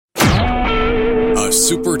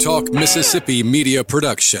SuperTalk Mississippi media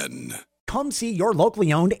production. Come see your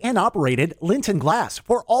locally owned and operated Linton Glass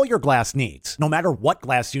for all your glass needs. No matter what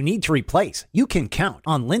glass you need to replace, you can count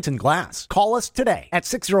on Linton Glass. Call us today at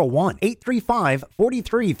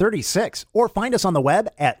 601-835-4336 or find us on the web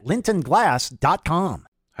at lintonglass.com.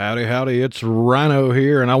 Howdy, it's Rhino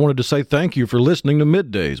here, and I wanted to say thank you for listening to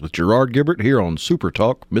Middays with Gerard Gibert here on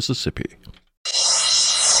SuperTalk Mississippi.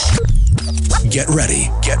 Get ready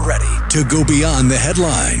to go beyond the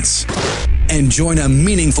headlines and join a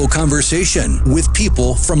meaningful conversation with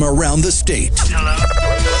people from around the state. Hello.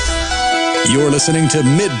 You're listening to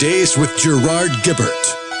Middays with Gerard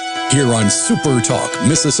Gibert here on SuperTalk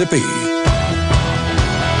Mississippi.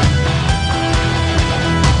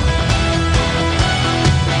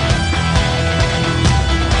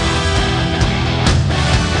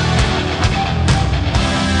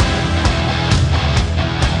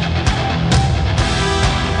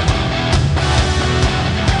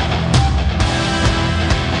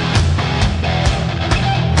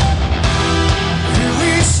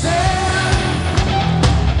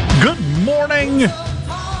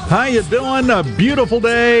 How you doing? A beautiful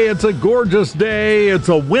day. It's a gorgeous day. It's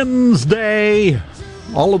a Wednesday.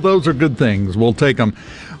 All of those are good things. We'll take them.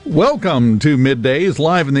 Welcome to Middays,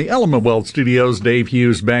 live in the Element Wealth Studios. Dave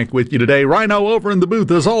Hughes back with you today. Rhino over in the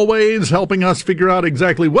booth, as always, helping us figure out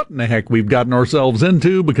exactly what in the heck we've gotten ourselves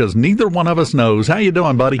into, because neither one of us knows. How you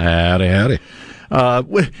doing, buddy? Howdy.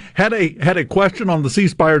 Had a question on the C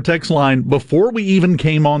Spire text line before we even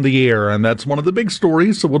came on the air, and that's one of the big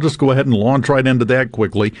stories, so we'll just go ahead and launch right into that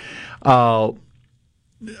quickly.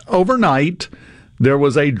 Overnight, there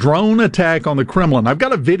was a drone attack on the Kremlin. I've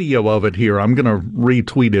got a video of it here. I'm going to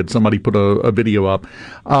retweet it. Somebody put a video up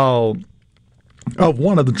of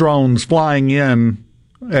one of the drones flying in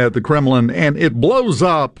at the Kremlin, and it blows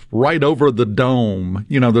up right over the dome.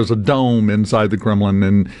 You know, there's a dome inside the Kremlin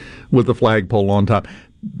and with the flagpole on top.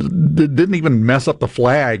 It didn't even mess up the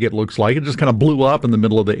flag, it looks like. It just kind of blew up in the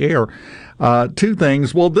middle of the air. Two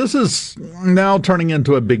things. Well, this is now turning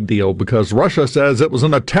into a big deal because Russia says it was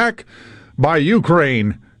an attack by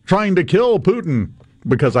Ukraine trying to kill Putin,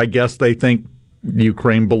 because I guess they think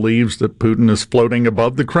Ukraine believes that Putin is floating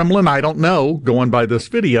above the Kremlin. I don't know, going by this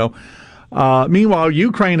video. Meanwhile,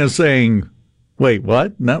 Ukraine is saying, wait,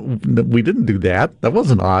 what? No, we didn't do that. That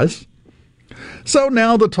wasn't us. So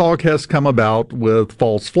now the talk has come about with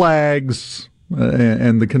false flags,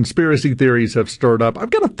 and the conspiracy theories have stirred up. I've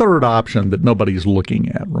got a third option that nobody's looking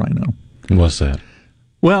at right now. What's that?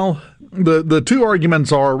 Well, the two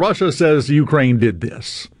arguments are Russia says Ukraine did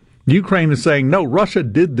this. Ukraine is saying, no, Russia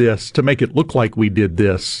did this to make it look like we did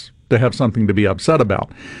this, to have something to be upset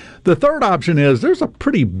about. The third option is there's a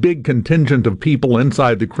pretty big contingent of people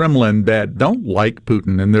inside the Kremlin that don't like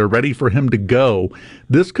Putin and they're ready for him to go.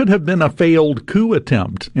 This could have been a failed coup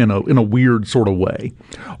attempt in a weird sort of way.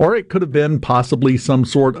 Or it could have been possibly some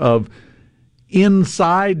sort of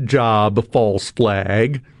inside job false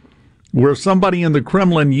flag where somebody in the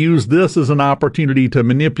Kremlin used this as an opportunity to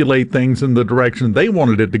manipulate things in the direction they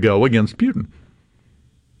wanted it to go against Putin.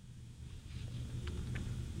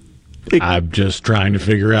 I'm just trying to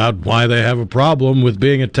figure out why they have a problem with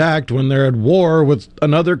being attacked when they're at war with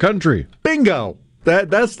another country. Bingo!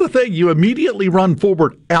 That's the thing. You immediately run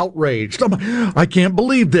forward outraged. I can't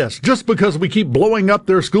believe this. Just because we keep blowing up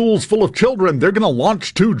their schools full of children, they're going to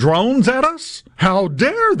launch 2 drones at us? How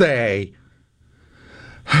dare they?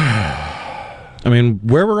 I mean,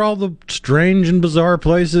 where were all the strange and bizarre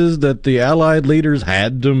places that the Allied leaders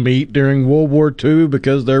had to meet during World War II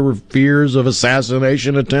because there were fears of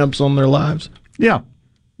assassination attempts on their lives? Yeah,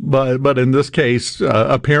 but in this case,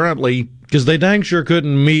 apparently... Because they dang sure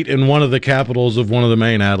couldn't meet in one of the capitals of one of the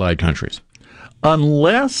main Allied countries.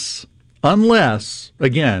 Unless,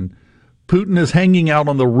 again, Putin is hanging out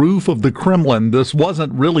on the roof of the Kremlin, this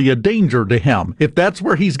wasn't really a danger to him. If that's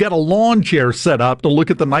where he's got a lawn chair set up to look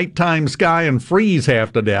at the nighttime sky and freeze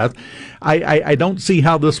half to death, I don't see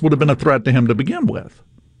how this would have been a threat to him to begin with.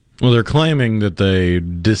 Well, they're claiming that they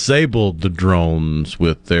disabled the drones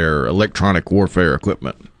with their electronic warfare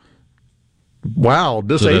equipment. Wow,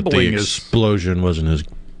 disabling so that the explosion wasn't as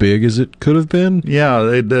big as it could have been?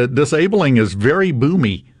 Yeah, the disabling is very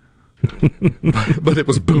boomy. But it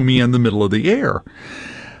was boomy in the middle of the air.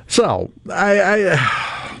 So,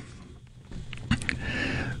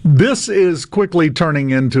 this is quickly turning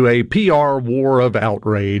into a PR war of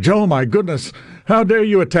outrage. Oh my goodness, how dare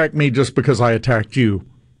you attack me just because I attacked you?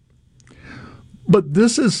 But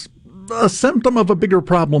this is a symptom of a bigger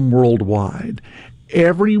problem worldwide.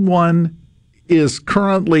 Everyone is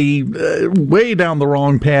currently way down the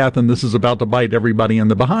wrong path, and this is about to bite everybody in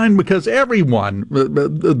the behind because everyone,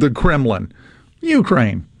 the Kremlin,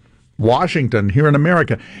 Ukraine, Washington, here in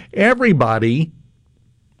America. Everybody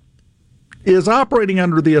is operating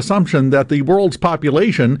under the assumption that the world's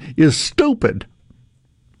population is stupid.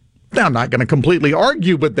 Now, I'm not going to completely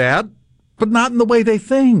argue with that, but not in the way they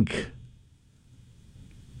think.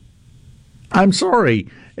 I'm sorry.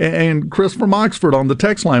 And Chris from Oxford on the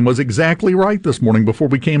text line was exactly right this morning before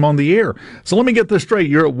we came on the air. So let me get this straight.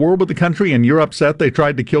 You're at war with the country and you're upset they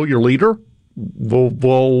tried to kill your leader?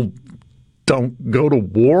 Well, don't go to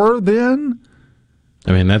war then?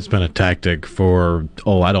 I mean, that's been a tactic for,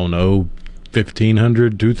 I don't know,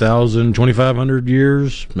 1,500, 2,000, 2,500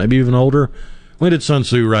 years, maybe even older. When did Sun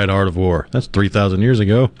Tzu write Art of War? That's 3,000 years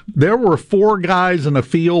ago. There were 4 guys in a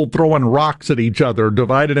field throwing rocks at each other,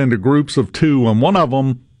 divided into groups of 2, and one of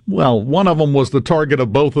them was the target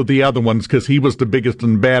of both of the other ones because he was the biggest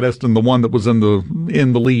and baddest and the one that was in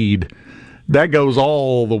the lead. That goes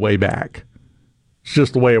all the way back. It's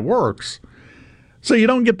just the way it works. So you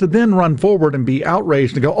don't get to then run forward and be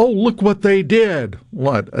outraged and go, oh, look what they did.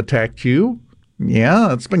 What, attacked you?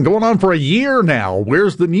 Yeah, it's been going on for a year now.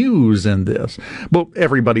 Where's the news in this? But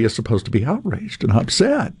everybody is supposed to be outraged and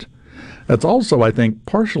upset. That's also, I think,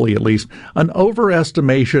 partially at least, an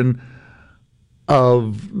overestimation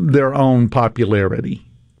of their own popularity.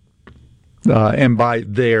 And by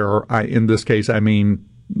their, in this case, I mean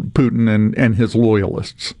Putin and his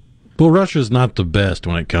loyalists. Well, Russia's not the best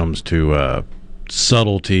when it comes to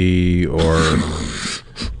subtlety or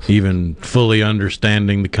even fully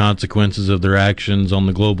understanding the consequences of their actions on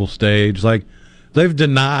the global stage. Like, they've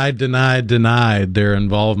denied their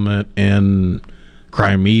involvement in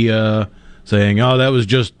Crimea, saying, oh, that was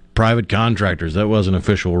just private contractors. That wasn't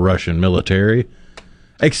official Russian military.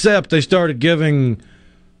 Except they started giving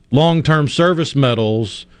long-term service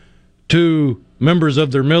medals to members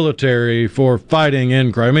of their military for fighting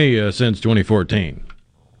in Crimea since 2014.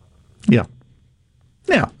 Yeah.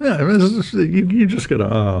 Yeah, you just got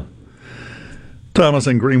to... Thomas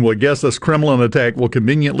in Greenwood, guess this Kremlin attack will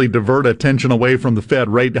conveniently divert attention away from the Fed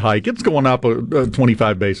rate hike. It's going up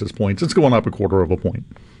 25 basis points. It's going up 1/4 of a point.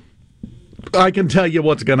 I can tell you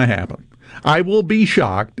what's going to happen. I will be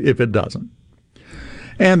shocked if it doesn't.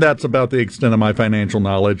 And that's about the extent of my financial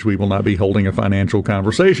knowledge. We will not be holding a financial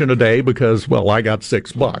conversation today because, well, I got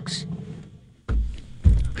 $6.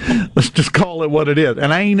 Let's just call it what it is.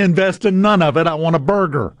 And I ain't investing none of it. I want a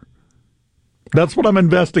burger. That's what I'm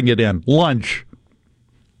investing it in. Lunch.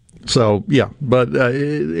 So, yeah. But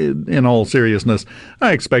in all seriousness,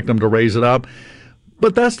 I expect them to raise it up.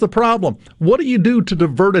 But that's the problem. What do you do to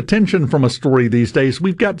divert attention from a story these days?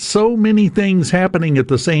 We've got so many things happening at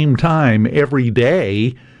the same time every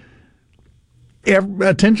day.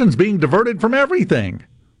 Attention's being diverted from everything.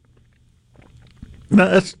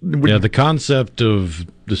 The concept of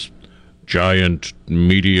this giant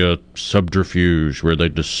media subterfuge where they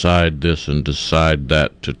decide this and decide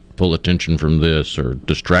that to pull attention from this or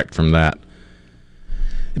distract from that.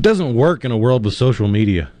 It doesn't work in a world with social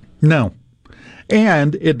media. No.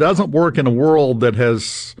 And it doesn't work in a world that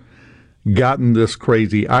has gotten this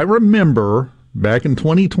crazy. I remember back in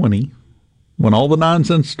 2020 when all the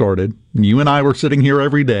nonsense started, you and I were sitting here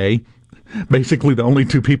every day, basically the only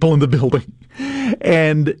 2 people in the building,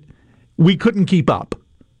 and we couldn't keep up.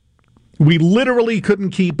 We literally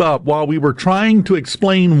couldn't keep up. While we were trying to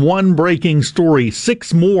explain one breaking story,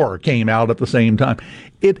 6 more came out at the same time.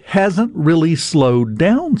 It hasn't really slowed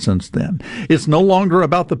down since then. It's no longer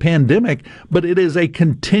about the pandemic, but it is a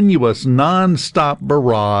continuous, nonstop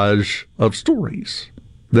barrage of stories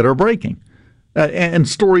that are breaking. And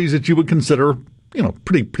stories that you would consider,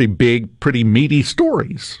 pretty big, pretty meaty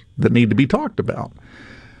stories that need to be talked about.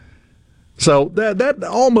 So that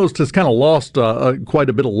almost has kind of lost quite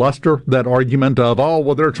a bit of luster, that argument of,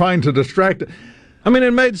 they're trying to distract. I mean,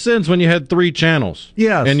 it made sense when you had 3 channels.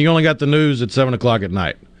 Yes. And you only got the news at 7 o'clock at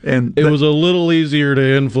night. And it was a little easier to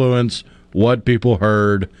influence what people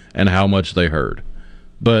heard and how much they heard.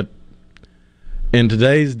 But in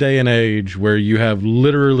today's day and age, where you have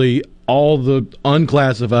literally all the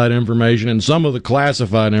unclassified information and some of the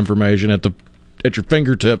classified information at your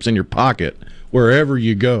fingertips in your pocket, wherever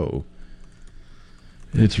you go,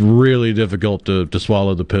 it's really difficult to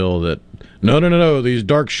swallow the pill that, no, these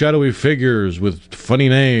dark, shadowy figures with funny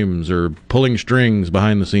names are pulling strings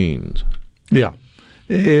behind the scenes. Yeah.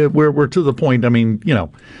 We're to the point,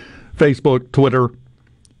 Facebook, Twitter,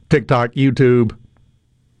 TikTok, YouTube.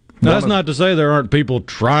 Now, that's not to say there aren't people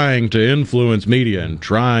trying to influence media and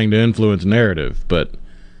trying to influence narrative, but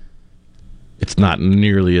it's not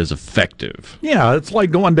nearly as effective. Yeah, it's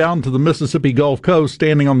like going down to the Mississippi Gulf Coast,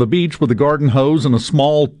 standing on the beach with a garden hose and a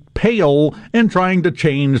small pail and trying to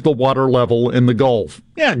change the water level in the Gulf.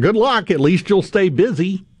 Yeah, good luck. At least you'll stay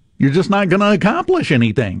busy. You're just not going to accomplish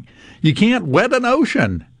anything. You can't wet an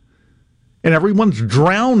ocean. And everyone's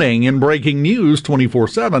drowning in breaking news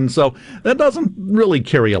 24/7, so that doesn't really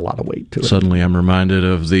carry a lot of weight to it. Suddenly I'm reminded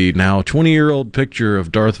of the now 20-year-old picture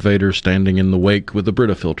of Darth Vader standing in the wake with a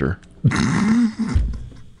Brita filter.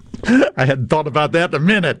 I hadn't thought about that in a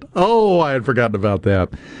minute. Oh, I had forgotten about that.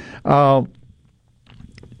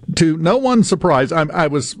 To no one's surprise, I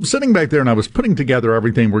was sitting back there and I was putting together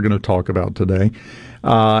everything we're going to talk about today.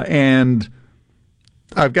 And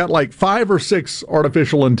I've got like 5 or 6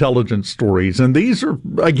 artificial intelligence stories. And these are,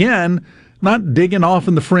 again, not digging off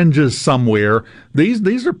in the fringes somewhere.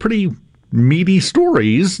 These are pretty meaty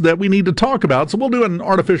stories that we need to talk about. So we'll do an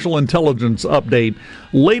artificial intelligence update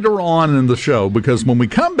later on in the show, because when we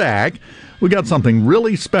come back, we got something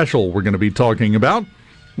really special we're going to be talking about.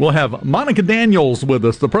 We'll have Monica Daniels with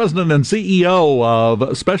us, the president and CEO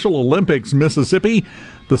of Special Olympics Mississippi.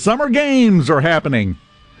 The Summer Games are happening.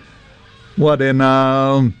 In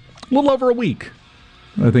a little over a week,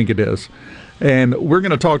 I think it is. And we're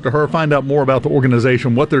going to talk to her, find out more about the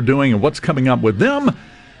organization, what they're doing, and what's coming up with them.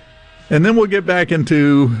 And then we'll get back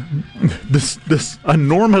into this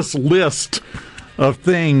enormous list of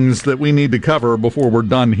things that we need to cover before we're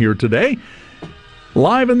done here today.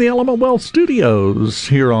 Live in the Element Wealth Studios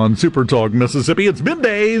here on SuperTalk Mississippi. It's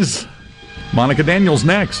Middays. Monica Daniels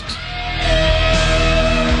next.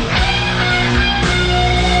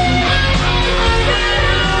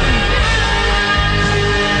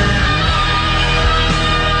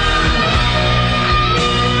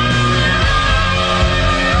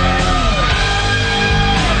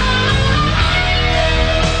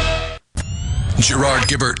 Gerard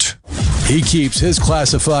Gibert. He keeps his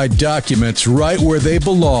classified documents right where they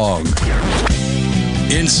belong.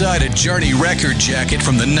 Inside a Journey record jacket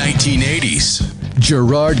from the 1980s.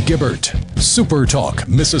 Gerard Gibert, SuperTalk,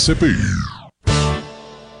 Mississippi.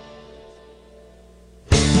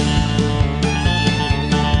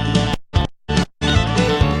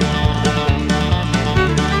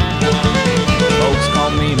 Folks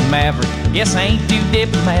call me Maverick. Yes, I ain't too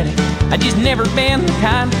diplomatic. I just never been the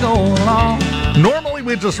kind to go along. Normally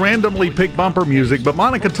we just randomly pick bumper music, but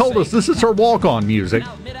Monica told us this is her walk-on music.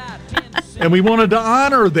 And we wanted to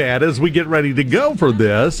honor that as we get ready to go for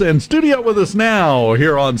this. And studio with us now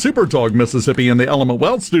here on SuperTalk Mississippi in the Element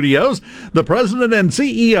Wealth Studios, the president and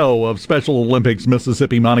CEO of Special Olympics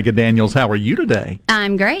Mississippi, Monica Daniels. How are you today?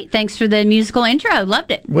 I'm great. Thanks for the musical intro. Loved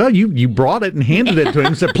it. Well, you brought it and handed it to him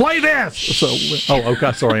and said, play this! So,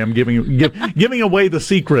 okay, sorry, I'm giving away the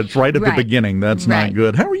secrets right at the beginning. That's not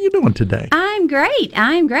good. How are you doing today? I'm great.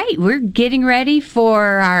 We're getting ready for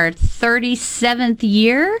our 37th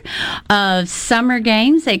year of Summer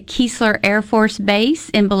Games at Keesler Air Force Base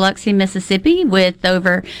in Biloxi, Mississippi, with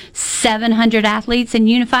over 700 athletes and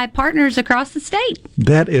unified partners across the state.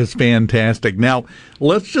 That is fantastic. Now,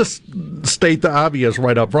 let's just state the obvious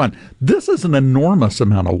right up front. This is an enormous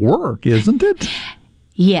amount of work, isn't it?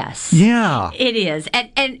 Yes. Yeah. It is.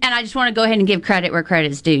 And I just want to go ahead and give credit where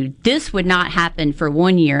credit's due. This would not happen for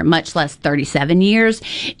 1 year, much less 37 years,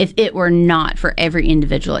 if it were not for every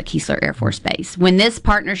individual at Keesler Air Force Base. When this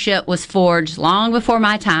partnership was forged long before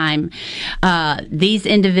my time, these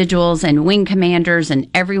individuals and wing commanders and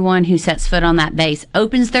everyone who sets foot on that base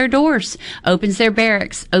opens their doors, opens their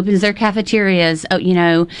barracks, opens their cafeterias.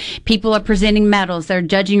 People are presenting medals, they're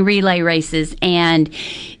judging relay races, and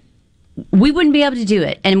we wouldn't be able to do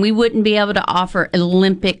it, and we wouldn't be able to offer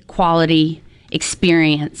Olympic quality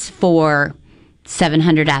experience for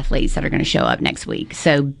 700 athletes that are going to show up next week.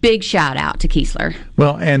 So big shout out to Keesler.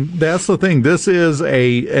 Well, and that's the thing. This is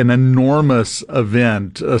an enormous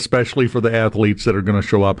event, especially for the athletes that are going to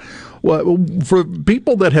show up. Well, for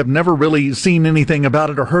people that have never really seen anything about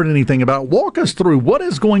it or heard anything about it, walk us through what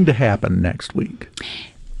is going to happen next week.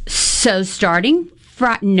 So starting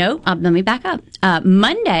let me back up.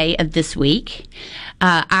 Monday of this week,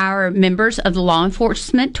 our members of the Law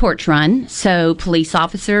Enforcement Torch Run, so police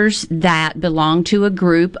officers that belong to a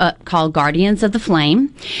group called Guardians of the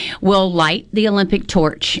Flame, will light the Olympic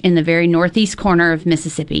torch in the very northeast corner of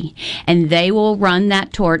Mississippi. And they will run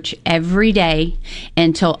that torch every day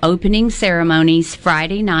until opening ceremonies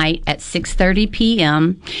Friday night at 6:30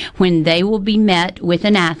 p.m., when they will be met with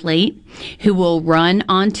an athlete who will run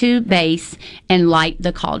onto base and light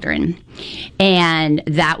the cauldron. And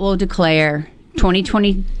that will declare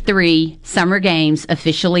 2023 Summer Games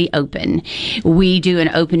officially open. We do an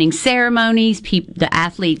opening ceremonies. The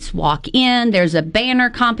athletes walk in. There's a banner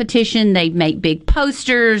competition. They make big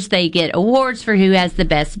posters. They get awards for who has the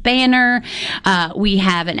best banner. We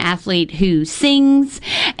have an athlete who sings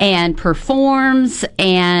and performs,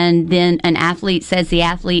 and then an athlete says the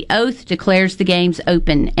athlete oath, declares the games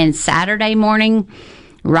open. And Saturday morning,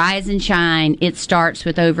 rise and shine. It starts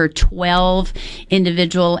with over 12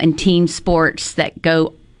 individual and team sports that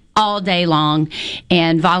go all day long,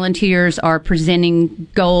 and volunteers are presenting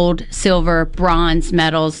gold, silver, bronze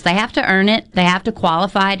medals. They have to earn it. They have to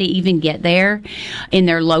qualify to even get there in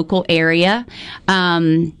their local area.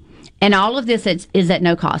 And all of this is at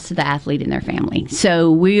no cost to the athlete and their family.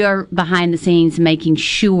 So we are behind the scenes making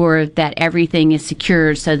sure that everything is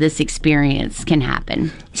secure so this experience can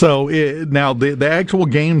happen. So now the actual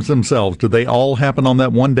games themselves, do they all happen on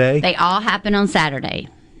that one day? They all happen on Saturday.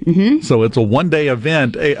 Mm-hmm. So it's a one-day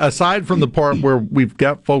event, aside from the part where we've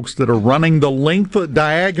got folks that are running the length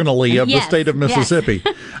diagonally of the state of Mississippi.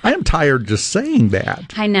 Yes. I am tired just saying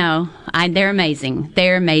that. I know. They're amazing.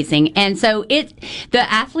 They're amazing. And so the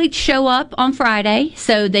athletes show up on Friday,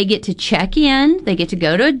 so they get to check in. They get to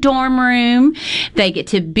go to a dorm room. They get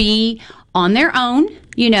to be on their own,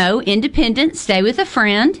 independent, stay with a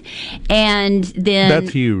friend. And then...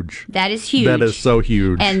 That's huge. That is huge. That is so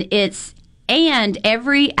huge. And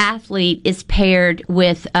every athlete is paired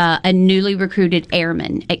with a newly recruited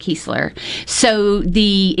airman at Keesler. So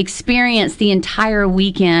the experience the entire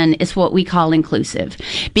weekend is what we call inclusive,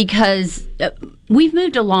 because we've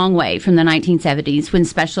moved a long way from the 1970s when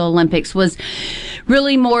Special Olympics was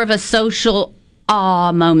really more of a social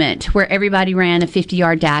awe moment where everybody ran a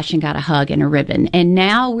 50-yard dash and got a hug and a ribbon. And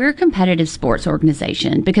now we're a competitive sports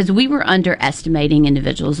organization because we were underestimating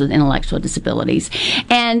individuals with intellectual disabilities.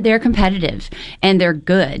 And they're competitive and they're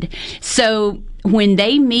good. So when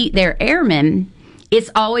they meet their airmen, it's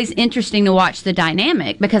always interesting to watch the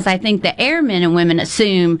dynamic, because I think the airmen and women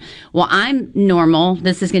assume, well, I'm normal.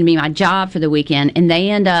 This is going to be my job for the weekend. And they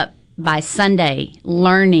end up by Sunday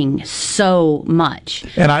learning so much.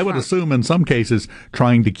 And I would assume in some cases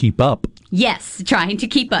trying to keep up. Yes, trying to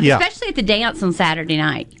keep up, especially at the dance on Saturday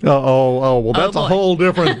night. Well, that's a whole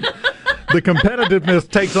different... The competitiveness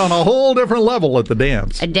takes on a whole different level at the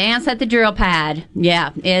dance. A dance at the drill pad.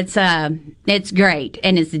 Yeah, it's great.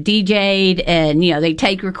 And it's DJ'd, and, they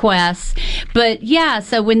take requests. But, yeah,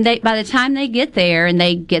 so by the time they get there and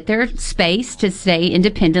they get their space to stay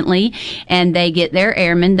independently and they get their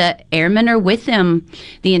airmen, the airmen are with them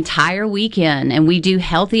the entire weekend. And we do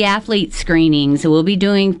healthy athlete screenings. We'll be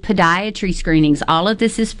doing podiatry screenings. All of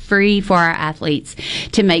this is free for our athletes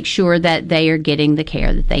to make sure that they are getting the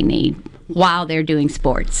care that they need while they're doing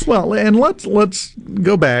sports. Well, and let's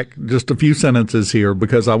go back just a few sentences here,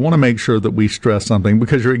 because I want to make sure that we stress something,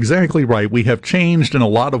 because you're exactly right. We have changed in a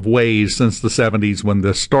lot of ways since the 70s when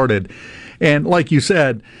this started. And like you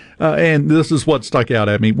said, and this is what stuck out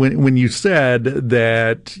at me, when you said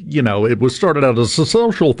that, it was started out as a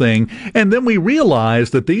social thing, and then we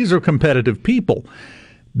realized that these are competitive people.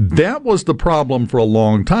 That was the problem for a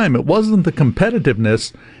long time. It wasn't the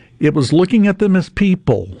competitiveness. It was looking at them as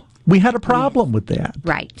people. We had a problem with that.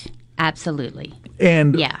 Right. Absolutely.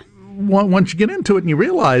 And once you get into it and you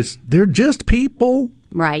realize they're just people.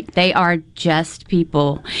 Right. They are just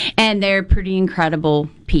people. And they're pretty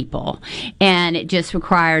incredible people. And it just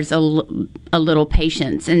requires a little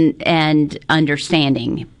patience and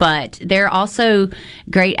understanding. But they're also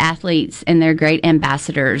great athletes, and they're great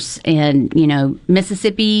ambassadors. And, in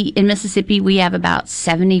Mississippi, we have about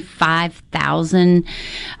 75,000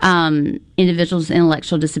 individuals with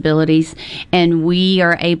intellectual disabilities, and we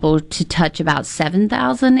are able to touch about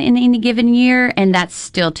 7,000 in any given year, and that's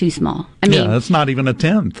still too small. That's not even a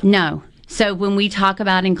tenth. No. So when we talk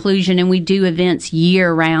about inclusion, and we do events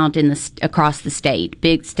year-round across the state,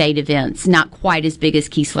 big state events, not quite as big as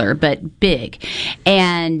Keesler, but big,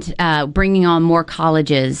 and bringing on more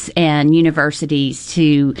colleges and universities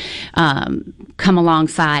to come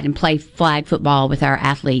alongside and play flag football with our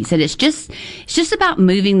athletes. And it's just about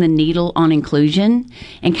moving the needle on inclusion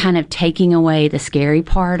and kind of taking away the scary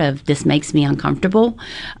part of this makes me uncomfortable.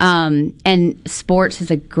 And sports is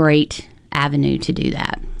a great avenue to do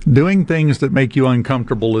that. Doing things that make you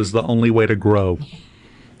uncomfortable is the only way to grow.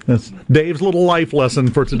 That's Dave's little life lesson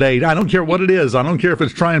for today. I don't care what it is. I don't care if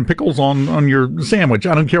it's trying pickles on your sandwich.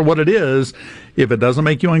 I don't care what it is. If it doesn't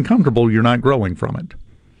make you uncomfortable, you're not growing from it.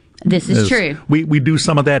 This is true. We do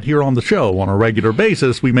some of that here on the show on a regular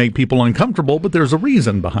basis. We make people uncomfortable, but there's a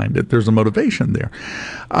reason behind it. There's a motivation there.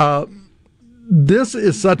 this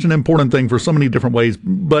is such an important thing for so many different ways,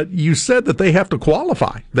 but you said that they have to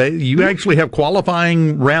qualify. You actually have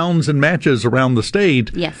qualifying rounds and matches around the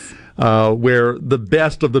state. Yes. Where the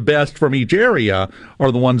best of the best from each area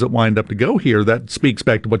are the ones that wind up to go here. That speaks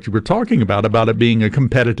back to what you were talking about it being a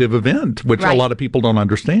competitive event, which a lot of people don't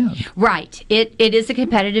understand. Right. It is a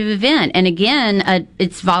competitive event. And again,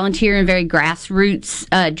 it's volunteer and very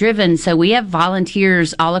grassroots driven. So we have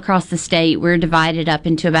volunteers all across the state. We're divided up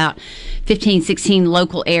into about 15, 16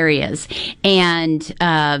 local areas. And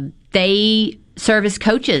they serve as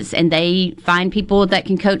coaches, and they find people that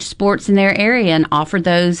can coach sports in their area and offer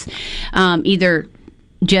those either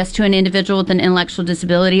just to an individual with an intellectual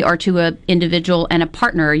disability or to an individual and a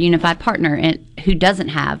partner, a unified partner who doesn't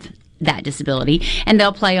have that disability, and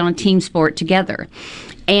they'll play on a team sport together.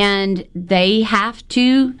 And they have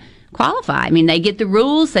to qualify. I mean, they get the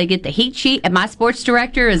rules, they get the heat sheet, and my sports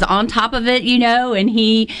director is on top of it, and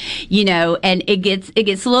he, and it gets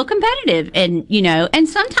a little competitive, and, and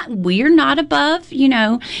sometimes we're not above,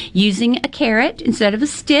 using a carrot instead of a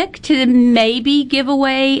stick to maybe give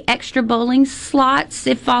away extra bowling slots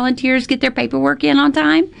if volunteers get their paperwork in on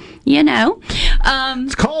time.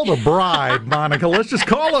 It's called a bribe, Monica. Let's just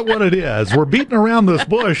call it what it is. We're beating around this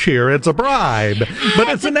bush here. It's a bribe, but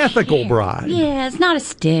it's an ethical bribe. Yeah, it's not a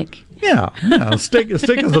stick. Yeah. A stick is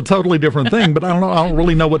a totally different thing, but I don't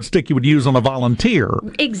really know what stick you would use on a volunteer.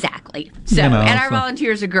 Exactly. So, and our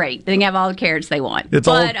volunteers are great. They can have all the carrots they want. It's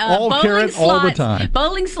all carrot all the time.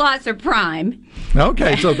 Bowling slots are prime.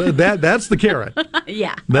 Okay, so that's the carrot.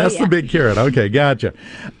 Yeah. That's the big carrot. Okay, gotcha.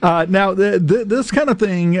 Now, this kind of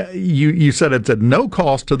thing, you said it's at no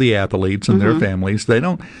cost to the athletes and their families.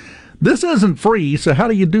 This isn't free, so how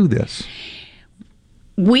do you do this?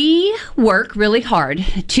 We work really hard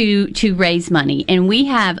to raise money, and we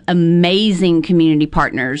have amazing community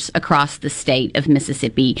partners across the state of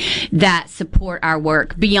Mississippi that support our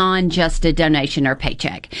work beyond just a donation or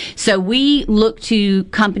paycheck. So we look to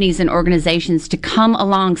companies and organizations to come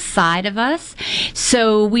alongside of us.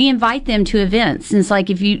 So we invite them to events. And it's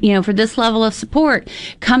like, if you for this level of support,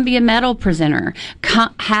 come be a medal presenter.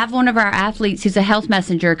 Have one of our athletes who's a health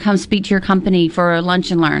messenger come speak to your company for a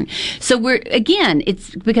lunch and learn. So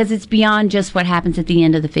it's because it's beyond just what happens at the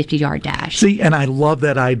end of the 50-yard dash. See, and I love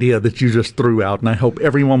that idea that you just threw out, and I hope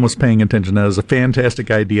everyone was paying attention. That is a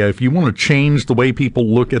fantastic idea. If you want to change the way people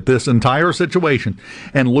look at this entire situation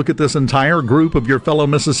and look at this entire group of your fellow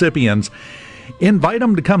Mississippians, invite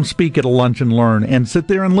them to come speak at a lunch and learn and sit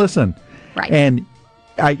there and listen. Right. And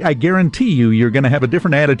I guarantee you're going to have a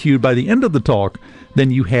different attitude by the end of the talk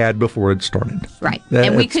than you had before it started. Right.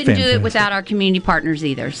 And we couldn't do it without our community partners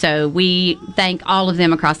either. So we thank all of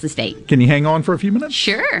them across the state. Can you hang on for a few minutes?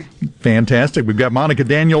 Sure. Fantastic. We've got Monica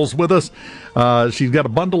Daniels with us. She's got a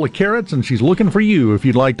bundle of carrots, and she's looking for you if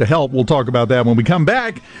you'd like to help. We'll talk about that when we come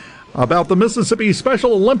back. About the Mississippi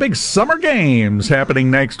Special Olympics Summer Games happening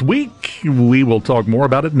next week. We will talk more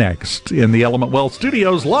about it next in the Element Wealth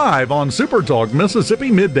Studios live on SuperTalk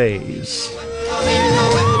Mississippi Middays.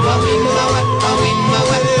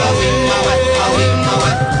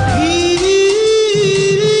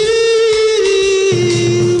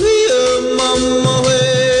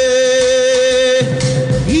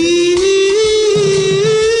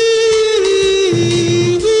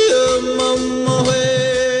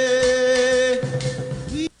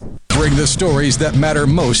 The stories that matter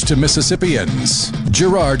most to Mississippians.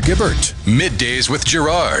 Gerard Gibert, Middays with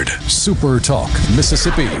Gerard, SuperTalk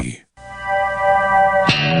Mississippi.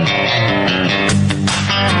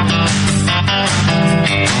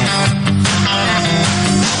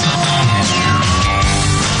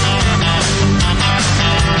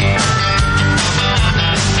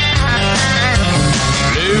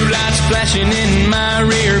 Blue lights flashing in my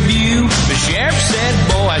rear view. The sheriff said,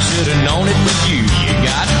 boy, I should have known it was you. You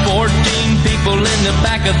got 14 people in the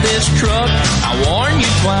back of this truck. I warned you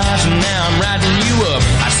twice and now I'm riding you up.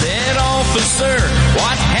 I said, officer,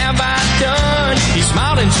 what have I done? He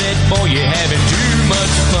smiled and said, boy, you're having too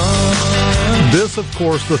much fun. This, of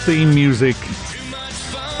course, the theme music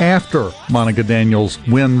after Monica Daniels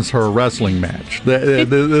wins her wrestling match.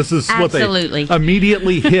 This is what they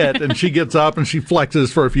immediately hit, and she gets up and she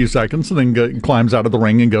flexes for a few seconds and then climbs out of the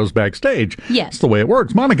ring and goes backstage. Yes. That's the way it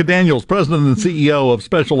works. Monica Daniels, president and CEO of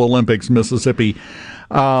Special Olympics Mississippi.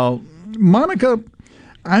 Monica,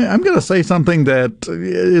 I'm going to say something that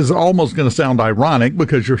is almost going to sound ironic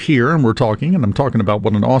because you're here and we're talking, and I'm talking about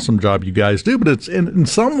what an awesome job you guys do, but it's in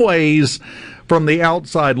some ways, from the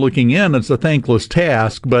outside looking in, it's a thankless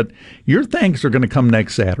task, but your thanks are going to come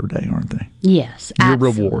next Saturday, aren't they? Yes, your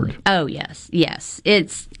absolutely. Reward. Oh, yes, yes.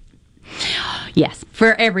 It's Yes,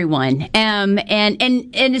 for everyone. And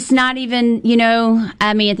it's not even,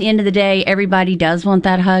 at the end of the day, everybody does want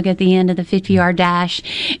that hug at the end of the 50-yard dash.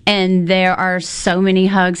 And there are so many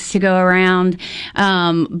hugs to go around,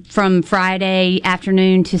 from Friday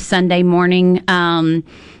afternoon to Sunday morning.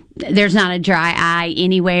 There's not a dry eye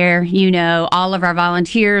anywhere. All of our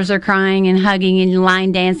volunteers are crying and hugging and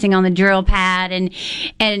line dancing on the drill pad.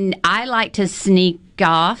 And I like to sneak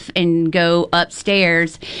off and go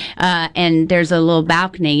upstairs, and there's a little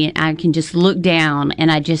balcony, and I can just look down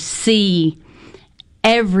and I just see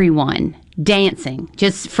everyone dancing,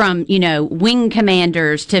 just from wing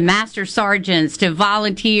commanders to master sergeants to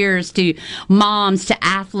volunteers to moms to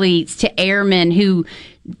athletes to airmen who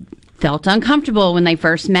felt uncomfortable when they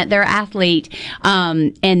first met their athlete,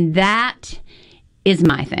 and that is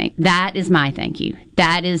my thing. That is my thank you.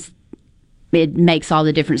 It makes all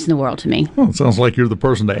the difference in the world to me. Well, it sounds like you're the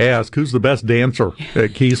person to ask. Who's the best dancer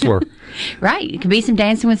at Keesler? Right. It could be some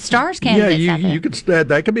Dancing with Stars candidates out there. You could.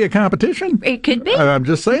 That could be a competition. It could be. I'm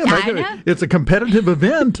just saying. It's a competitive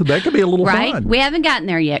event. That could be a little fun. We haven't gotten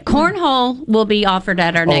there yet. Cornhole will be offered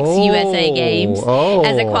at our next USA Games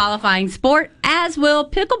as a qualifying sport, as will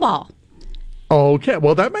pickleball. Okay,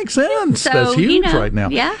 well, that makes sense. So, that's huge right now.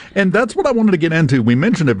 Yeah. And that's what I wanted to get into. We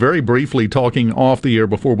mentioned it very briefly talking off the air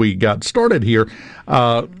before we got started here.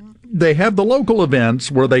 They have the local events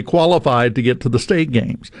where they qualified to get to the state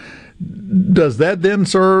games. Does that then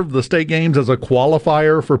serve the state games as a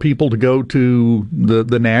qualifier for people to go to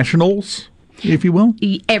the nationals, if you will?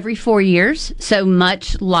 Every 4 years, so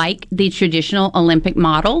much like the traditional Olympic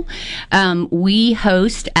model, we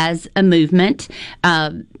host as a movement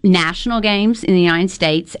national games in the United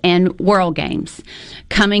States and world games.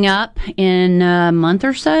 Coming up in a month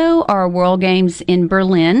or so are world games in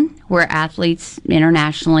Berlin, where athletes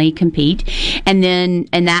internationally compete, and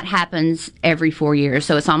that happens every 4 years.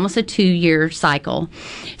 So it's almost a 2-year cycle.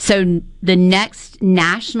 So the next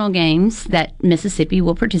national games that Mississippi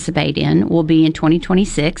will participate in will be in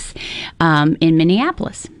 2026 in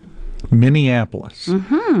Minneapolis.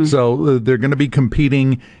 Mm-hmm. So they're going to be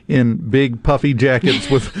competing in big puffy jackets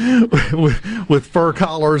with fur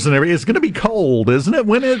collars and everything. It's going to be cold, isn't it?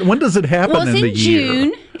 When does it happen in the June.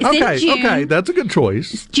 year? It's in June. Okay, that's a good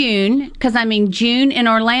choice. It's June, because June in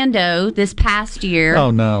Orlando this past year.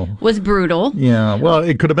 Oh no, was brutal. Yeah, well,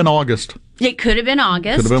 it could have been August. It could have been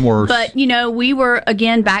August. Could have been worse. But, we were,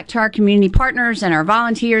 again, back to our community partners and our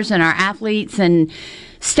volunteers and our athletes and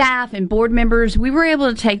staff and board members. We were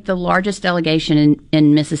able to take the largest delegation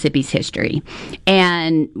in Mississippi's history.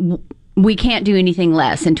 And we can't do anything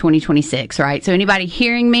less in 2026, right? So anybody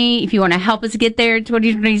hearing me, if you want to help us get there in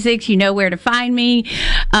 2026, you know where to find me.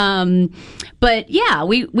 But yeah,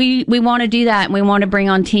 we want to do that, and we want to bring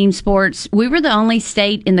on team sports. We were the only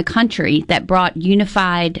state in the country that brought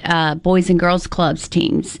unified boys and girls clubs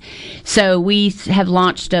teams. So we have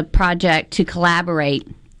launched a project to collaborate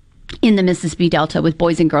in the Mississippi Delta with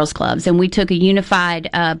boys and girls clubs, and we took a unified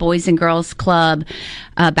boys and girls club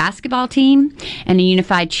basketball team and a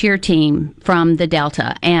unified cheer team from the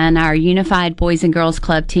Delta, and our unified boys and girls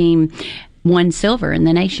club team won silver in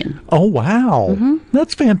the nation. Oh wow. Mm-hmm.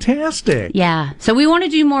 That's fantastic. Yeah, so we want to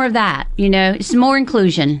do more of that. It's more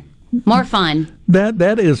inclusion, more fun.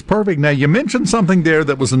 That is perfect. Now, you mentioned something there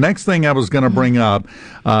that was the next thing I was going to bring up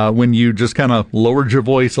when you just kind of lowered your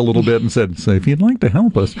voice a little bit and said, so if you'd like to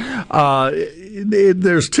help us.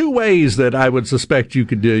 There's two ways that I would suspect you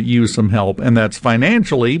could use some help, and that's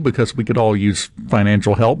financially, because we could all use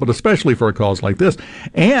financial help, but especially for a cause like this,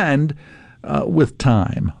 and with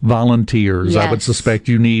time, volunteers. Yes. I would suspect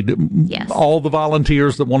you need all the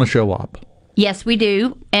volunteers that want to show up. Yes, we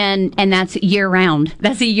do, and that's year-round.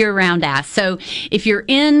 That's a year-round ask. So if you're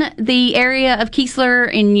in the area of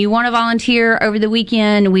Keesler and you want to volunteer over the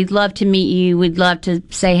weekend, we'd love to meet you. We'd love to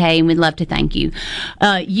say hey, and we'd love to thank you.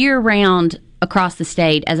 Year-round across the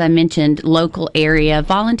state, as I mentioned, local area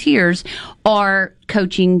volunteers are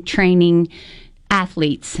coaching, training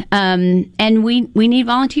athletes, and we need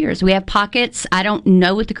volunteers. We have pockets. I don't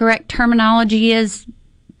know what the correct terminology is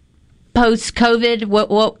post-COVID,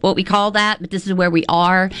 what we call that, but this is where we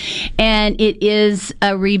are, and it is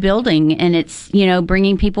a rebuilding, and it's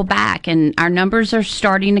bringing people back, and our numbers are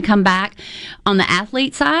starting to come back on the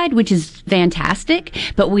athlete side, which is fantastic,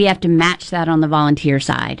 but we have to match that on the volunteer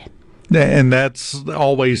side. And that's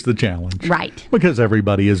always the challenge. Right. Because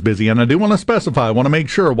everybody is busy. And I do want to specify, I want to make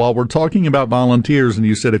sure while we're talking about volunteers, and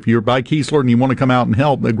you said if you're by Keesler and you want to come out and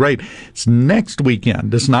help, great. It's next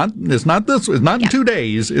weekend. It's not in 2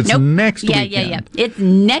 days. It's next weekend. Yeah. It's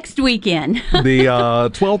next weekend. The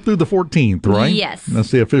 12th through the 14th, right? Yes.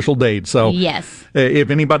 That's the official date. So yes. If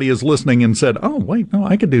anybody is listening and said, oh, wait, no,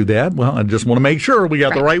 I could do that. Well, I just want to make sure we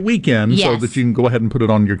got the right weekend so that you can go ahead and put it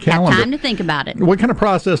on your calendar. Have time to think about it. What kind of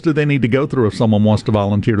process do they need to go through if someone wants to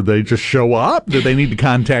volunteer? Do they just show up? Do they need to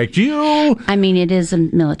contact you? I mean, it is a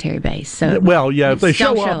military base. So well, yeah, if they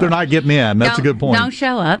show up, they're not getting in. That's a good point. Don't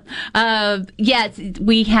show up.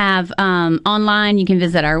 We have online. You can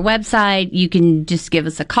visit our website. You can just give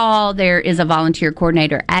us a call. There is a volunteer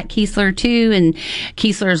coordinator at Keesler, too, and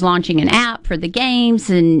Keesler is launching an app for the games.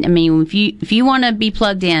 And, I mean, if you want to be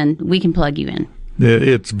plugged in, we can plug you in.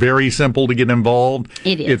 It's very simple to get involved.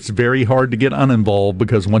 It is. It's very hard to get uninvolved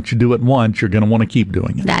because once you do it once, you're going to want to keep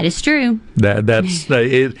doing it. That is true. That's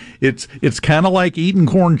it's kind of like eating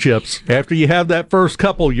corn chips. After you have that first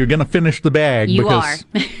couple, you're going to finish the bag because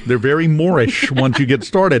they're very moreish once you get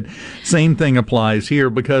started. Same thing applies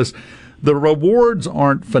here because the rewards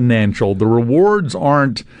aren't financial. The rewards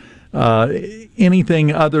aren't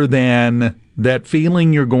anything other than that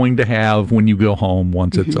feeling you're going to have when you go home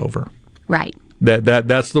once it's over. Right.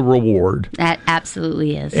 That's the reward. That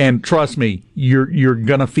absolutely is. And trust me, you're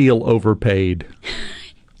gonna feel overpaid.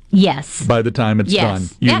 Yes. By the time it's done,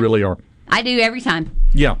 you really are. I do every time.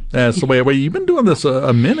 Yeah, that's the way. Well, you've been doing this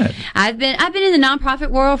a minute. I've been in the nonprofit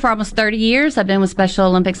world for almost 30 years. I've been with Special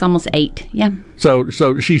Olympics almost 8. Yeah. So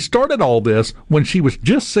she started all this when she was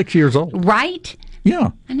just 6 years old. Right.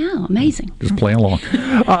 Yeah. I know. Amazing. Just play along.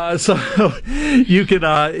 So you can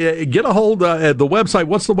get a hold at the website.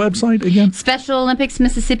 What's the website again?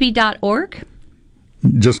 SpecialOlympicsMississippi.org.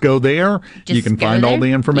 Just go there. You can find all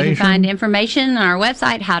the information. You can find information on our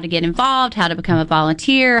website, how to get involved, how to become a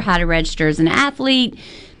volunteer, how to register as an athlete.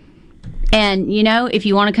 And, if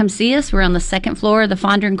you want to come see us, we're on the second floor of the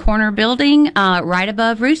Fondren Corner building, right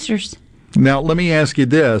above Roosters. Now, let me ask you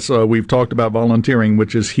this. We've talked about volunteering,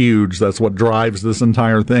 which is huge. That's what drives this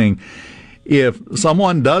entire thing. If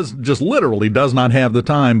someone literally does not have the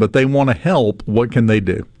time, but they want to help, what can they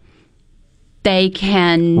do? They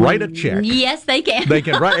can write a check. Yes, they can. They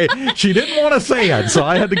can write. She didn't want to say it, so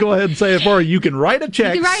I had to go ahead and say it for her. You can write a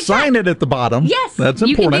check, sign it at the bottom. Yes, that's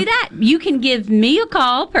important. You can do that. You can give me a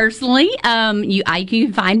call personally. You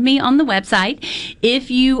can find me on the website.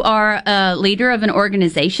 If you are a leader of an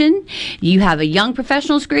organization, you have a young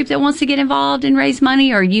professionals group that wants to get involved and raise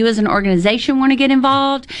money, or you as an organization want to get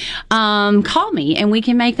involved, call me and we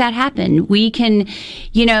can make that happen. We can,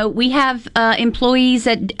 we have employees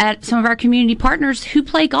at some of our community partners who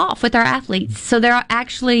play golf with our athletes. So they're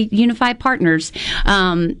actually unified partners.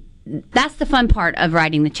 That's the fun part of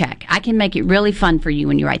writing the check. I can make it really fun for you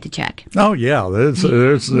when you write the check. Oh, yeah. There's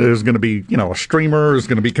going to be, a streamer, there's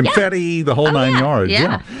going to be confetti, the whole 9 yards.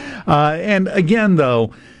 Yeah. And again,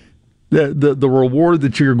 though, the reward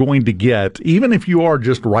that you're going to get, even if you are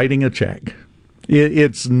just writing a check,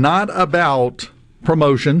 it's not about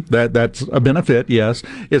promotion. That's a benefit, yes.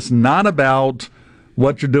 It's not about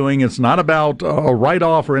what you're doing. It's not about a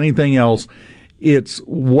write-off or anything else. It's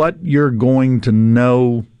what you're going to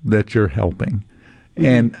know that you're helping.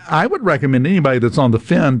 And I would recommend anybody that's on the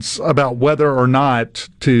fence about whether or not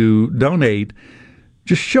to donate,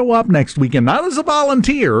 just show up next weekend, not as a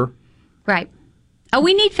volunteer. Right. Oh,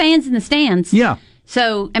 we need fans in the stands. Yeah.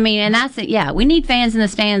 So, and that's it. Yeah, we need fans in the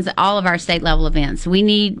stands at all of our state level events. We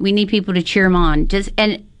need people to cheer them on.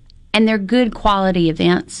 And they're good quality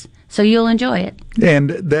events. So you'll enjoy it.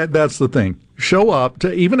 And that's the thing. Show up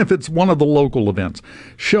to, even if it's one of the local events,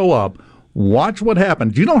 show up, watch what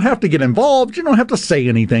happens. You don't have to get involved. You don't have to say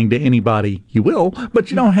anything to anybody. You will, but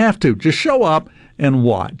you don't have to. Just show up and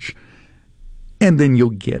watch. And then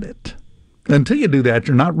you'll get it. Until you do that,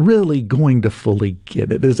 you're not really going to fully get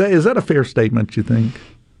it. Is that a fair statement, you think?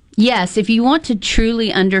 Yes. If you want to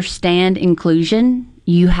truly understand inclusion,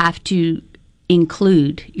 you have to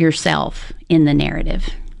include yourself in the narrative,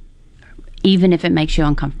 even if it makes you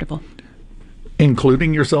uncomfortable.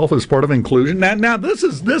 Including yourself as part of inclusion. Now this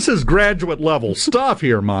is graduate level stuff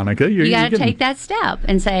here, Monica. You got to take that step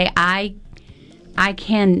and say, I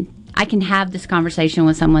can have this conversation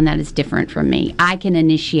with someone that is different from me. I can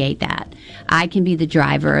initiate that. I can be the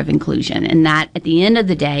driver of inclusion. And that, at the end of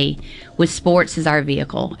the day, with sports as our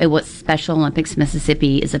vehicle, what Special Olympics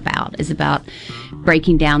Mississippi is about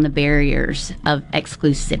breaking down the barriers of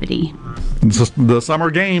exclusivity. The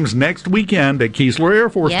Summer Games next weekend at Keesler Air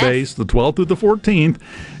Force Base, the 12th through the 14th,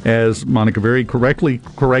 as Monica very correctly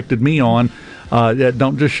corrected me on.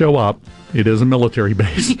 Don't just show up. It is a military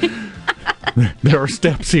base. There are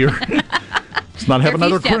steps here. Let's not have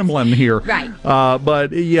another Kremlin here. Right.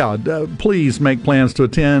 But yeah, please make plans to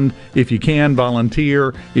attend. If you can,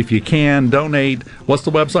 volunteer. If you can, donate. What's the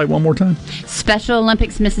website one more time?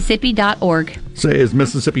 SpecialOlympicsMississippi.org. So is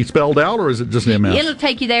Mississippi spelled out, or is it just MS? It'll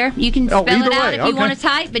take you there. You can spell it out if you want to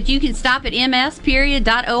type, but you can stop at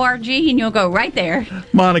ms.org and you'll go right there.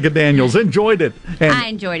 Monica Daniels, enjoyed it. And I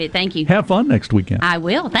enjoyed it. Thank you. have fun next weekend. I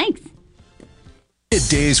will. Thanks.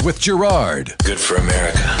 Middays with Gerard. Good for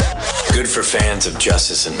America. Good for fans of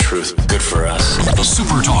justice and truth. Good for us.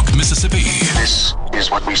 SuperTalk Mississippi. This is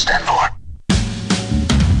what we stand for.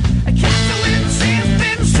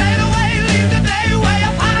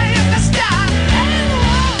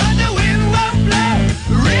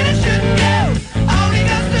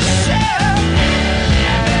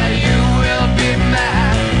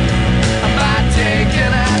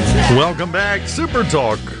 Welcome back,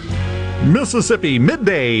 SuperTalk Mississippi,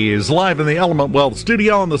 Middays, live in the Element Wealth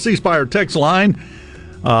studio on the C Spire text line.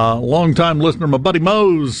 Longtime listener, my buddy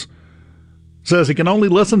Mose, says he can only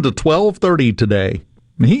listen to 12:30 today.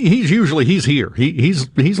 He's here.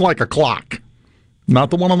 He's like a clock,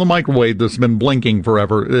 not the one on the microwave that's been blinking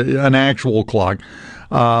forever, an actual clock.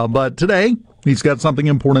 But today, he's got something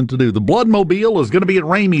important to do. The Blood Mobile is going to be at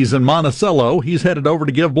Ramey's in Monticello. He's headed over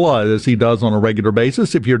to give blood, as he does on a regular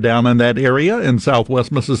basis. If you're down in that area in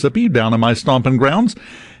southwest Mississippi, down in my stomping grounds,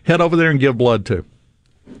 head over there and give blood too.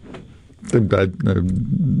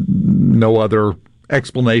 No other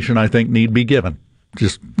explanation, I think, need be given.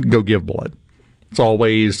 Just go give blood. It's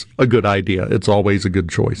always a good idea. It's always a good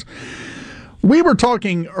choice. We were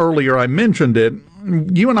talking earlier, I mentioned it.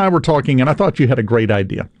 You and I were talking, and I thought you had a great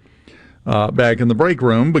idea. Back in the break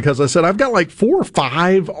room, because I said I've got like 4 or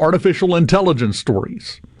 5 artificial intelligence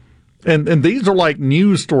stories, and these are like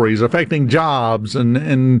news stories affecting jobs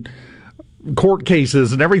and court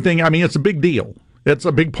cases and everything. I mean, it's a big deal. It's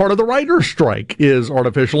a big part of the writer's strike is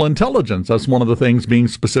artificial intelligence. That's one of the things being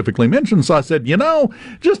specifically mentioned. So I said,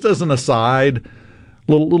 just as an aside,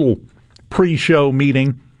 little pre-show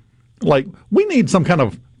meeting, like we need some kind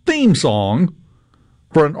of theme song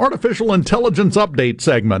for an artificial intelligence update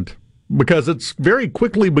segment, because it's very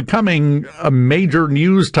quickly becoming a major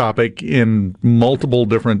news topic in multiple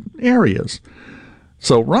different areas.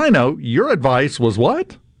 So, Rhino, your advice was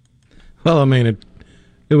what? Well, I mean,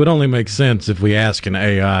 it would only make sense if we ask an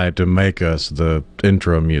AI to make us the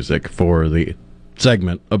intro music for the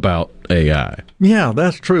segment about AI. Yeah,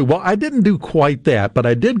 that's true. Well, I didn't do quite that, but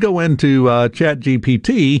I did go into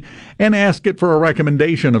ChatGPT and ask it for a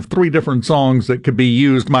recommendation of 3 different songs that could be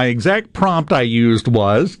used. My exact prompt I used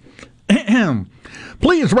was,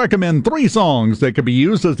 please recommend 3 songs that could be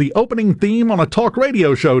used as the opening theme on a talk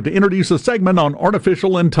radio show to introduce a segment on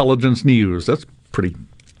artificial intelligence news. That's pretty,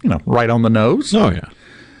 right on the nose. Oh, yeah.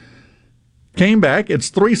 Came back. It's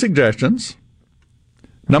 3 suggestions.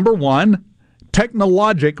 Number 1,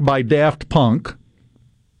 Technologic by Daft Punk.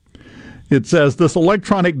 It says this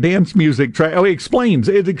electronic dance music track. Oh, it explains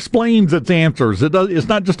its answers. It's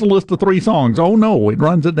not just a list of 3 songs. Oh, no, it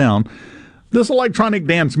runs it down. This electronic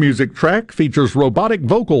dance music track features robotic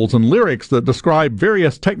vocals and lyrics that describe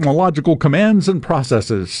various technological commands and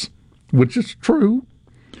processes, which is true.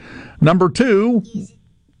 Number 2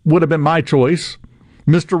 would have been my choice,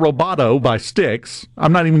 Mr. Roboto by Styx.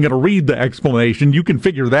 I'm not even going to read the explanation. You can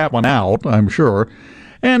figure that one out, I'm sure.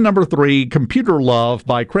 And number 3, Computer Love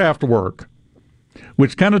by Kraftwerk,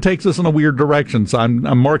 which kind of takes us in a weird direction, so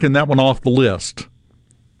I'm marking that one off the list.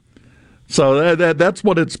 So that's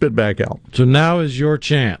what it spit back out. So now is your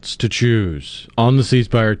chance to choose on the C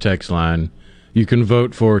Spire text line. You can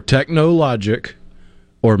vote for Technologic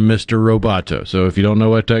or Mr. Roboto. So if you don't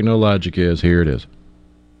know what Technologic is, here it is.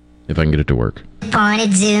 If I can get it to work. Point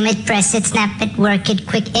it, zoom it, press it, snap it, work it,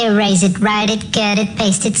 quick erase it, write it, cut it,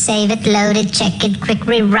 paste it, save it, load it, check it, quick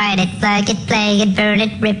rewrite it, plug it, play it, burn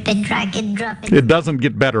it, rip it, drag it, drop it. It doesn't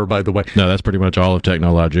get better, by the way. No, that's pretty much all of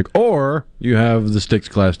Technologic. Or you have the Styx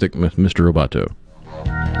classic, Mr. Roboto.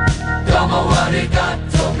 Domo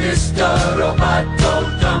arigato, Mr.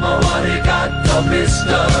 Roboto. Domo arigato,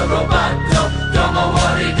 Mr. Roboto. Domo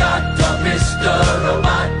arigato, Mr.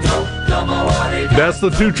 Roboto. Domo arigato. That's the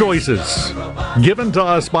 2 choices given to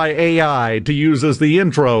us by AI to use as the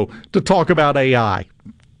intro to talk about AI.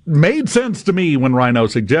 Made sense to me when Rhino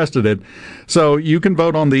suggested it. So you can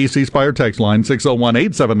vote on the C Spire text line,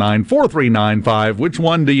 601-879-4395. Which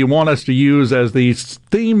one do you want us to use as the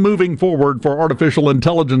theme moving forward for artificial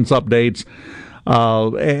intelligence updates?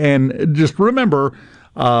 And just remember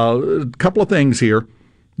a couple of things here.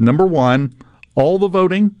 Number 1, all the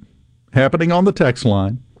voting happening on the text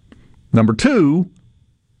line. Number 2,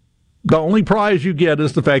 the only prize you get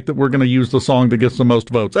is the fact that we're going to use the song that gets the most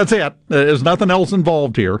votes. That's it. There's nothing else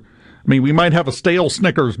involved here. I mean, we might have a stale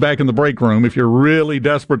Snickers back in the break room if you're really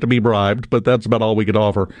desperate to be bribed, but that's about all we could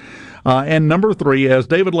offer. And number 3, as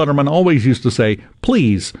David Letterman always used to say,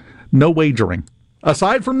 please, no wagering.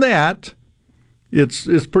 Aside from that,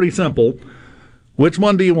 it's pretty simple. Which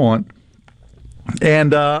one do you want?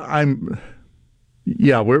 And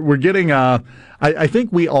we're getting. I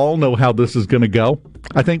think we all know how this is going to go.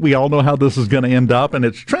 I think we all know how this is going to end up, and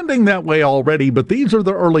it's trending that way already, but these are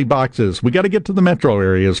the early boxes. We got to get to the metro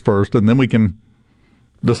areas first, and then we can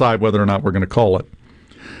decide whether or not we're going to call it.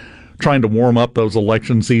 Trying to warm up those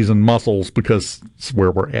election season muscles because it's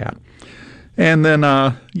where we're at. And then,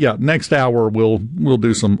 next hour we'll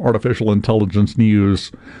do some artificial intelligence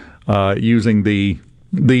news using the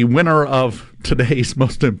winner of today's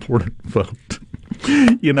most important vote.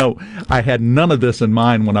 You know, I had none of this in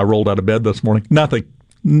mind when I rolled out of bed this morning. Nothing.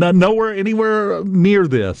 Nowhere, anywhere near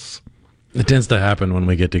this. It tends to happen when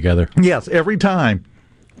we get together. Yes, every time.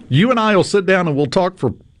 You and I will sit down and we'll talk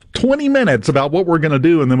for 20 minutes about what we're going to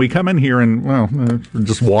do, and then we come in here and,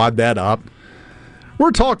 just wad that up.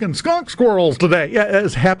 We're talking skunk squirrels today. Yeah,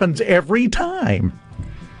 this happens every time.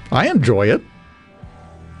 I enjoy it.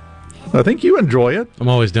 I think you enjoy it. I'm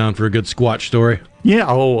always down for a good Squatch story. Yeah,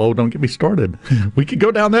 don't get me started. We could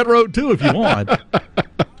go down that road, too, if you want.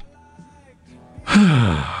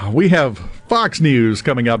 We have Fox News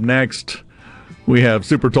coming up next. We have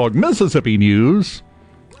SuperTalk Mississippi News.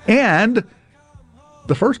 And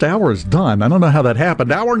the first hour is done. I don't know how that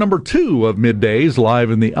happened. Hour number 2 of Middays,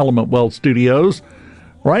 live in the Element Wealth Studios.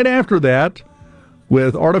 Right after that,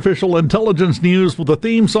 with artificial intelligence news with a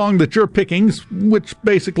theme song that you're picking, which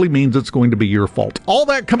basically means it's going to be your fault. All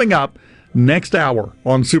that coming up next hour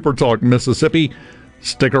on SuperTalk Mississippi.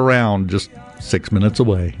 Stick around, just 6 minutes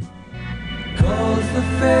away. Calls the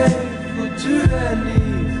faithful to their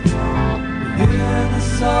knees. Hear the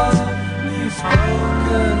softly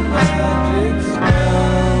spoken magic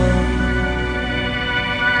spell.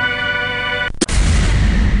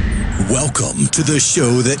 Welcome to the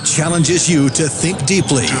show that challenges you to think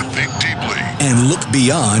deeply and look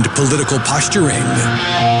beyond political posturing.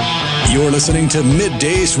 You're listening to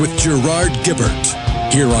Middays with Gerard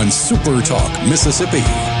Gibert here on SuperTalk Mississippi.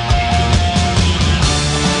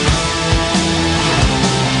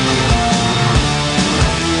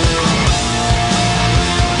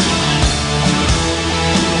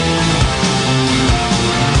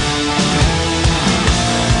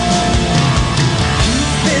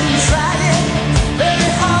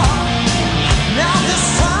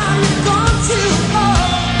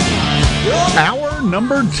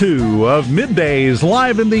 Number 2 of Middays,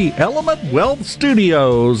 live in the Element Wealth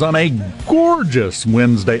Studios on a gorgeous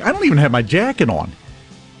Wednesday. I don't even have my jacket on.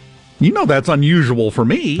 You know that's unusual for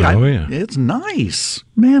me. Yeah. It's nice.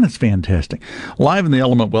 Man, it's fantastic. Live in the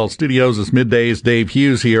Element Wealth Studios, it's Middays. Dave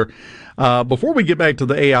Hughes here. Before we get back to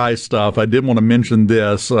the AI stuff, I did want to mention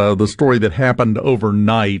this, the story that happened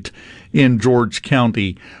overnight in George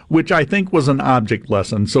County, which I think was an object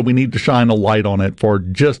lesson, so we need to shine a light on it for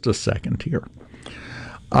just a second here.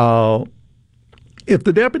 If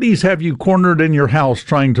the deputies have you cornered in your house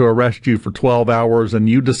trying to arrest you for 12 hours and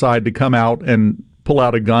you decide to come out and pull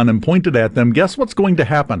out a gun and point it at them, guess what's going to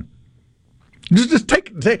happen? Just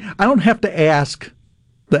take I don't have to ask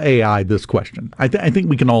the AI this question. I think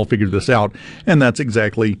we can all figure this out, and that's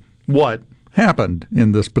exactly what happened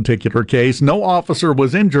in this particular case. No officer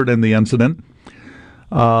was injured in the incident.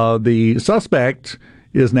 The suspect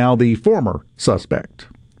is now the former suspect.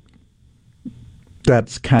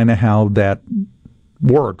 That's kind of how that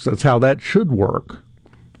works. That's how that should work.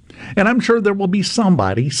 And I'm sure there will be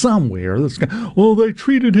somebody somewhere that's going, well, they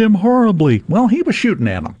treated him horribly. Well, he was shooting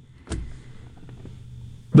at him.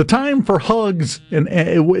 The time for hugs, and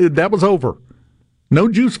that was over. No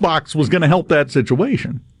juice box was going to help that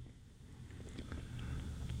situation.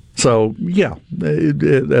 So, yeah,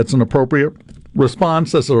 that's an appropriate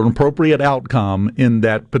response. That's an appropriate outcome in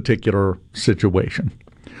that particular situation.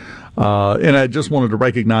 And I just wanted to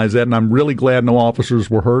recognize that, and I'm really glad no officers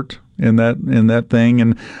were hurt in that thing.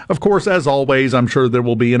 And, of course, as always, I'm sure there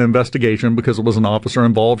will be an investigation because it was an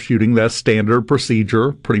officer-involved shooting. That's standard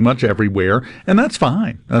procedure pretty much everywhere, and that's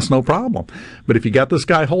fine. That's no problem. But if you got this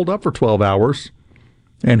guy holed up for 12 hours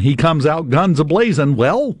and he comes out guns a-blazing,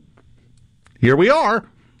 well, here we are.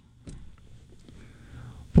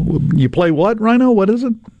 You play what, Rhino? What is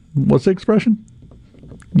it? What's the expression?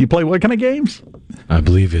 You play what kind of games? I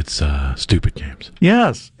believe it's stupid games.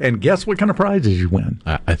 Yes, and guess what kind of prizes you win?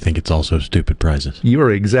 I think it's also stupid prizes. You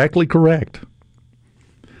are exactly correct.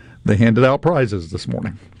 They handed out prizes this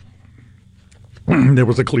morning. There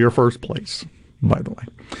was a clear first place, by the way.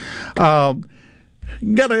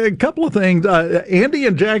 Got a couple of things. Andy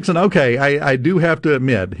and Jackson, okay, I do have to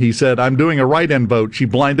admit, he said, I'm doing a write-in vote. She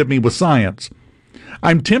blinded me with science.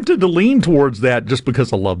 I'm tempted to lean towards that just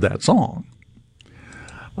because I love that song.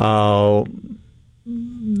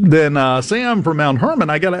 Then Sam from Mount Hermon,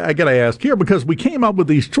 I gotta ask here, because we came up with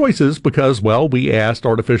these choices because, well, we asked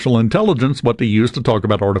artificial intelligence what to use to talk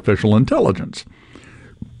about artificial intelligence.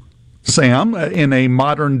 Sam, in a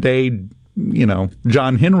modern day,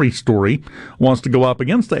 John Henry story, wants to go up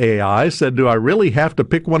against the AI, said, do I really have to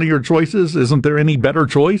pick one of your choices? Isn't there any better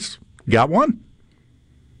choice? Got one?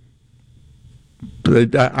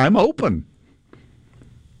 I'm open.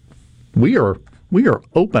 We are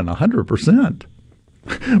open 100%.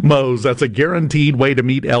 Mose, that's a guaranteed way to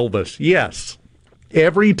meet Elvis. Yes.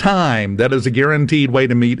 Every time, that is a guaranteed way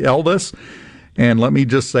to meet Elvis. And let me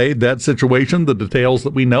just say, that situation, the details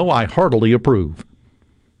that we know, I heartily approve.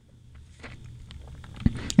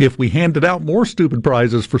 If we handed out more stupid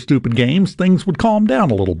prizes for stupid games, things would calm down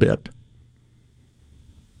a little bit.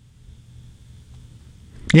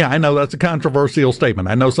 Yeah, I know that's a controversial statement.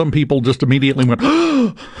 I know some people just immediately went,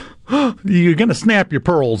 you're going to snap your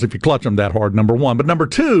pearls if you clutch them that hard, number one. But number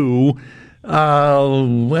two,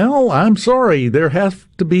 well, I'm sorry. There have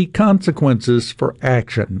to be consequences for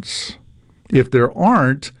actions. If there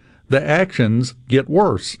aren't, the actions get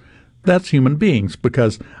worse. That's human beings,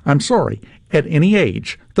 because, I'm sorry, at any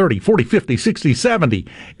age, 30, 40, 50, 60, 70,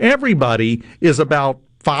 everybody is about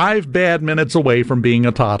 5 bad minutes away from being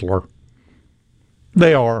a toddler.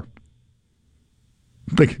 They are.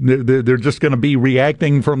 They're just going to be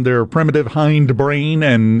reacting from their primitive hind brain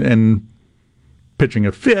and pitching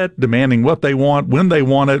a fit, demanding what they want, when they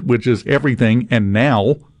want it, which is everything and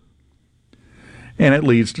now. And it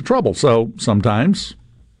leads to trouble. So sometimes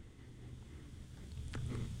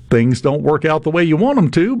things don't work out the way you want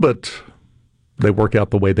them to, but they work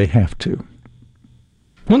out the way they have to.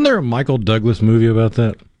 Wasn't there a Michael Douglas movie about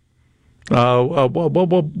that?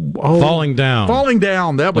 Falling Down. Falling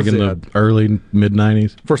Down, that was like in the early,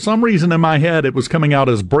 mid-90s. For some reason in my head, it was coming out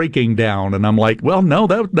as Breaking Down, and I'm like, well, no,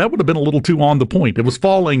 that would have been a little too on the point. It was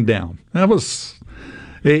Falling Down.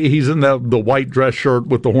 He's in the white dress shirt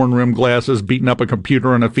with the horn-rimmed glasses, beating up a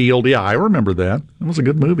computer in a field. Yeah, I remember that. It was a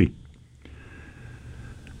good movie.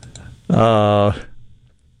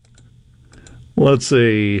 Let's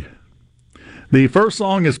see. The first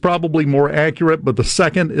song is probably more accurate, but the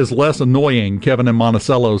second is less annoying, Kevin in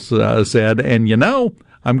Monticello said. And,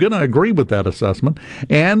 I'm going to agree with that assessment.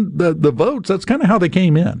 And the votes, that's kind of how they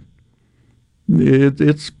came in.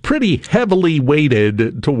 It's pretty heavily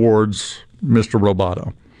weighted towards Mr.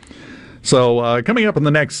 Roboto. So coming up in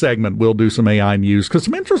the next segment, we'll do some AI news, because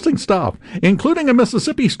some interesting stuff, including a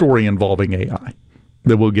Mississippi story involving AI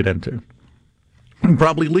that we'll get into. I'll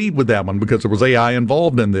probably lead with that one because there was AI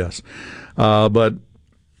involved in this. Well,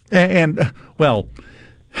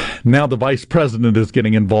 now the vice president is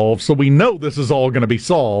getting involved, so we know this is all going to be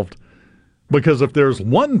solved. Because if there's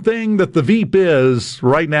one thing that the Veep is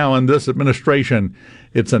right now in this administration,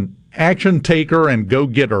 it's an action taker and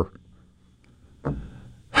go-getter.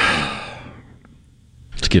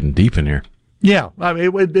 It's getting deep in here. Yeah, I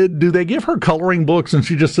mean, do they give her coloring books and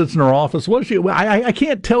she just sits in her office? What is she? I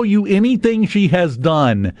can't tell you anything she has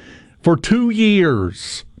done for 2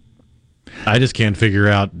 years. I just can't figure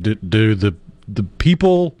out, do the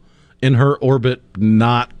people in her orbit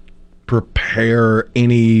not prepare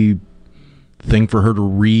anything for her to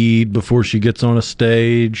read before she gets on a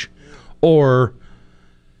stage? Or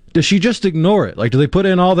does she just ignore it? Like, do they put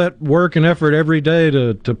in all that work and effort every day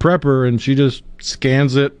to prep her, and she just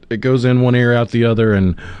scans it, it goes in one ear, out the other,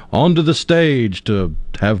 and onto the stage to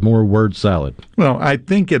have more word salad? Well, I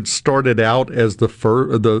think it started out as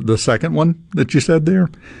the second one that you said there,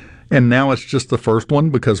 and now it's just the first one,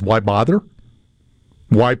 because why bother?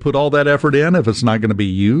 Why put all that effort in if it's not going to be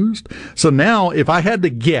used? So now, if I had to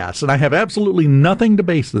guess, and I have absolutely nothing to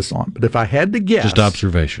base this on, but if I had to guess... Just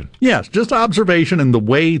observation. Yes, just observation and the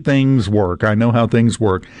way things work. I know how things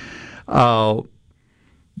work.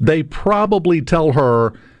 They probably tell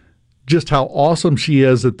her just how awesome she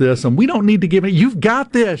is at this, and we don't need to give it. You've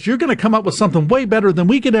got this. You're going to come up with something way better than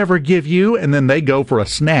we could ever give you, and then they go for a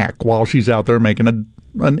snack while she's out there making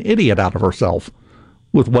an idiot out of herself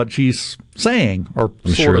with what she's saying. Or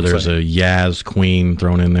I'm sure there's a Yaz Queen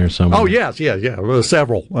thrown in there somewhere. Oh, yes, yeah.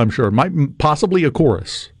 Several, I'm sure. Possibly a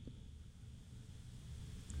chorus.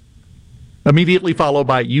 Immediately followed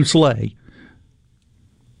by You Slay.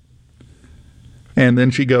 And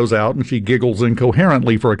then she goes out and she giggles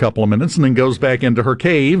incoherently for a couple of minutes and then goes back into her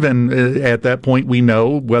cave. And at that point, we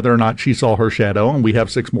know whether or not she saw her shadow, and we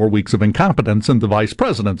have 6 more weeks of incompetence in the vice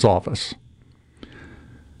president's office.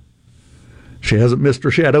 She hasn't missed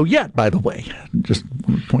her shadow yet, by the way. Just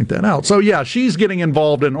want to point that out. So, yeah, she's getting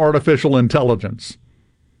involved in artificial intelligence.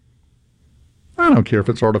 I don't care if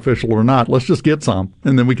it's artificial or not. Let's just get some,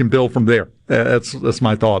 and then we can build from there. That's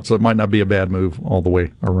my thought. So it might not be a bad move all the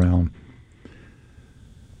way around.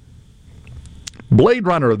 Blade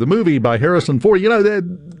Runner, the movie by Harrison Ford. You know,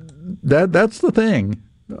 that's the thing.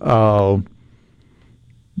 And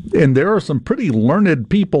there are some pretty learned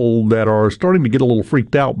people that are starting to get a little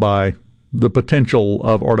freaked out by the potential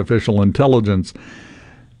of artificial intelligence.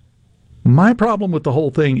 My problem with the whole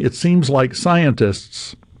thing, it seems like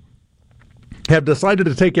scientists have decided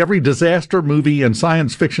to take every disaster movie and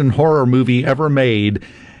science fiction horror movie ever made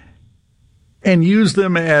and use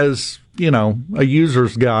them as, you know, a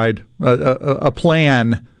user's guide, a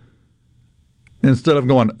plan, instead of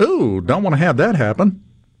going, ooh, don't want to have that happen.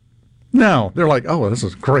 No, they're like, oh, this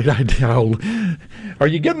is a great idea. Are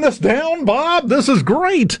you getting this down, Bob? This is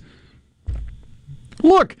great.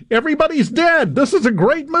 Look, everybody's dead. This is a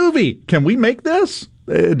great movie. Can we make this?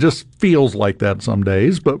 It just feels like that some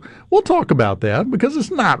days, but we'll talk about that because it's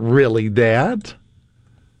not really that.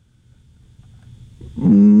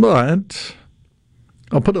 But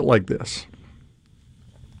I'll put it like this.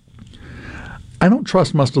 I don't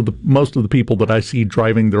trust most of the people that I see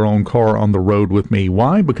driving their own car on the road with me.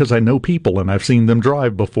 Why? Because I know people and I've seen them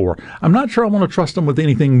drive before. I'm not sure I want to trust them with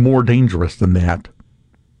anything more dangerous than that.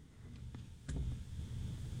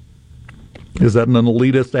 Is that an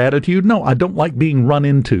elitist attitude? No, I don't like being run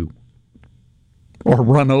into or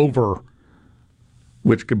run over,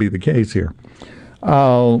 which could be the case here.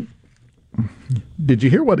 Did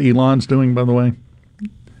you hear what Elon's doing, by the way?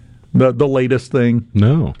 The latest thing?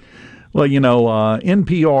 No. Well, you know,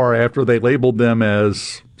 NPR, after they labeled them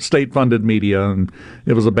as state-funded media, and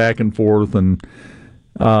it was a back and forth, and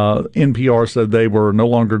NPR said they were no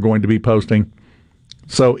longer going to be posting.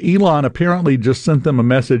 So Elon apparently just sent them a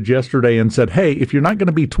message yesterday and said, hey, if you're not going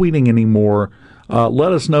to be tweeting anymore,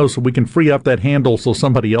 let us know so we can free up that handle so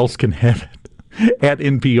somebody else can have it at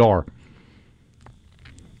NPR.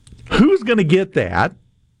 Who's going to get that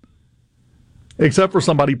except for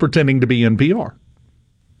somebody pretending to be NPR?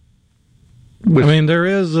 I mean, there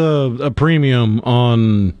is a premium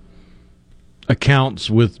on accounts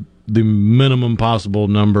with the minimum possible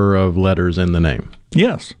number of letters in the name.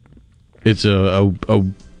 Yes. It's a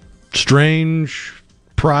strange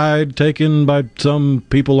pride taken by some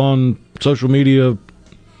people on social media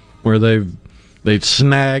where they've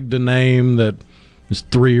snagged a name that is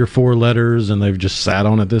 3 or 4 letters and they've just sat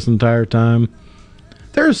on it this entire time.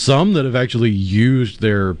 There are some that have actually used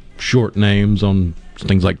their short names on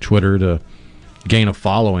things like Twitter to gain a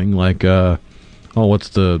following, like what's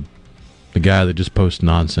the guy that just posts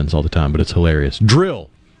nonsense all the time, but it's hilarious?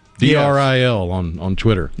 Drill. D-R-I-L on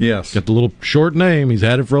Twitter. Yes. Got the little short name. He's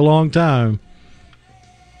had it for a long time.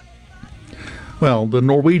 Well, the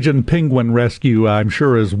Norwegian penguin rescue, I'm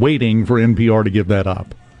sure, is waiting for NPR to give that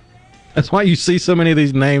up. That's why you see so many of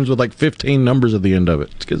these names with like 15 numbers at the end of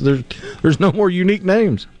it. It's because there's no more unique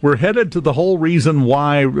names. We're headed to the whole reason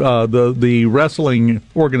why the wrestling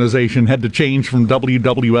organization had to change from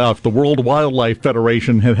WWF. The World Wildlife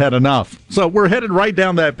Federation had enough. So we're headed right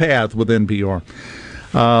down that path with NPR.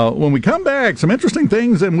 When we come back, some interesting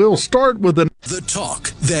things, and we'll start with the talk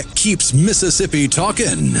that keeps Mississippi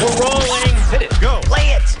talking. We're rolling. Hit it. Go.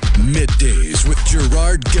 Play it. Middays with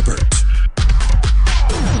Gerard Gibert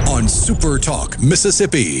on SuperTalk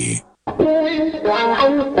Mississippi.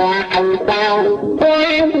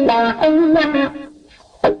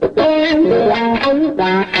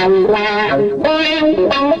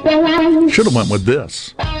 Should have went with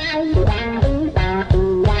this.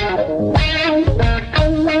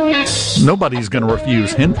 Nobody's going to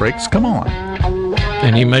refuse Hendrix. Come on.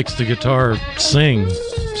 And he makes the guitar sing.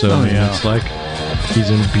 So it's like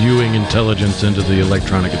he's imbuing intelligence into the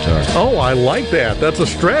electronic guitar. Oh, I like that. That's a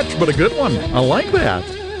stretch, but a good one. I like that.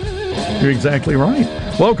 You're exactly right.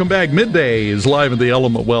 Welcome back. Middays, live at the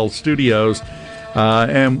Element Wealth Studios.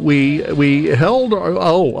 And we held...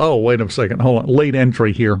 wait a second. Hold on. Late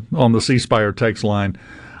entry here on the C Spire text line.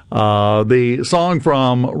 The song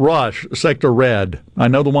from Rush, Sector Red. I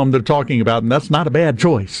know the one they're talking about, and that's not a bad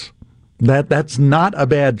choice. That's not a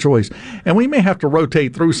bad choice. And we may have to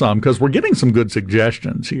rotate through some because we're getting some good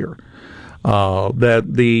suggestions here that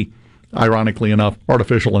the, ironically enough,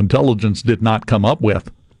 artificial intelligence did not come up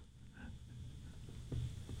with.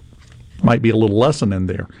 Might be a little lesson in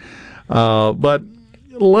there. But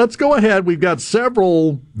let's go ahead. We've got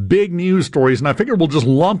several big news stories, and I figure we'll just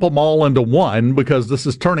lump them all into one because this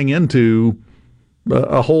is turning into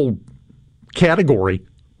a whole category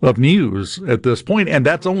of news at this point, and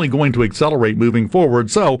that's only going to accelerate moving forward.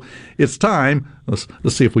 So it's time. Let's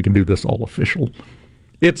see if we can do this all official.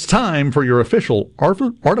 It's time for your official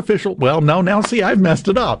artificial. Well, no, now see, I've messed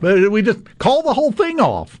it up. We just call the whole thing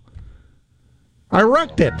off. I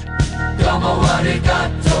wrecked it.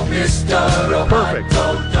 Perfect.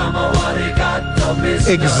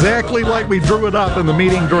 Exactly like we drew it up in the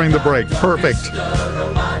meeting during the break. Perfect.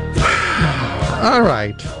 All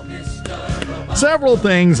right. Several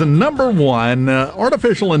things, and number one,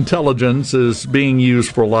 artificial intelligence is being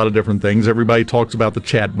used for a lot of different things. Everybody talks about the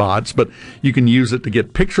chat bots, but you can use it to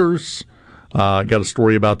get pictures. Got a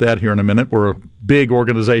story about that here in a minute, where a big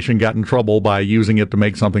organization got in trouble by using it to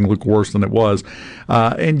make something look worse than it was.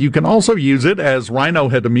 And you can also use it, as Rhino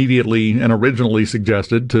had immediately and originally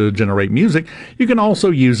suggested, to generate music. You can also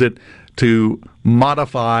use it to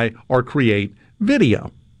modify or create video.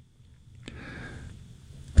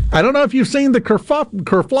 I don't know if you've seen the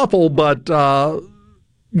kerfluffle, but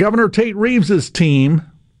Governor Tate Reeves' team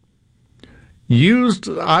used,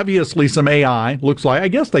 obviously, some AI. Looks like, I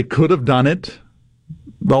guess they could have done it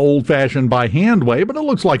the old-fashioned by hand way, but it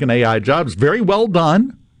looks like an AI job. It's very well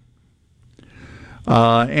done.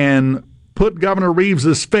 And put Governor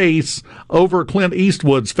Reeves' face over Clint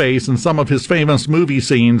Eastwood's face in some of his famous movie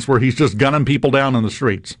scenes where he's just gunning people down in the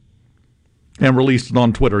streets, and released it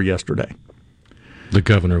on Twitter yesterday. The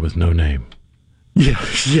governor with no name.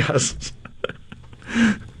 Yes.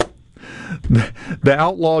 The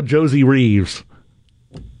outlaw Josie Reeves.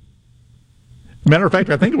 Matter of fact,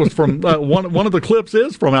 I think it was from one of the clips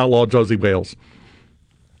is from Outlaw Josie Wales.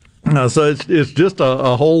 So it's just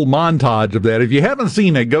a whole montage of that. If you haven't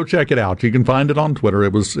seen it, go check it out. You can find it on Twitter.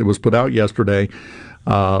 It was put out yesterday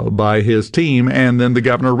by his team, and then the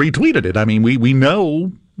governor retweeted it. I mean, we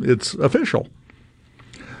know it's official.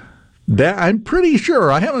 That I'm pretty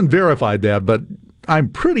sure, I haven't verified that, but I'm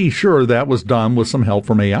pretty sure that was done with some help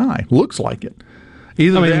from AI. Looks like it.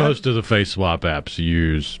 Most of the face swap apps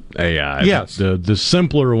use AI. Yes. The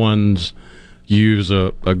simpler ones use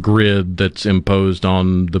a grid that's imposed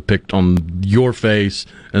on your face,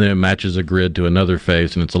 and then it matches a grid to another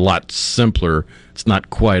face, and it's a lot simpler. It's not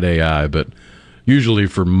quite AI, but usually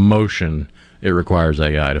for motion, it requires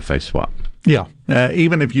AI to face swap. Yeah.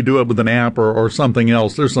 Even if you do it with an app or something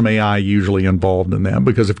else, there's some AI usually involved in that,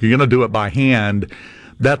 because if you're going to do it by hand,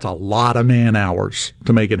 that's a lot of man hours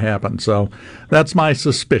to make it happen. So that's my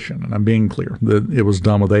suspicion, and I'm being clear that it was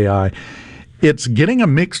done with AI. It's getting a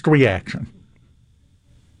mixed reaction.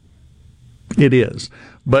 It is.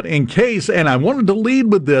 But in case, and I wanted to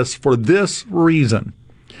lead with this for this reason,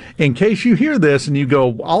 in case you hear this and you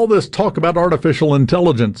go, all this talk about artificial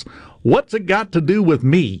intelligence, what's it got to do with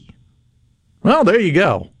me? Well, there you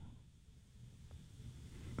go.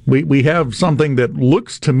 We have something that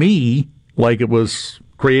looks to me like it was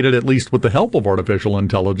created, at least with the help of artificial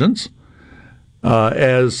intelligence,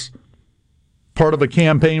 as part of a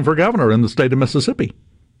campaign for governor in the state of Mississippi.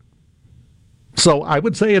 So I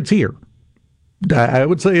would say it's here. I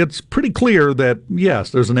would say it's pretty clear that,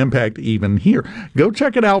 yes, there's an impact even here. Go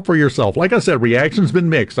check it out for yourself. Like I said, reaction's been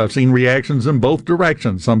mixed. I've seen reactions in both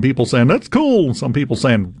directions. Some people saying, that's cool. Some people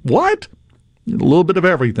saying, what? A little bit of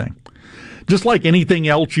everything. Just like anything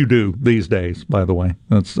else you do these days, by the way.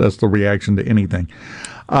 That's the reaction to anything.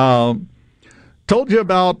 Told you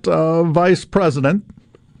about Vice President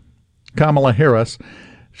Kamala Harris.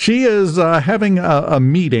 She is having a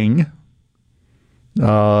meeting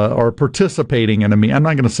or participating in a meeting. I'm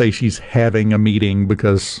not going to say she's having a meeting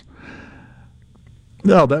because,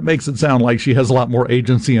 no, that makes it sound like she has a lot more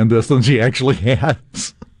agency in this than she actually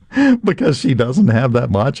has. Because she doesn't have that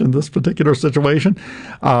much in this particular situation.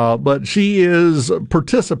 But she is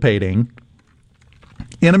participating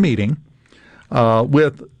in a meeting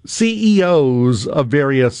with CEOs of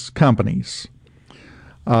various companies.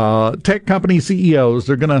 Tech company CEOs,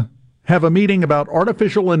 they're going to have a meeting about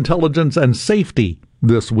artificial intelligence and safety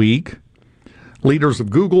this week. Leaders of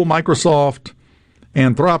Google, Microsoft,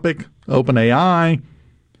 Anthropic, OpenAI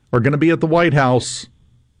are going to be at the White House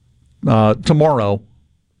tomorrow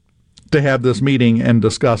to have this meeting and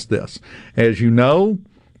discuss this. As you know,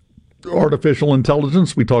 artificial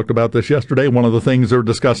intelligence, we talked about this yesterday, one of the things they're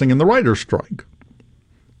discussing in the writer's strike.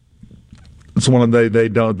 It's one of they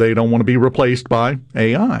don't want to be replaced by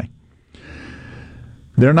AI.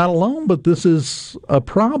 They're not alone, but this is a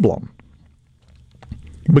problem.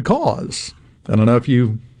 Because, I don't know if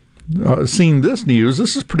you've seen this news,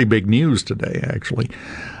 this is pretty big news today, actually.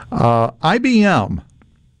 IBM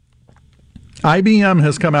IBM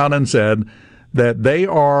has come out and said that they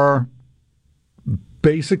are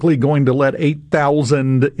basically going to let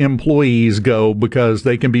 8,000 employees go because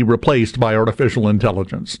they can be replaced by artificial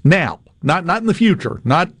intelligence. Now, not in the future,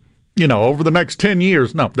 not, over the next 10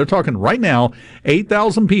 years. No, they're talking right now,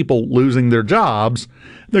 8,000 people losing their jobs.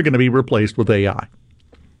 They're going to be replaced with AI.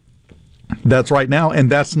 That's right now, and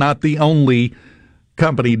that's not the only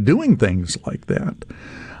company doing things like that.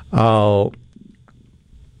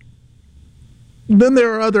 Then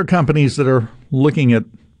there are other companies that are looking at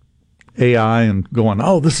AI and going,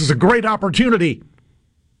 oh, this is a great opportunity.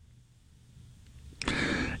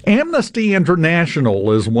 Amnesty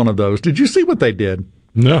International is one of those. Did you see what they did?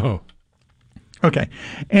 No. Okay.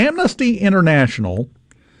 Amnesty International,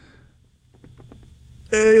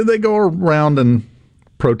 they go around and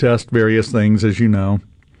protest various things, as you know.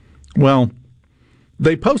 Well,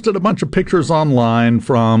 they posted a bunch of pictures online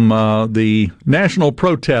from the national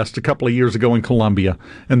protest a couple of years ago in Colombia,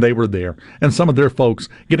 and they were there. And some of their folks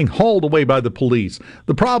getting hauled away by the police.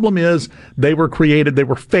 The problem is they were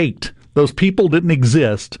faked. Those people didn't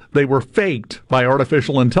exist. They were faked by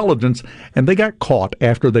artificial intelligence, and they got caught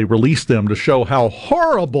after they released them to show how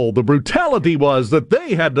horrible the brutality was that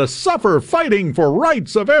they had to suffer fighting for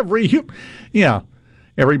rights of every human. Yeah,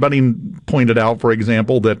 everybody pointed out, for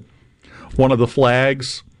example, that one of the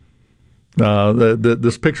flags,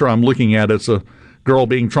 this picture I'm looking at, it's a girl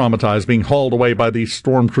being traumatized, being hauled away by these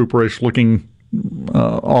stormtrooperish looking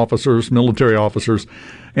officers, military officers,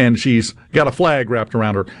 and she's got a flag wrapped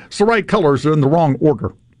around her. It's the right colors, are in the wrong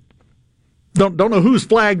order. Don't know whose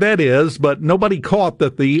flag that is, but nobody caught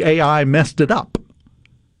that the AI messed it up.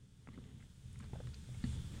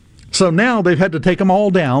 So now they've had to take them all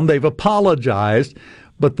down. They've apologized,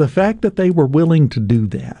 but the fact that they were willing to do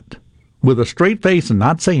that with a straight face and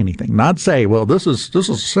not say anything, not say, well, this is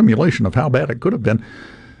a simulation of how bad it could have been.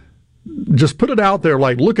 Just put it out there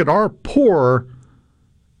like, look at our poor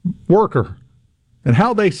worker and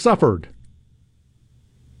how they suffered.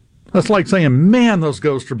 That's like saying, man, those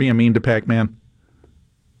ghosts are being mean to Pac-Man.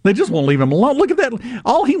 They just won't leave him alone. Look at that.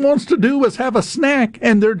 All he wants to do is have a snack,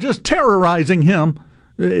 and they're just terrorizing him.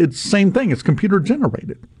 It's the same thing. It's computer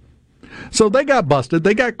generated. So they got busted.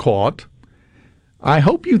 They got caught. I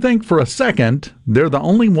hope you think for a second they're the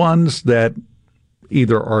only ones that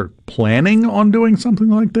either are planning on doing something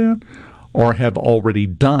like that or have already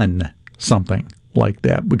done something like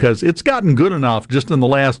that, because it's gotten good enough just in the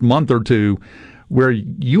last month or two where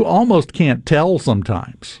you almost can't tell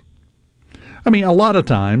sometimes. I mean, a lot of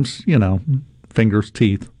times, fingers,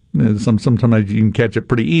 teeth, sometimes you can catch it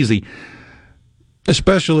pretty easy.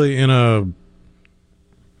 Especially in a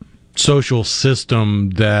social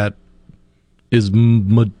system that is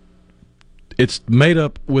it's made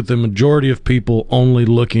up with the majority of people only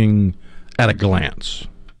looking at a glance.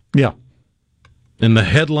 Yeah. In the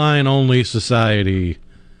headline-only society,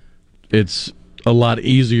 it's a lot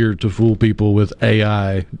easier to fool people with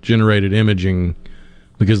AI-generated imaging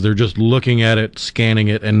because they're just looking at it, scanning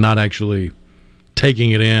it, and not actually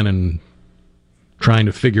taking it in and trying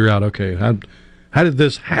to figure out, okay, how did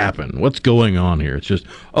this happen? What's going on here? It's just,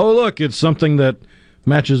 oh, look, it's something that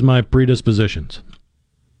matches my predispositions.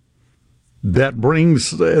 That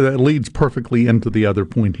leads perfectly into the other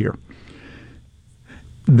point here.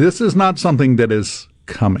 This is not something that is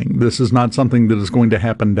coming. This is not something that is going to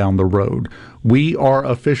happen down the road. We are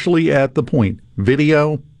officially at the point,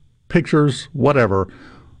 video, pictures, whatever,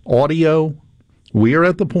 audio, we are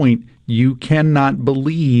at the point you cannot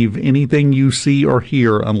believe anything you see or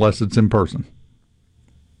hear unless it's in person.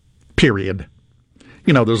 Period.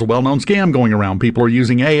 There's a well-known scam going around. People are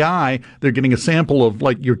using AI. They're getting a sample of,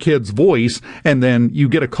 like, your kid's voice, and then you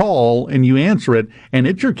get a call, and you answer it, and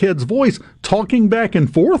it's your kid's voice talking back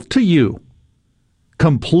and forth to you.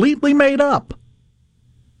 Completely made up.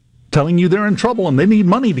 Telling you they're in trouble, and they need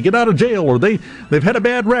money to get out of jail, or they've had a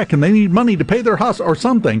bad wreck, and they need money to pay their house or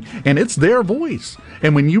something, and it's their voice.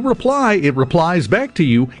 And when you reply, it replies back to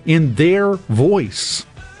you in their voice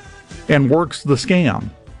and works the scam.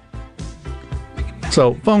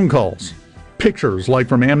 So, phone calls, pictures like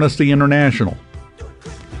from Amnesty International,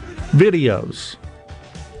 videos.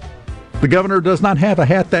 The governor does not have a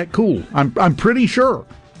hat that cool. I'm pretty sure.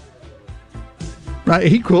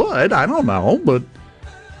 He could, I don't know, but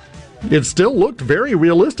it still looked very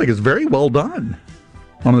realistic. It's very well done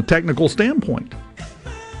on a technical standpoint.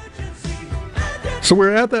 So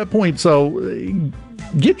we're at that point. So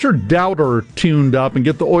get your doubter tuned up and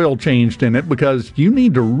get the oil changed in it, because you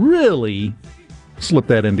need to really slip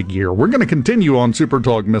that into gear. We're going to continue on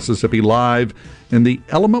SuperTalk Mississippi live in the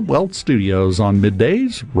Element Wealth Studios on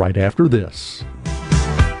Middays right after this.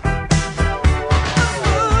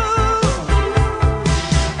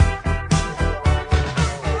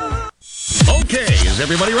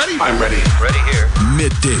 everybody ready? I'm ready. Ready here.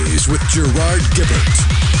 Middays with Gerard Gibert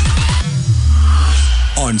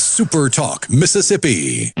on SuperTalk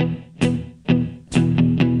Mississippi.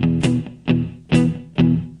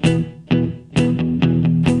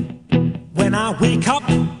 When I wake up,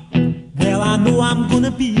 well, I know I'm gonna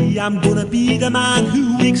be the man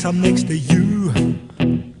who wakes up next to you.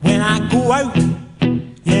 When I go out,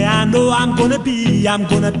 yeah, I know I'm gonna be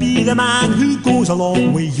the man who goes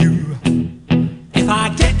along with you. If I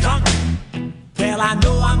get drunk, well, I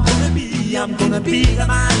know I'm gonna be the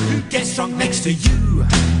man who gets drunk next to you.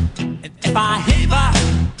 And if I haver,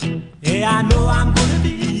 yeah, I know I'm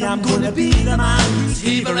gonna be the man who's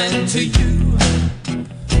havering to you.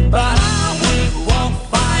 But I would walk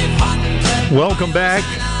 500. Welcome back.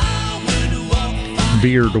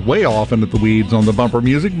 Veered way off into the weeds on the bumper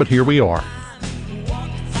music, but here we are.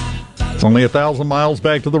 It's only 1,000 miles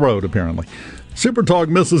back to the road, apparently. SuperTalk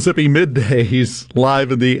Mississippi Middays,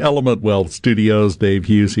 live in the Element Wealth Studios. Dave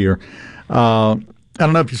Hughes here. I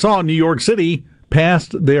don't know if you saw, New York City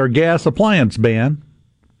passed their gas appliance ban.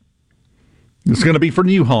 It's going to be for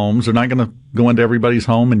new homes. They're not going to go into everybody's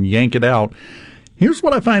home and yank it out. Here's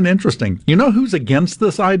what I find interesting. You know who's against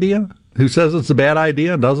this idea? Who says it's a bad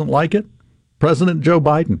idea and doesn't like it? President Joe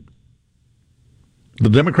Biden. The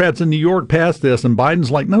Democrats in New York passed this, and Biden's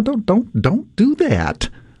like, no, don't do that.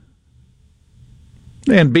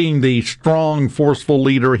 And being the strong, forceful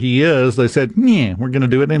leader he is, they said, yeah, we're going to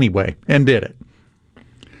do it anyway, and did it.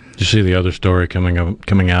 Did you see the other story coming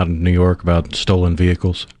out in New York about stolen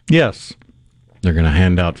vehicles? Yes. They're going to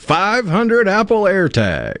hand out 500 Apple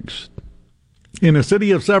AirTags. In a city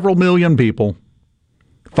of several million people,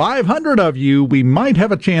 500 of you, we might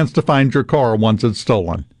have a chance to find your car once it's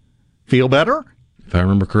stolen. Feel better? If I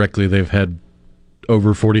remember correctly, they've had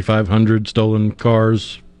over 4,500 stolen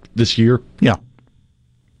cars this year. Yeah.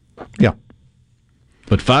 Yeah.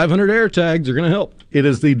 But 500 AirTags are going to help. It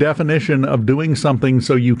is the definition of doing something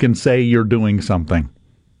so you can say you're doing something,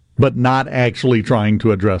 but not actually trying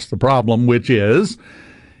to address the problem, which is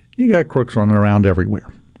you got crooks running around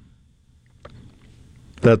everywhere.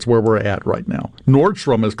 That's where we're at right now.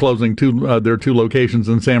 Nordstrom is closing their 2 locations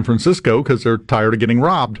in San Francisco because they're tired of getting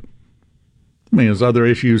robbed. I mean, there's other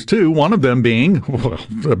issues, too. One of them being, well,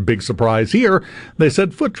 a big surprise here, they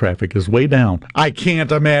said foot traffic is way down. I can't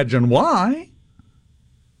imagine why.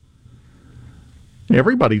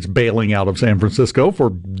 Everybody's bailing out of San Francisco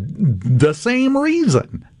for the same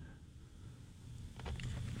reason.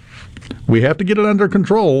 We have to get it under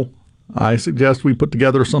control. I suggest we put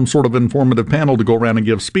together some sort of informative panel to go around and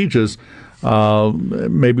give speeches.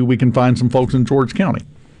 Maybe we can find some folks in George County.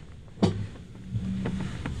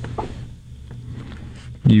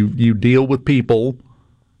 You deal with people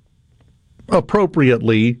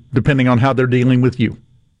appropriately depending on how they're dealing with you.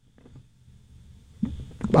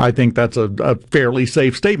 I think that's a fairly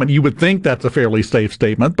safe statement. You would think that's a fairly safe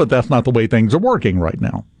statement, but that's not the way things are working right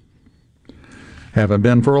now. Haven't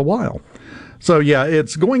been for a while. So, yeah,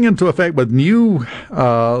 it's going into effect with new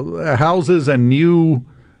houses and new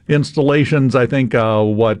installations, I think,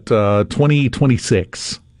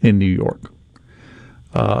 2026 in New York.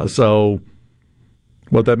 So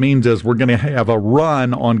what that means is we're going to have a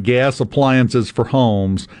run on gas appliances for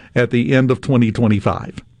homes at the end of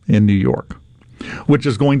 2025 in New York, which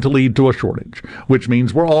is going to lead to a shortage, which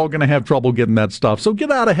means we're all going to have trouble getting that stuff. So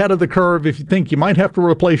get out ahead of the curve. If you think you might have to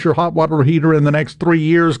replace your hot water heater in the next 3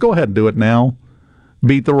 years, go ahead and do it now.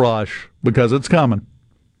 Beat the rush, because it's coming.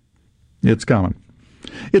 It's coming.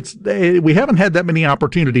 We haven't had that many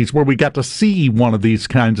opportunities where we got to see one of these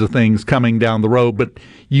kinds of things coming down the road, but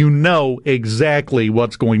you know exactly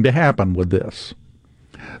what's going to happen with this.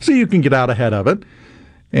 So you can get out ahead of it.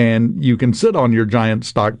 And you can sit on your giant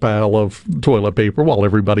stockpile of toilet paper while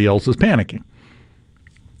everybody else is panicking.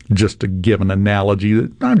 Just to give an analogy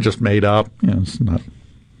that I've just made up. You know, it's not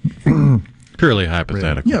purely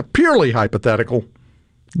hypothetical. Yeah, purely hypothetical.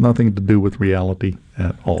 Nothing to do with reality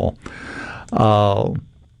at all.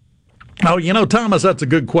 Thomas, that's a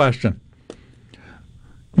good question.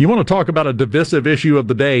 You want to talk about a divisive issue of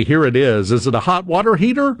the day? Here it is. Is it a hot water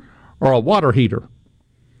heater or a water heater?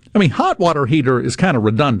 I mean, hot water heater is kind of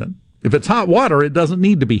redundant. If it's hot water, it doesn't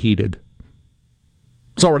need to be heated.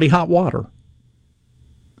 It's already hot water.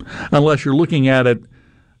 Unless you're looking at it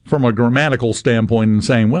from a grammatical standpoint and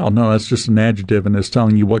saying, well, no, that's just an adjective and it's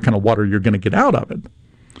telling you what kind of water you're going to get out of it.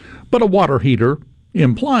 But a water heater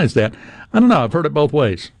implies that. I don't know. I've heard it both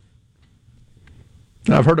ways.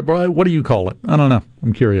 I've heard it. What do you call it? I don't know.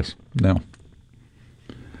 I'm curious. No.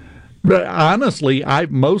 But honestly,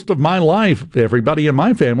 most of my life, everybody in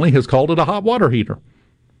my family has called it a hot water heater.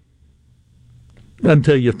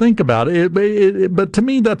 until you think about it. But to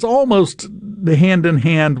me, that's almost hand in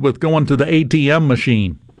hand with going to the ATM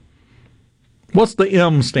machine. What's the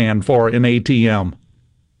M stand for in ATM?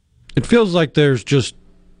 It feels like there's just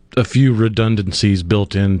a few redundancies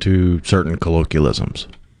built into certain colloquialisms.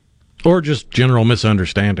 Or just general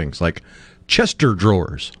misunderstandings, like Chester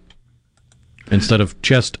drawers instead of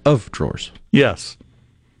chest of drawers. Yes.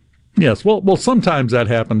 Well, sometimes that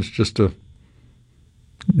happens just to.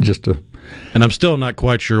 And I'm still not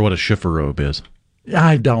quite sure what a chifforobe is.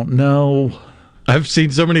 I don't know. I've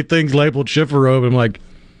seen so many things labeled chifforobe, I'm like,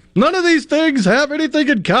 none of these things have anything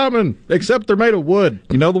in common except they're made of wood.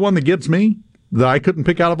 You know the one that gets me that I couldn't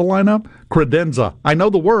pick out of a lineup? Credenza. I know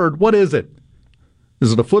the word. What is it?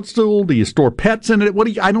 Is it a footstool? Do you store pets in it?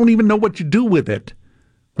 I don't even know what you do with it.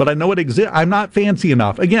 But I know it exists. I'm not fancy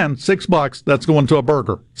enough. Again, $6, that's going to a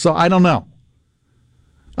burger. So I don't know.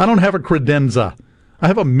 I don't have a credenza. I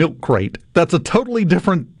have a milk crate. That's a totally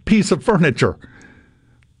different piece of furniture.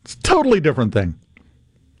 It's a totally different thing.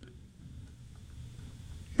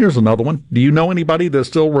 Here's another one. Do you know anybody that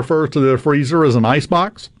still refers to their freezer as an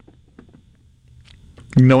icebox?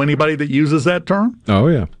 You know anybody that uses that term? Oh,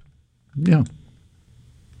 yeah. Yeah.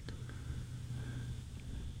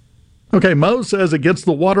 Okay, Mo says it gets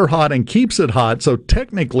the water hot and keeps it hot, so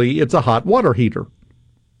technically it's a hot water heater.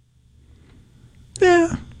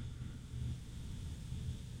 Yeah.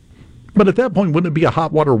 But at that point, wouldn't it be a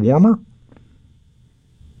hot water warmer?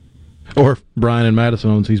 Or Brian in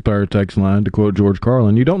Madison on the ceasefire text line, to quote George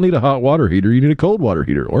Carlin, you don't need a hot water heater, you need a cold water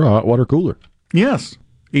heater or a hot water cooler. Yes,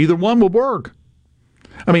 either one will work.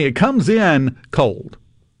 I mean, it comes in cold.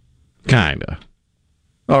 Kinda.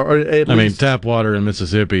 Or at least, tap water in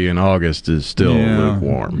Mississippi in August is still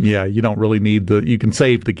lukewarm. Yeah, you don't really need you can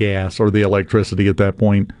save the gas or the electricity at that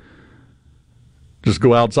point. Just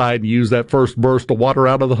go outside and use that first burst of water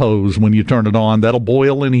out of the hose when you turn it on. That'll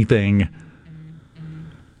boil anything.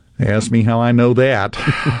 Ask me how I know that.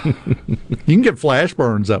 You can get flash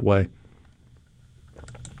burns that way.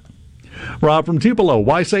 Rob from Tupelo,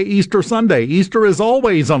 why say Easter Sunday? Easter is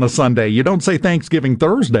always on a Sunday. You don't say Thanksgiving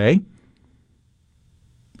Thursday.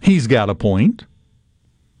 He's got a point.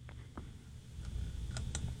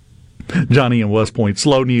 Johnny in West Point,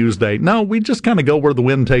 slow news day. No, we just kind of go where the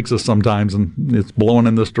wind takes us sometimes, and it's blowing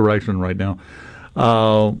in this direction right now.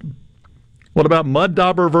 What about mud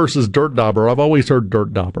dauber versus dirt dauber? I've always heard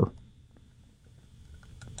dirt dauber.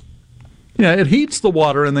 Yeah, it heats the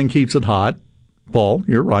water and then keeps it hot. Paul,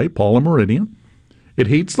 you're right, Paul and Meridian. It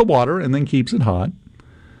heats the water and then keeps it hot.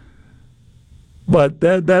 But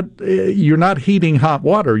that you're not heating hot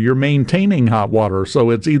water, you're maintaining hot water. So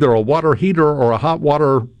it's either a water heater or a hot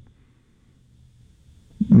water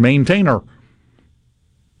maintainer.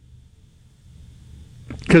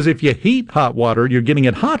 Because if you heat hot water, you're getting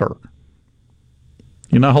it hotter.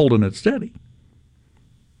 You're not holding it steady.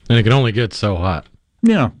 And it can only get so hot.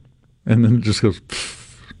 Yeah. And then it just goes...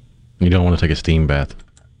 You don't want to take a steam bath.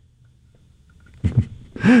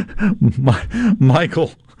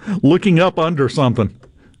 Michael, looking up under something.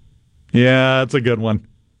 Yeah, that's a good one.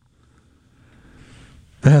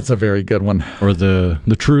 That's a very good one. Or the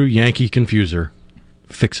true Yankee confuser,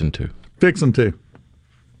 fixin' to. Fixin' to.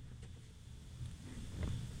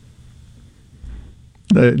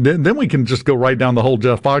 Then we can just go right down the whole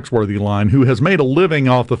Jeff Foxworthy line, who has made a living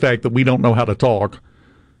off the fact that we don't know how to talk.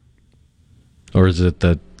 Or is it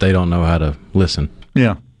that they don't know how to listen?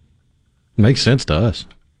 Yeah. Makes sense to us.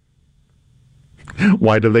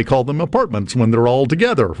 Why do they call them apartments when they're all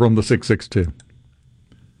together from the 662?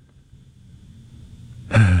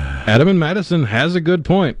 Adam in Madison has a good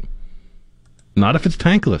point. Not if it's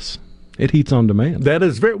tankless. It heats on demand. That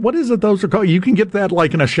is very... What is it those are called? You can get that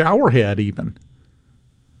like in a shower head even.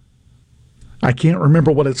 I can't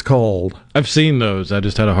remember what it's called. I've seen those. I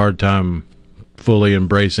just had a hard time fully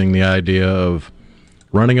embracing the idea of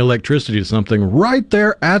running electricity to something right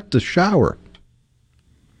there at the shower.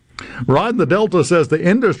 Rod in the Delta says the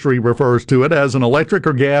industry refers to it as an electric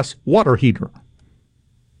or gas water heater.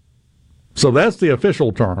 So that's the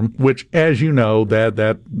official term, which, as you know,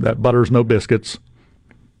 that butters no biscuits.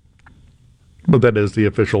 But that is the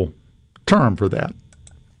official term for that.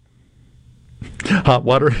 Hot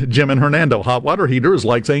water, Jim and Hernando, hot water heater is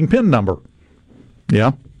like saying PIN number.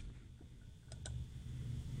 Yeah.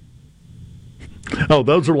 Oh,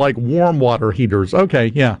 those are like warm water heaters.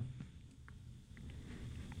 Okay, yeah.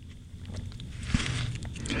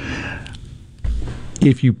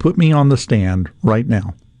 If you put me on the stand right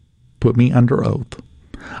now, put me under oath,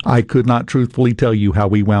 I could not truthfully tell you how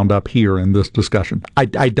we wound up here in this discussion. I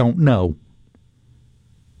don't know.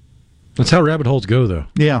 That's how rabbit holes go, though.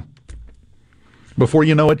 Yeah. Before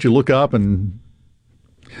you know it, you look up and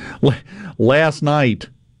Last night,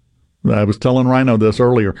 I was telling Rhino this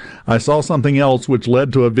earlier, I saw something else which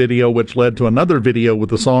led to a video, which led to another video with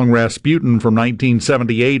the song Rasputin from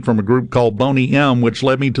 1978 from a group called Boney M, which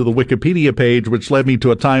led me to the Wikipedia page, which led me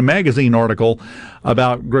to a Time magazine article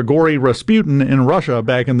about Grigory Rasputin in Russia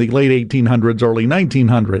back in the late 1800s, early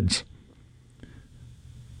 1900s.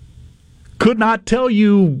 Could not tell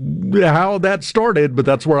you how that started, but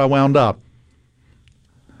that's where I wound up.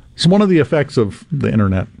 It's one of the effects of the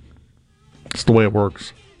internet. It's the way it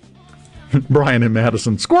works. Brian in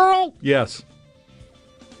Madison. Squirrel! Yes.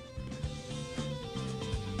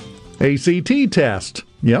 ACT test.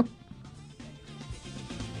 Yep.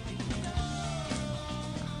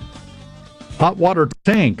 Hot water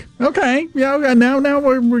tank. Okay. Yeah. Now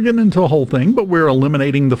we're getting into a whole thing, but we're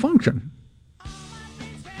eliminating the function.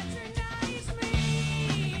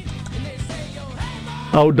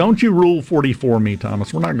 Oh, don't you rule 44 me,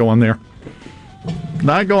 Thomas. We're not going there.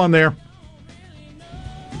 Not going there.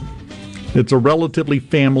 It's a relatively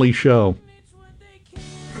family show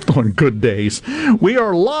on good days. We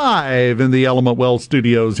are live in the Element Wealth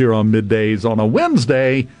studios here on Middays on a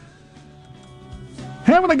Wednesday.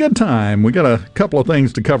 Having a good time. We got a couple of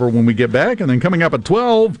things to cover when we get back. And then coming up at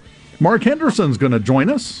 12, Mark Henderson's going to join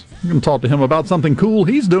us. We're going to talk to him about something cool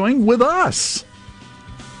he's doing with us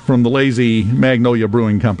from the Lazy Magnolia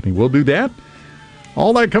Brewing Company. We'll do that.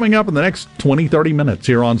 All that coming up in the next 20, 30 minutes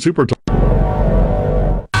here on SuperTalk.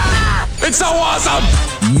 It's so awesome!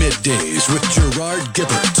 Middays with Gerard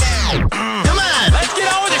Gibert. Come on, let's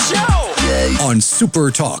get on with the show! On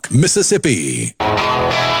SuperTalk, Mississippi.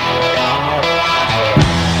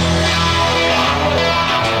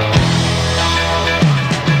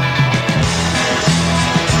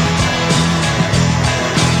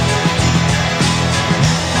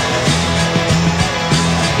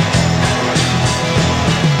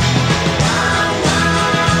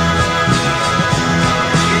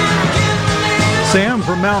 Sam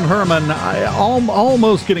from Mount Herman,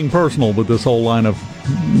 almost getting personal with this whole line of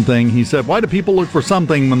thing. He said, why do people look for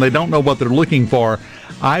something when they don't know what they're looking for?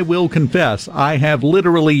 I will confess, I have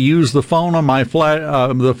literally used the phone on my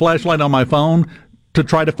the flashlight on my phone to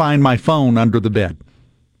try to find my phone under the bed.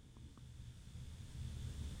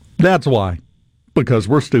 That's why. Because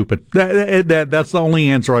we're stupid. That's the only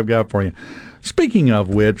answer I've got for you. Speaking of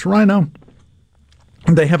which, Rhino,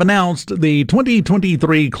 they have announced the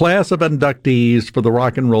 2023 class of inductees for the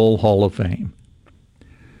Rock and Roll Hall of Fame.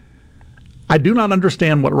 I do not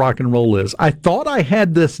understand what rock and roll is. I thought I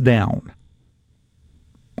had this down.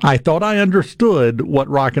 I thought I understood what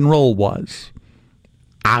rock and roll was.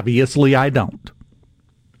 Obviously, I don't.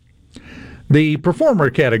 The performer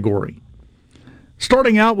category.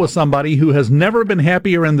 Starting out with somebody who has never been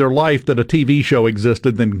happier in their life that a TV show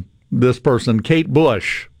existed than this person, Kate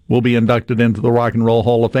Bush, will be inducted into the Rock and Roll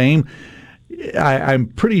Hall of Fame. I'm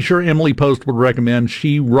pretty sure Emily Post would recommend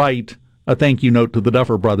she write a thank you note to the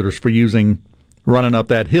Duffer Brothers for using Running Up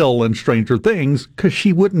That Hill in Stranger Things, because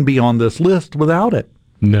she wouldn't be on this list without it.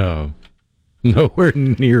 No. Nowhere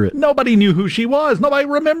near it. Nobody knew who she was. Nobody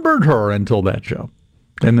remembered her until that show.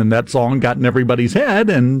 And then that song got in everybody's head,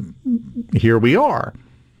 and here we are.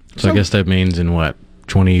 So I guess that means in what,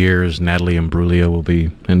 20 years, Natalie Imbruglia will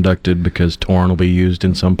be inducted because Torn will be used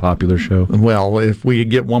in some popular show? Well, if we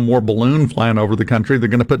get one more balloon flying over the country, they're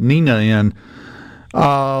going to put Nina in.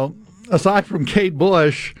 Aside from Kate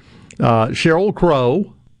Bush, Sheryl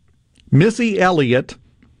Crow, Missy Elliott,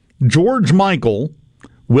 George Michael,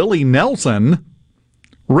 Willie Nelson,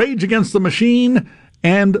 Rage Against the Machine,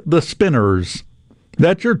 and the Spinners.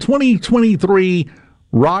 That's your 2023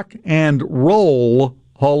 Rock and Roll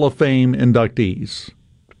Hall of Fame inductees.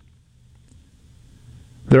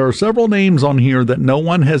 There are several names on here that no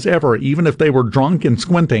one has ever, even if they were drunk and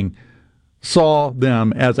squinting, saw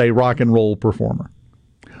them as a rock and roll performer.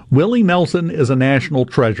 Willie Nelson is a national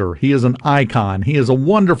treasure. He is an icon. He is a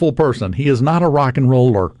wonderful person. He is not a rock and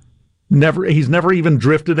roller. He's never even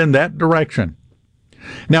drifted in that direction.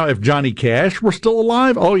 Now, if Johnny Cash were still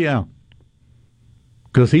alive, oh yeah,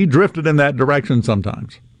 because he drifted in that direction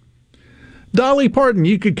sometimes. Dolly Parton,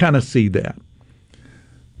 you could kind of see that.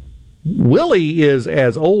 Willie is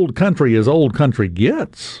as old country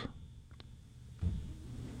gets.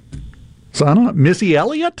 So I don't know. Missy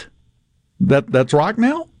Elliott? That's rock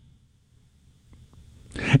now?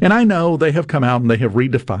 And I know they have come out and they have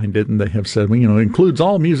redefined it, and they have said, well, it includes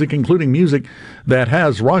all music, including music that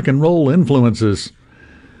has rock and roll influences,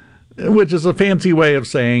 which is a fancy way of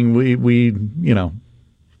saying we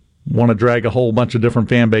want to drag a whole bunch of different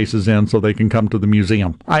fan bases in so they can come to the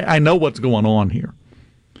museum. I know what's going on here.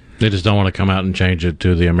 They just don't want to come out and change it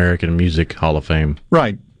to the American Music Hall of Fame.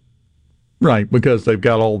 Right. Right, because they've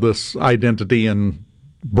got all this identity and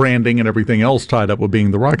branding and everything else tied up with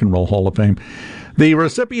being the Rock and Roll Hall of Fame. The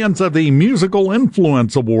recipients of the Musical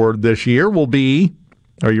Influence Award this year will be,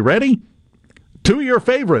 are you ready? Two of your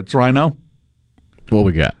favorites, Rhino. What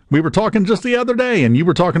we got? We were talking just the other day, and you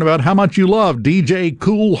were talking about how much you love DJ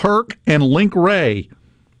Kool Herc and Link Ray.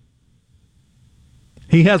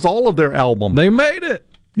 He has all of their albums. They made it.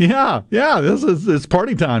 Yeah, it's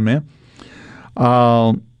party time, man.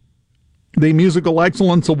 The Musical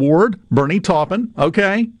Excellence Award, Bernie Taupin.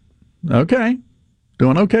 Okay.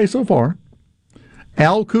 Doing okay so far.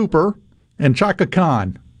 Al Cooper and Chaka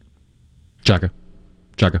Khan. Chaka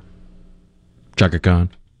Khan.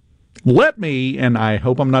 Let me, and I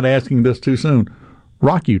hope I'm not asking this too soon,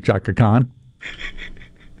 rock you, Chaka Khan.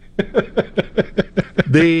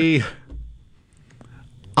 The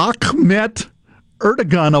Ahmet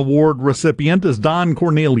Erdogan Award recipient is Don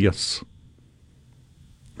Cornelius.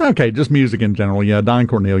 Okay, just music in general. Yeah, Don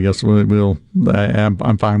Cornelius.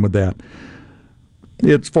 I'm fine with that.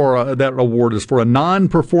 It's for that award is for a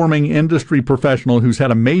non-performing industry professional who's had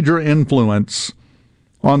a major influence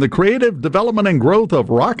on the creative development and growth of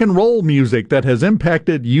rock and roll music that has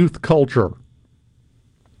impacted youth culture.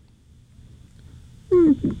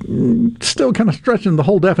 Still kind of stretching the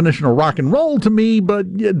whole definition of rock and roll to me, but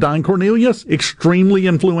yeah, Don Cornelius, extremely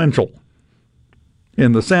influential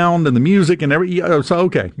in the sound and the music and every. So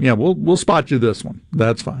okay, yeah, we'll spot you this one.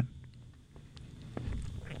 That's fine.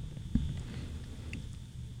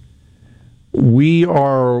 We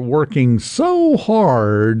are working so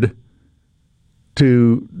hard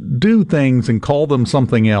to do things and call them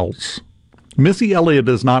something else. Missy Elliott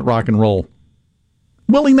is not rock and roll.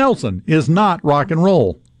 Willie Nelson is not rock and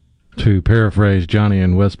roll. To paraphrase Johnny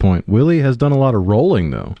in West Point, Willie has done a lot of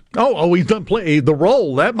rolling, though. Oh, he's done the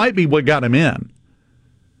roll. That might be what got him in.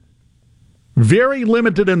 Very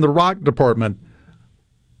limited in the rock department.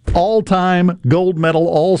 All-time gold medal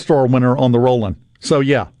all-star winner on the Rollin'. So,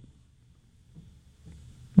 yeah.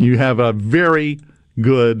 You have a very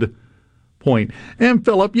good point. And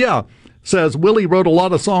Philip, says Willie wrote a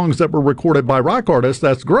lot of songs that were recorded by rock artists.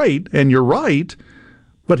 That's great, and you're right,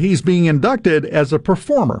 but he's being inducted as a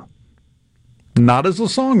performer, not as a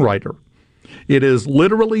songwriter. It is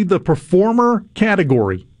literally the performer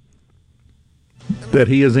category that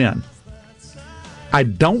he is in. I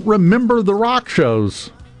don't remember the rock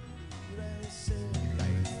shows.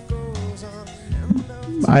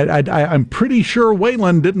 I'm pretty sure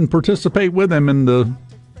Waylon didn't participate with him in the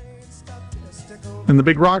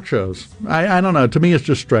big rock shows. I don't know. To me, it's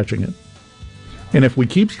just stretching it. And if we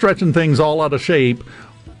keep stretching things all out of shape,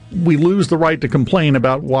 we lose the right to complain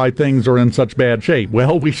about why things are in such bad shape.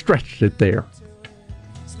 Well, we stretched it there.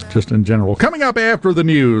 Just in general. Coming up after the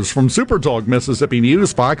news from SuperTalk Mississippi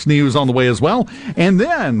News, Fox News on the way as well. And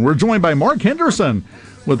then we're joined by Mark Henderson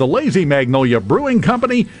with the Lazy Magnolia Brewing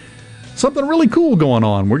Company. Something really cool going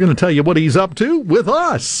on. We're going to tell you what he's up to with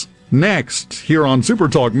us next here on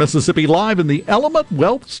SuperTalk Mississippi Live in the Element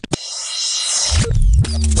Wealth.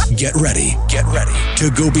 Get ready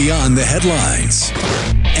to go beyond the headlines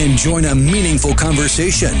and join a meaningful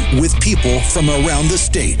conversation with people from around the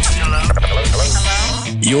state. Hello?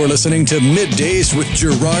 You're listening to MidDays with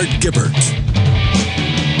Gerard Gibert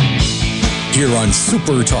here on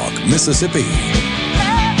SuperTalk Mississippi.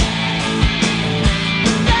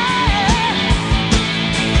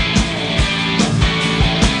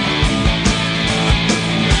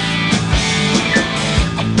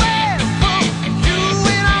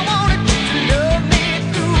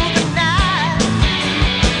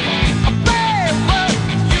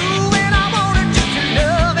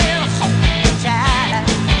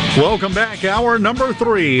 Welcome back. Hour number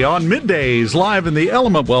 3 on MidDays, live in the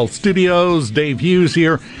Element Wealth Studios. Dave Hughes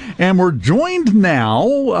here. And we're joined now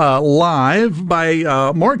live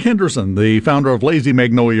by Mark Henderson, the founder of Lazy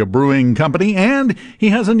Magnolia Brewing Company. And he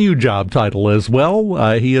has a new job title as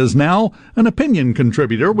well. He is now an opinion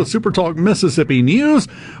contributor with SuperTalk Mississippi News.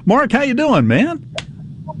 Mark, how you doing, man?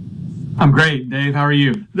 I'm great, Dave. How are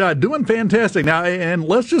you? Doing fantastic. Now, and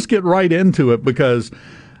let's just get right into it because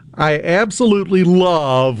I absolutely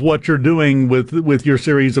love what you're doing with your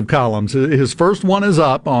series of columns. His first one is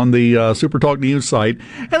up on the SuperTalk News site,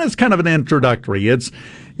 and it's kind of an introductory. It's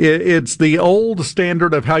the old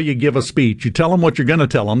standard of how you give a speech. You tell them what you're going to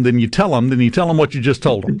tell them, then you tell them what you just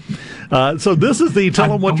told them. So this is the tell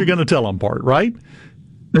them what you're going to tell them part, right?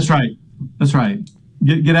 That's right.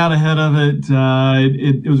 Get out ahead of it.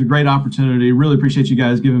 It was a great opportunity. Really appreciate you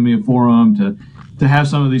guys giving me a forum to to have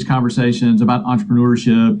some of these conversations about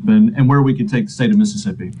entrepreneurship and where we could take the state of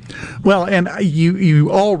Mississippi. Well, and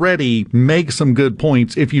you already make some good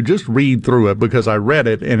points if you just read through it, because I read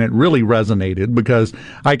it and it really resonated, because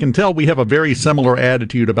I can tell we have a very similar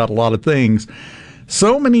attitude about a lot of things.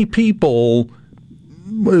 So many people,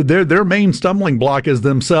 their main stumbling block is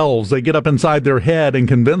themselves. They get up inside their head and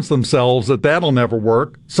convince themselves that that'll never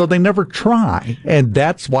work, so they never try, and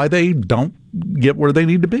that's why they don't get where they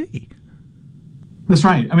need to be. That's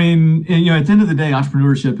right. I mean, at the end of the day,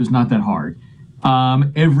 entrepreneurship is not that hard.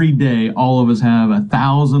 Every day, all of us have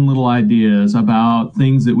 1,000 little ideas about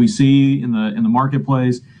things that we see in the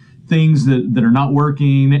marketplace, things that are not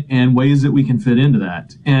working, and ways that we can fit into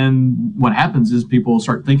that. And what happens is people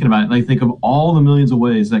start thinking about it. They think of all the millions of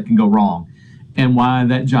ways that can go wrong, and why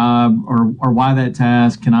that job or why that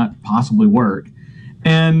task cannot possibly work.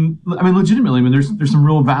 And I mean, legitimately, there's some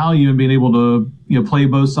real value in being able to play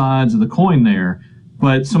both sides of the coin there.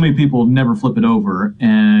 But so many people never flip it over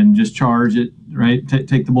and just charge it, right?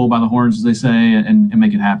 Take the bull by the horns, as they say, and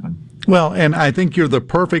make it happen. Well, and I think you're the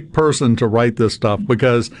perfect person to write this stuff,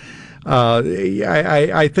 because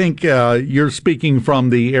I think you're speaking from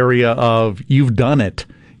the area of you've done it.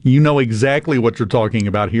 You know exactly what you're talking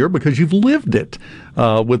about here because you've lived it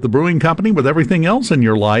with the brewing company, with everything else in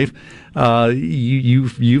your life.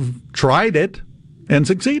 You've tried it and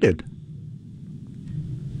succeeded.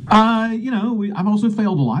 I've also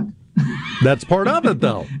failed a lot. That's part of it,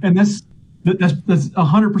 though. And that's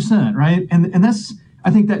 100%, right? And that's,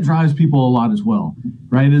 I think that drives people a lot as well,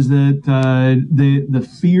 right? Is that the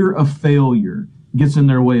fear of failure gets in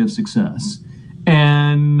their way of success.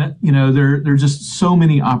 And, there are just so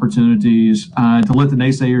many opportunities to let the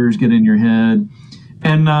naysayers get in your head.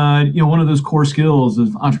 And, one of those core skills of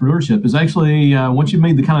entrepreneurship is actually, once you've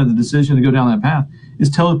made the decision to go down that path, is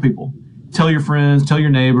tell people. Tell your friends, tell your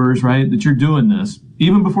neighbors, right, that you're doing this,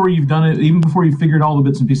 even before you've done it, even before you've figured all the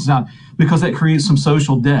bits and pieces out, because that creates some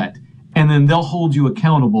social debt. And then they'll hold you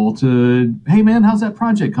accountable to, hey, man, how's that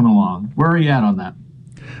project coming along? Where are you at on that?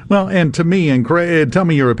 Well, and to me, and Craig, tell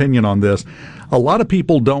me your opinion on this, a lot of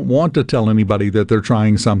people don't want to tell anybody that they're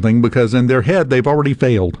trying something because in their head they've already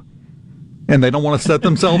failed. And they don't want to set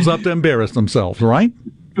themselves up to embarrass themselves, right?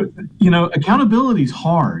 But, accountability is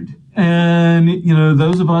hard. And,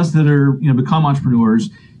 those of us that are, become entrepreneurs,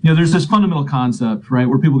 there's this fundamental concept, right,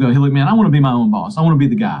 where people go, hey, look, man, I want to be my own boss. I want to be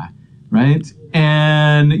the guy, right?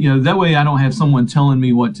 And, that way I don't have someone telling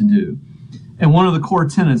me what to do. And one of the core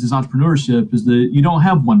tenets is entrepreneurship is that you don't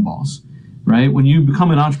have one boss, right? When you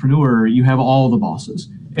become an entrepreneur, you have all the bosses.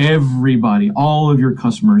 Everybody, all of your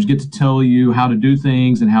customers get to tell you how to do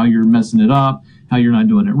things and how you're messing it up, how you're not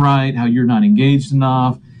doing it right, how you're not engaged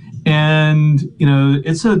enough. And,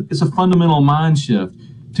 it's a fundamental mind shift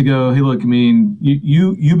to go, hey, look, I mean,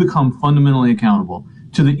 you become fundamentally accountable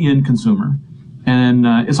to the end consumer. And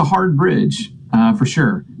it's a hard bridge, for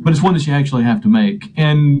sure, but it's one that you actually have to make.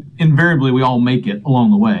 And invariably, we all make it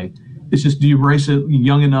along the way. It's just, do you embrace it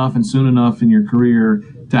young enough and soon enough in your career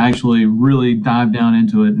to actually really dive down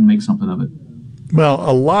into it and make something of it? Well,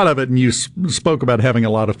 a lot of it, and you spoke about having a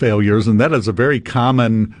lot of failures, and that is a very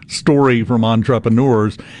common story from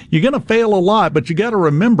entrepreneurs. You're going to fail a lot, but you got to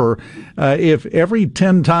remember, if every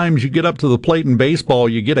 10 times you get up to the plate in baseball,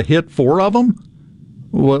 you get a hit 4 of them,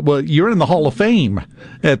 well, you're in the Hall of Fame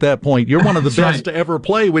at that point. You're one of the best to ever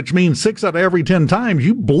play, which means 6 out of every 10 times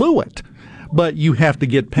you blew it. But you have to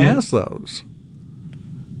get past those.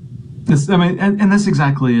 And that's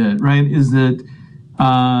exactly it, right? Is that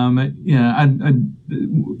one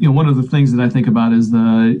of the things that I think about is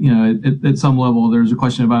at some level there's a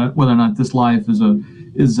question about whether or not this life is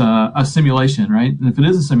a simulation, right? And if it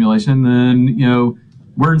is a simulation, then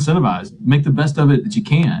we're incentivized. Make the best of it that you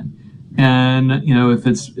can. And if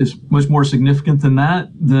it's much more significant than that,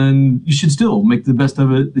 then you should still make the best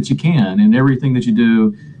of it that you can in everything that you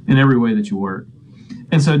do, in every way that you work.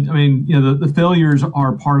 And so, the failures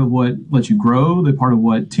are part of what lets you grow. They're part of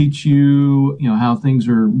what teach you, how things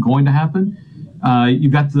are going to happen.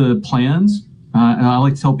 You've got the plans. And I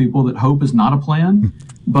like to tell people that hope is not a plan.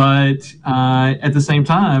 But at the same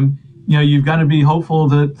time, you've got to be hopeful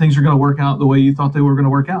that things are going to work out the way you thought they were going to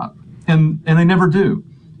work out. And they never do.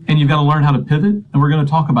 And you've got to learn how to pivot. And we're going to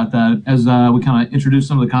talk about that as we kind of introduce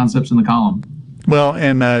some of the concepts in the column. Well,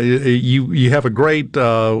 and you have a great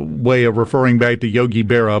way of referring back to Yogi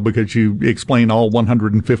Berra because you explain all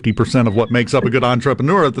 150% of what makes up a good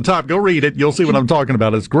entrepreneur at the top. Go read it. You'll see what I'm talking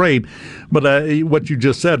about. It's great. But what you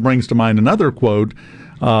just said brings to mind another quote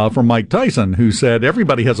from Mike Tyson, who said,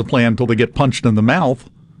 everybody has a plan until they get punched in the mouth.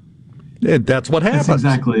 That's what happens. That's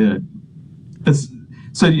exactly it.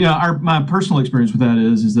 So, my personal experience with that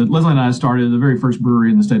is that Leslie and I started the very first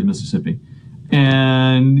brewery in the state of Mississippi.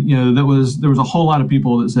 And, there was a whole lot of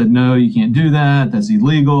people that said, no, you can't do that. That's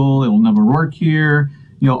illegal. It will never work here.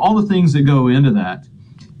 All the things that go into that.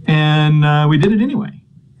 And we did it anyway.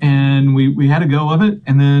 And we had a go of it.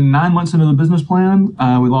 And then 9 months into the business plan,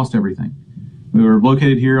 we lost everything. We were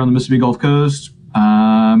located here on the Mississippi Gulf Coast.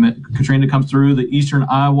 Katrina comes through. The eastern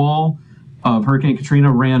eye wall of Hurricane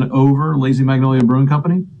Katrina ran over Lazy Magnolia Brewing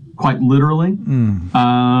Company, quite literally.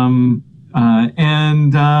 And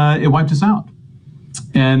it wiped us out.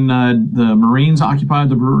 And the Marines occupied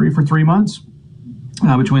the brewery for 3 months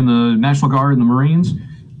between the National Guard and the Marines.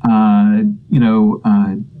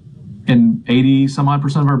 And 80 some odd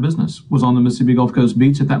 % of our business was on the Mississippi Gulf Coast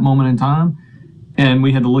beach at that moment in time. And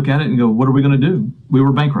we had to look at it and go, what are we going to do? We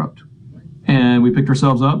were bankrupt. And we picked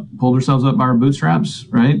ourselves up, pulled ourselves up by our bootstraps,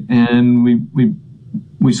 right? And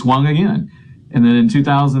we swung again. And then in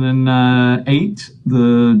 2008,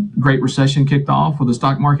 the Great Recession kicked off with a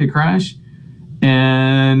stock market crash.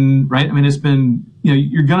 And, right, I mean, it's been,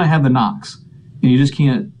 you're going to have the knocks. And you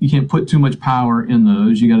can't put too much power in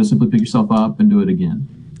those. You got to simply pick yourself up and do it again.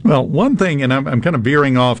 Well, one thing, and I'm kind of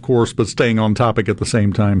veering off course, but staying on topic at the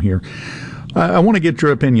same time here. I want to get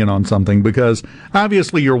your opinion on something, because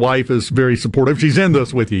obviously your wife is very supportive. She's in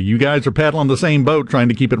this with you. You guys are paddling the same boat trying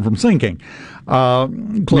to keep it from sinking.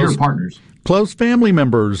 We're partners. Close family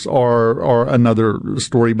members are another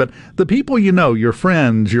story, but the people your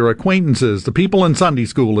friends, your acquaintances, the people in Sunday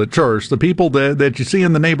school, at church, the people that you see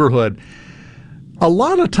in the neighborhood, a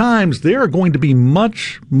lot of times they're going to be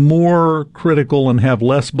much more critical and have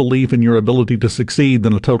less belief in your ability to succeed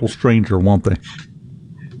than a total stranger, won't they?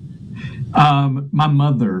 My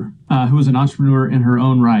mother, who was an entrepreneur in her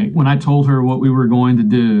own right, when I told her what we were going to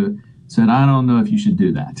do, said, I don't know if you should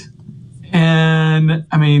do that. And,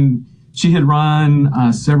 I mean, she had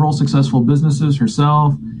run several successful businesses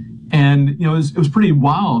herself. And, it was pretty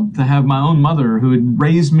wild to have my own mother, who had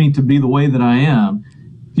raised me to be the way that I am,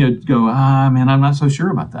 go, man, I'm not so sure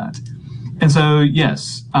about that. And so,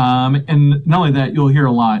 yes. And not only that, you'll hear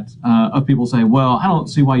a lot of people say, well, I don't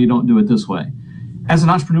see why you don't do it this way. As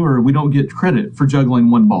an entrepreneur, we don't get credit for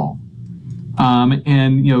juggling one ball.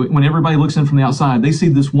 And, when everybody looks in from the outside, they see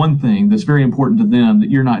this one thing that's very important to them that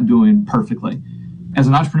you're not doing perfectly. As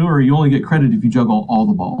an entrepreneur, you only get credit if you juggle all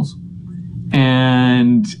the balls.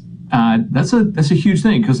 And that's a huge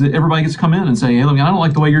thing, because everybody gets to come in and say, hey, look, I don't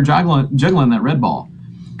like the way you're juggling that red ball.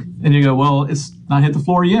 And you go, well, it's not hit the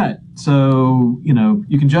floor yet. So, you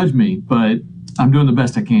can judge me, but I'm doing the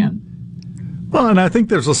best I can. Well, and I think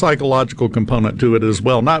there's a psychological component to it as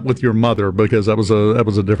well, not with your mother, because that was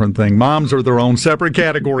a different thing. Moms are their own separate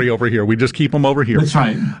category over here. We just keep them over here. That's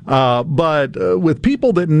right. But with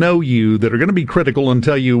people that know you, that are going to be critical and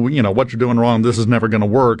tell you, what you're doing wrong, this is never going to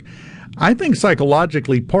work, I think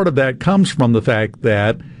psychologically part of that comes from the fact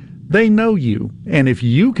that they know you. And if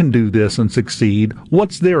you can do this and succeed,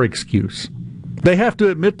 what's their excuse? They have to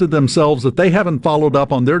admit to themselves that they haven't followed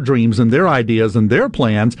up on their dreams and their ideas and their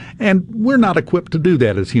plans, and we're not equipped to do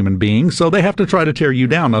that as human beings, so they have to try to tear you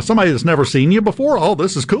down. Now, somebody that's never seen you before, oh,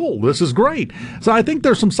 this is cool, this is great. So I think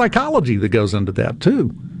there's some psychology that goes into that,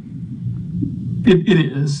 too. It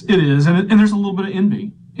is, and there's a little bit of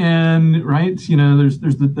envy. And, right, there's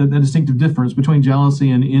the distinctive difference between jealousy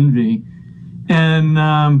and envy. And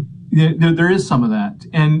there is some of that,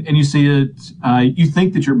 and you see it. You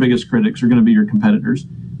think that your biggest critics are going to be your competitors,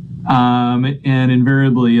 and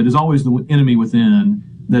invariably, it is always the enemy within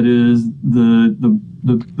that is the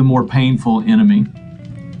more painful enemy.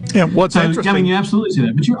 Yeah, what's interesting? I mean, you absolutely see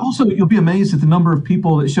that, but you'll be amazed at the number of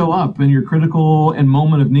people that show up in your critical and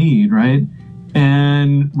moment of need, right?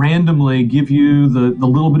 And randomly give you the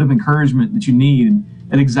little bit of encouragement that you need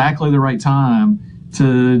at exactly the right time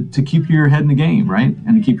to keep your head in the game, right?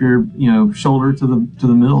 And to keep your shoulder to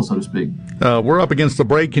the middle, so to speak. We're up against the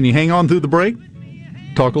break. Can you hang on through the break?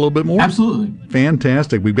 Talk a little bit more? Absolutely.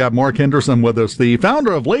 Fantastic. We've got Mark Henderson with us, the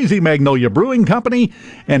founder of Lazy Magnolia Brewing Company,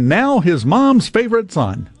 and now his mom's favorite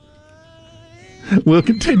son. We'll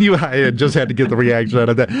continue. I just had to get the reaction out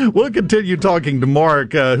of that. We'll continue talking to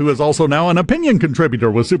Mark, who is also now an opinion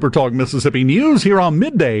contributor with SuperTalk Mississippi News here on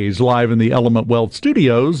Middays, live in the Element Wealth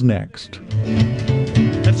Studios next.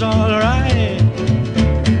 That's all right.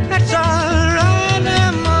 That's all right,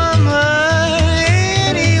 now, Mama,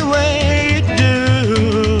 any way you do.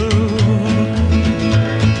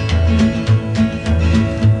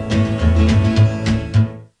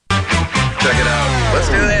 Check it out. Let's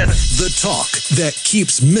do this. The talk that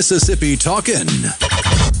keeps Mississippi talking.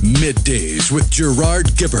 Middays with Gerard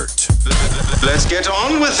Gibert. Let's get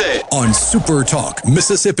on with it. On SuperTalk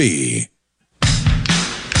Mississippi.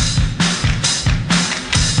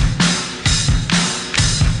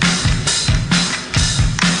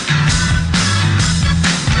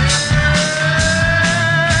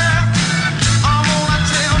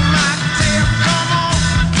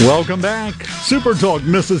 Welcome back. SuperTalk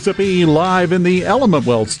Mississippi, live in the Element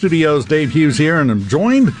Wealth Studios. Dave Hughes here, and I'm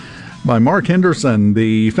joined by Mark Henderson,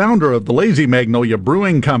 the founder of the Lazy Magnolia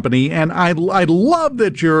Brewing Company. And I love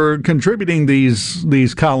that you're contributing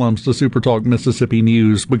these columns to SuperTalk Mississippi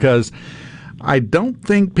News, because I don't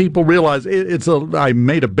think people realize I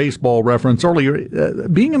made a baseball reference earlier.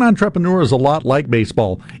 Being an entrepreneur is a lot like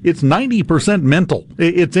baseball. It's 90% mental.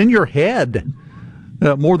 It's in your head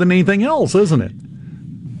more than anything else, isn't it?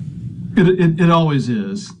 It always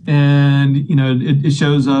is. And, it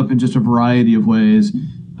shows up in just a variety of ways.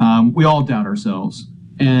 We all doubt ourselves.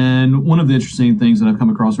 And one of the interesting things that I've come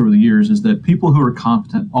across over the years is that people who are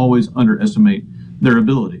competent always underestimate their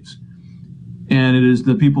abilities. And it is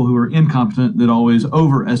the people who are incompetent that always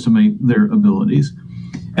overestimate their abilities.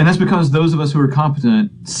 And that's because those of us who are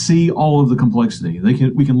competent see all of the complexity.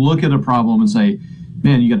 We can look at a problem and say,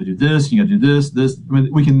 man, you got to do this, you got to do this. I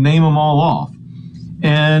mean, we can name them all off.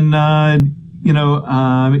 And,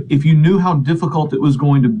 if you knew how difficult it was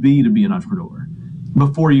going to be an entrepreneur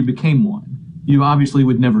before you became one, you obviously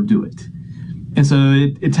would never do it. And so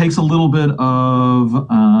it takes a little bit of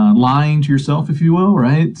lying to yourself, if you will,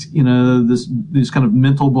 right? This kind of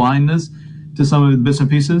mental blindness to some of the bits and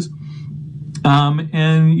pieces.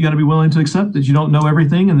 And you got to be willing to accept that you don't know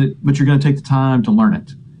everything, but you're going to take the time to learn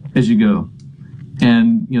it as you go.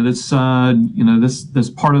 And that's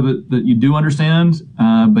part of it that you do understand.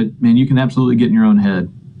 But man, you can absolutely get in your own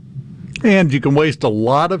head. And you can waste a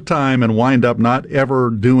lot of time and wind up not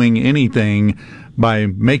ever doing anything by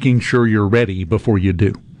making sure you're ready before you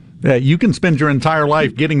do. You can spend your entire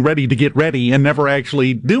life getting ready to get ready and never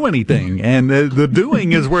actually do anything. And the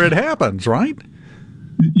doing is where it happens, right?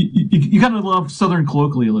 You kind of love Southern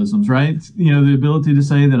colloquialisms, right? The ability to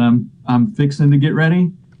say that I'm fixing to get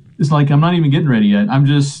ready. It's like I'm not even getting ready yet. I'm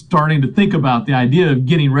just starting to think about the idea of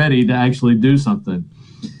getting ready to actually do something.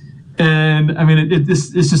 And I mean,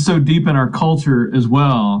 it's just so deep in our culture as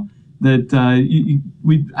well that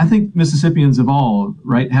I think Mississippians of all,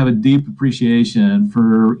 right, have a deep appreciation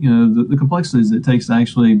for the complexities it takes to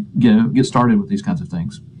actually get started with these kinds of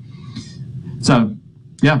things. So,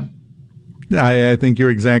 yeah. I think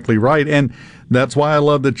you're exactly right. And that's why I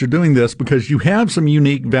love that you're doing this, because you have some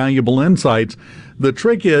unique, valuable insights. The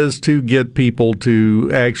trick is to get people to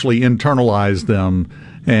actually internalize them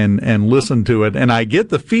and listen to it. And I get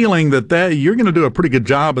the feeling that you're going to do a pretty good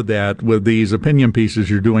job of that with these opinion pieces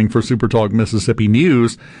you're doing for SuperTalk Mississippi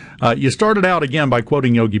News. You started out again by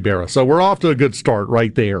quoting Yogi Berra, so we're off to a good start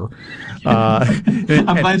right there.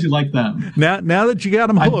 I'm glad you like that. Now that you got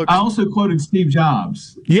them hooked. I also quoted Steve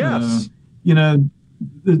Jobs. Yes.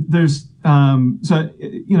 There's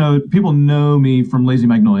people know me from Lazy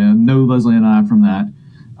Magnolia, know Leslie and I from that,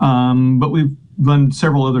 but we've run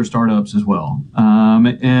several other startups as well,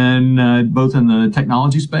 and both in the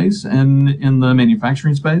technology space and in the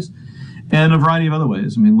manufacturing space, and a variety of other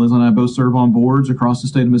ways. I mean, Leslie and I both serve on boards across the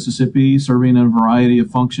state of Mississippi, serving in a variety of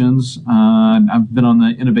functions. I've been on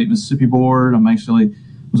the Innovate Mississippi board. I'm actually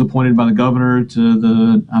was appointed by the governor to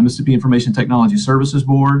the Mississippi Information Technology Services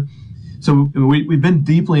Board. So we've been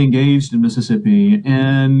deeply engaged in Mississippi,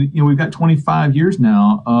 and we've got 25 years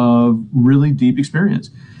now of really deep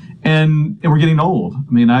experience, and we're getting old.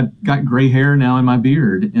 I mean, I've got gray hair now in my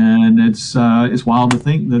beard, and it's wild to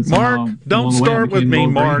think that. Mark, don't start with me,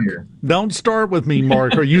 Mark. Don't start with me,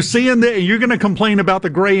 Mark. Are you seeing that? You're going to complain about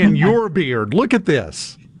the gray in your beard. Look at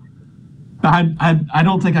this. I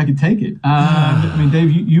don't think I could take it. I mean,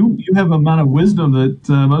 Dave, you have a amount of wisdom that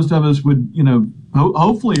most of us would,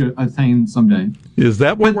 hopefully attain someday. Is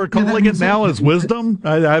that what we're calling it now, is wisdom?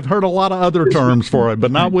 I've heard a lot of other terms for it,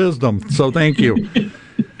 but not wisdom. So thank you.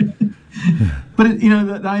 But,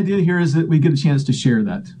 the idea here is that we get a chance to share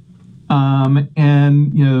that.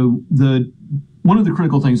 And, one of the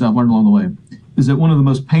critical things I've learned along the way is that one of the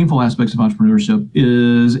most painful aspects of entrepreneurship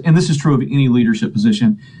is, and this is true of any leadership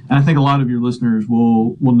position, and I think a lot of your listeners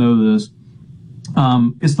will know this,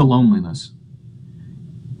 it's the loneliness.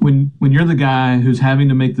 When you're the guy who's having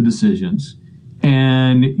to make the decisions,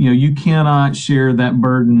 and you cannot share that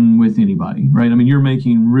burden with anybody, right? I mean, you're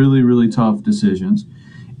making really, really tough decisions,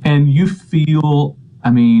 and you feel,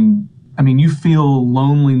 you feel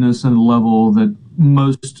loneliness at a level that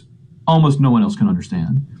almost no one else can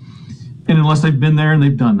understand. And unless they've been there and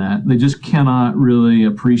they've done that, they just cannot really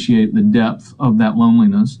appreciate the depth of that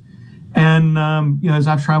loneliness. And, as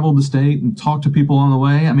I've traveled the state and talked to people on the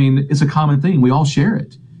way, it's a common thing. We all share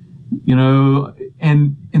it,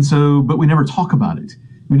 and so, but we never talk about it.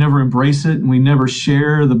 We never embrace it, and we never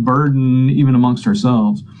share the burden even amongst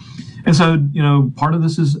ourselves. And so, part of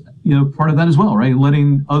this is, part of that as well, right?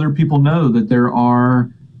 Letting other people know that there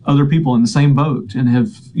are other people in the same boat and have,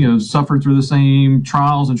 suffered through the same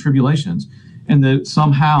trials and tribulations, and that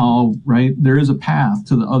somehow, right, there is a path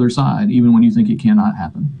to the other side, even when you think it cannot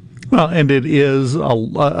happen. Well, and it is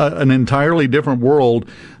an entirely different world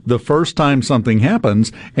the first time something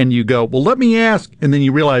happens, and you go, well, let me ask, and then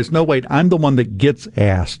you realize, no, wait, I'm the one that gets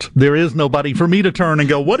asked. There is nobody for me to turn and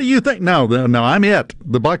go, what do you think? No, I'm it.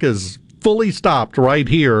 The buck is fully stopped right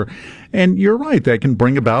here. And you're right, that can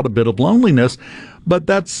bring about a bit of loneliness. But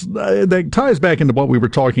that ties back into what we were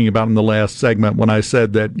talking about in the last segment when I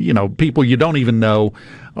said that, people you don't even know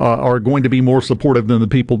are going to be more supportive than the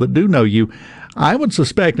people that do know you. I would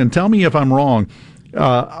suspect, and tell me if I'm wrong,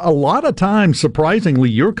 a lot of times, surprisingly,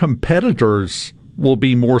 your competitors will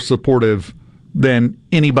be more supportive than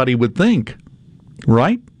anybody would think,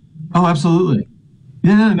 right? Oh, absolutely.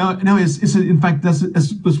 Yeah, no. It's in fact, that's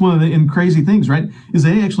one of the crazy things, right? Is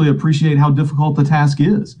they actually appreciate how difficult the task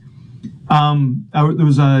is. I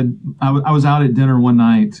was out at dinner one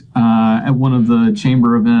night at one of the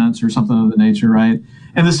chamber events or something of the nature, right?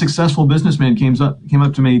 And this successful businessman came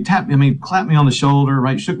up to me, clapped me on the shoulder,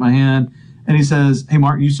 right? Shook my hand, and he says, "Hey,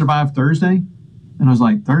 Mark, you survived Thursday?" And I was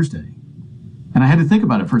like, "Thursday?" And I had to think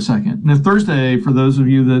about it for a second. And Thursday, for those of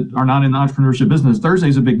you that are not in the entrepreneurship business,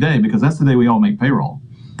 Thursday's a big day because that's the day we all make payroll.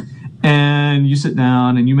 And you sit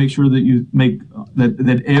down and you make sure that you make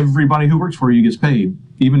that everybody who works for you gets paid,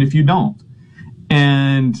 even if you don't.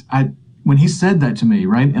 And when he said that to me,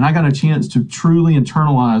 right, and I got a chance to truly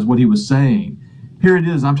internalize what he was saying, here it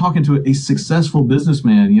is. I'm talking to a successful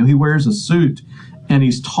businessman. He wears a suit, and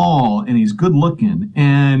he's tall, and he's good looking,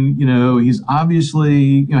 and he's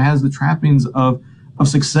obviously has the trappings of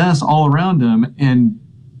success all around him, and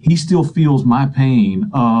he still feels my pain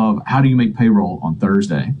of how do you make payroll on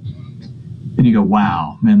Thursday? And you go,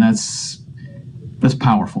 wow, man, that's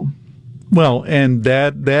powerful. Well, and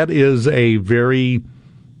that is a very,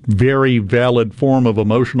 very valid form of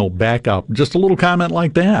emotional backup. Just a little comment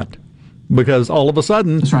like that, because all of a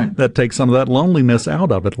sudden, that's right, that takes some of that loneliness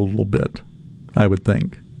out of it a little bit, I would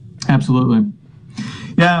think. Absolutely.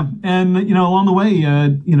 Yeah, and along the way,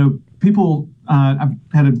 people. I've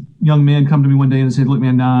had a young man come to me one day and said, "Look,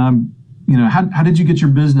 man, how did you get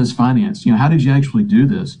your business financed? How did you actually do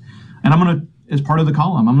this?" And I'm going to, as part of the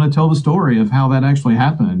column, I'm going to tell the story of how that actually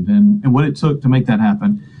happened and what it took to make that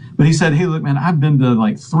happen. But he said, "Hey, look, man, I've been to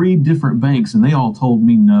like 3 different banks and they all told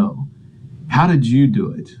me no. How did you do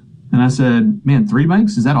it?" And I said, "Man, 3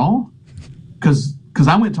 banks? Is that all?" Because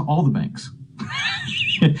I went to all the banks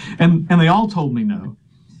and they all told me no.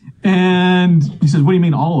 And he says, "What do you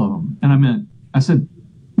mean all of them?" And I said,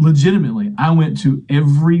 legitimately, I went to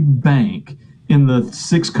every bank in the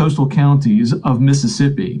 6 coastal counties of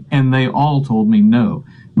Mississippi, and they all told me no.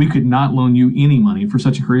 We could not loan you any money for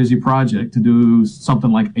such a crazy project to do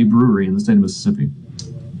something like a brewery in the state of Mississippi.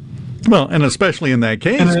 Well, and especially in that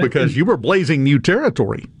case, because you were blazing new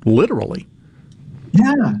territory, literally.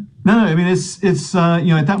 Yeah. No, I mean, it's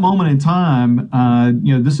at that moment in time,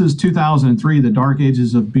 this is 2003, the dark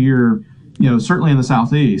ages of beer, certainly in the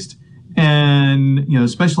Southeast, and,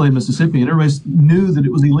 especially in Mississippi, and everybody knew that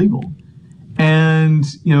it was illegal. And,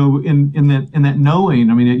 in that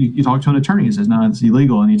knowing, I mean, you talk to an attorney, he says, "No, it's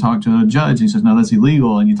illegal." And you talk to a judge, and he says, "No, that's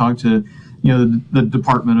illegal." And you talk to, the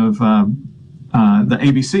Department of the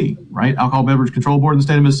ABC, right? Alcohol Beverage Control Board in the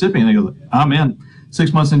state of Mississippi. And they go, "Oh, man,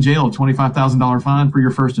 6 months in jail, $25,000 fine for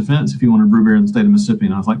your first offense if you want to brew beer in the state of Mississippi."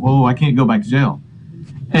 And I was like, "Whoa, I can't go back to jail."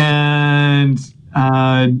 And,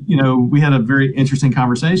 we had a very interesting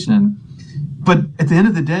conversation. But at the end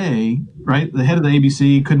of the day, right, the head of the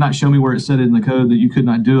ABC could not show me where it said it in the code that you could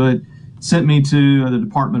not do it, sent me to the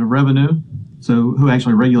Department of Revenue, who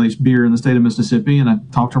actually regulates beer in the state of Mississippi. And I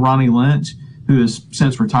talked to Ronnie Lynch, who has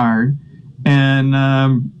since retired. And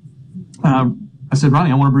I said,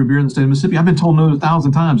 "Ronnie, I want to brew beer in the state of Mississippi. I've been told no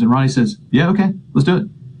 1,000 times." And Ronnie says, "Yeah, okay, let's do it."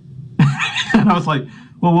 And I was like,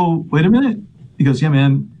 well, wait a minute. He goes, "Yeah,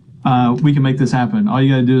 man, we can make this happen. All you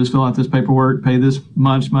got to do is fill out this paperwork, pay this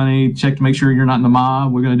much money, check to make sure you're not in the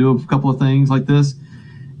mob. We're going to do a couple of things like this."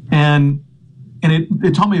 And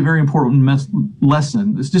it taught me a very important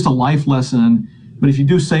lesson. It's just a life lesson. But if you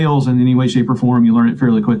do sales in any way, shape, or form, you learn it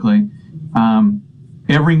fairly quickly.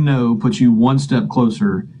 Every no puts you one step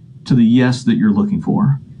closer to the yes that you're looking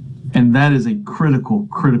for. And that is a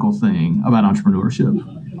critical thing about entrepreneurship.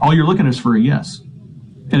 All you're looking is for a yes.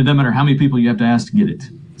 And it doesn't matter how many people you have to ask to get it.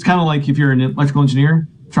 It's kind of like if you're an electrical engineer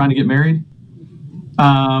trying to get married.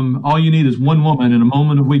 All you need is one woman in a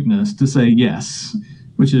moment of weakness to say yes,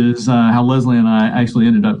 which is how Leslie and I actually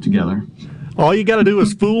ended up together. All you got to do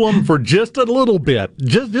is fool them for just a little bit,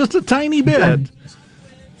 just a tiny bit.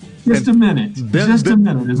 Just a minute. Just a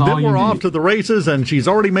minute is all you need. Then we're off to the races, and she's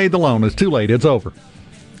already made the loan. It's too late. It's over.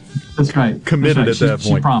 That's right. Committed at that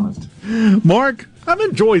point. She promised. Mark, I've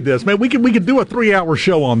enjoyed this, man. We could do a 3-hour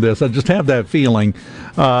show on this. I just have that feeling.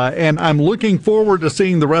 And I'm looking forward to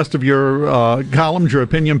seeing the rest of your columns, your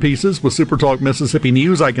opinion pieces with SuperTalk Mississippi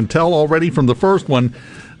News. I can tell already from the first one,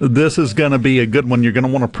 this is going to be a good one. You're going to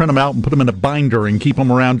want to print them out and put them in a binder and keep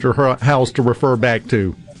them around your house to refer back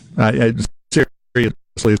to.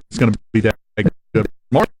 Seriously, it's going to be that good.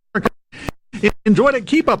 Mark, enjoyed it.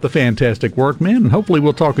 Keep up the fantastic work, man, and hopefully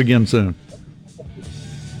we'll talk again soon.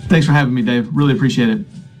 Thanks for having me, Dave. Really appreciate it.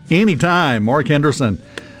 Anytime. Mark Henderson,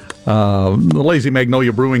 the Lazy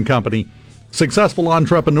Magnolia Brewing Company, successful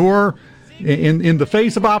entrepreneur in the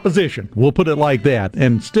face of opposition. We'll put it like that.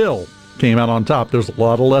 And still came out on top. There's a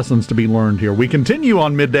lot of lessons to be learned here. We continue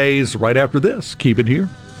on Middays right after this. Keep it here.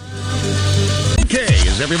 Okay,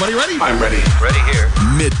 is everybody ready? I'm ready. Ready here.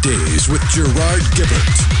 Middays with Gerard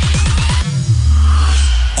Gibert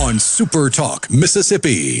on SuperTalk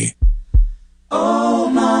Mississippi. Oh,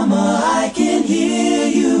 mama, I can hear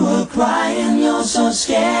you a-crying. You're so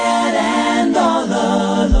scared and all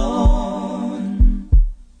alone.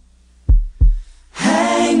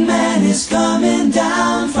 Hangman is coming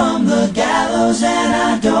down from the gallows, and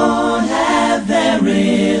I don't have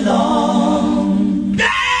very long.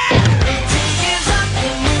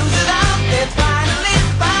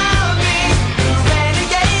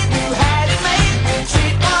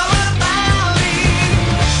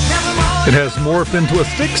 It has morphed into a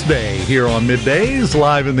 6-day here on Middays,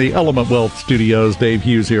 live in the Element Wealth Studios. Dave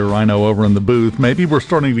Hughes here, Rhino over in the booth. Maybe we're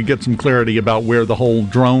starting to get some clarity about where the whole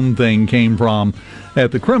drone thing came from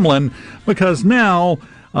at the Kremlin, because now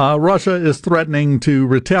Russia is threatening to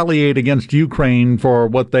retaliate against Ukraine for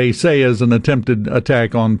what they say is an attempted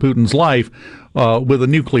attack on Putin's life with a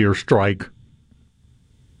nuclear strike.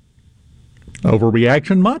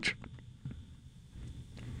 Overreaction much?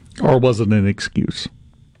 Or was it an excuse?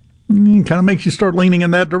 Kind of makes you start leaning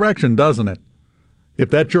in that direction, doesn't it? If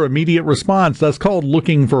that's your immediate response, that's called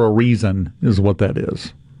looking for a reason, is what that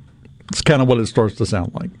is. It's kind of what it starts to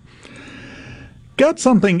sound like. Got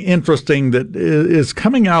something interesting that is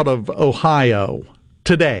coming out of Ohio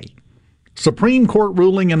today. Supreme Court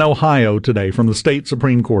ruling in Ohio today from the state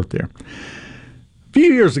Supreme Court there. A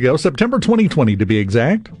few years ago, September 2020 to be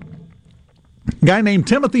exact, a guy named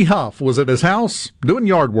Timothy Huff was at his house doing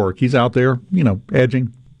yard work. He's out there,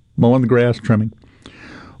 edging, mowing the grass, trimming.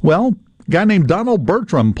 Well, a guy named Donald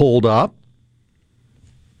Bertram pulled up,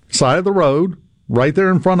 side of the road, right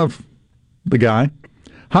there in front of the guy,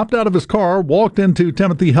 hopped out of his car, walked into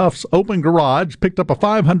Timothy Huff's open garage, picked up a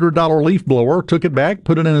 $500 leaf blower, took it back,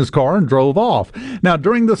 put it in his car, and drove off. Now,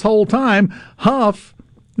 during this whole time, Huff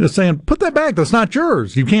is saying, put that back, that's not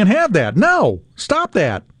yours. You can't have that. No, stop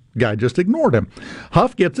that. Guy just ignored him.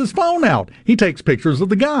 Huff gets his phone out. He takes pictures of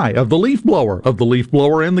the guy, of the leaf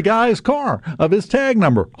blower in the guy's car, of his tag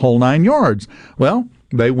number, whole 9 yards. Well,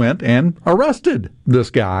 they went and arrested this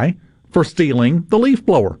guy for stealing the leaf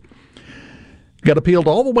blower. Got appealed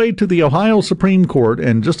all the way to the Ohio Supreme Court,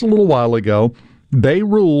 and just a little while ago, they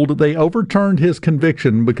overturned his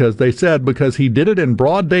conviction because they said because he did it in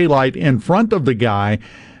broad daylight in front of the guy,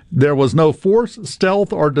 there was no force,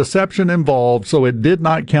 stealth, or deception involved, so it did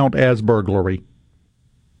not count as burglary.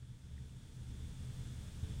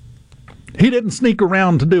 He didn't sneak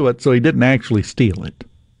around to do it, so he didn't actually steal it.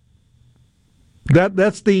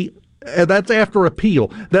 That's after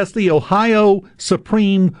appeal. That's the Ohio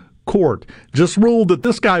Supreme Court. Just ruled that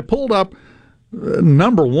this guy pulled up,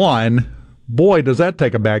 number one, boy, does that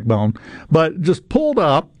take a backbone, but just pulled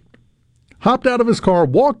up, hopped out of his car,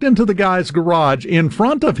 walked into the guy's garage in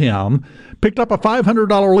front of him, picked up a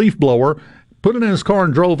 $500 leaf blower, put it in his car,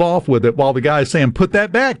 and drove off with it while the guy's saying, put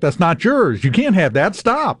that back, that's not yours. You can't have that,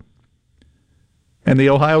 stop. And the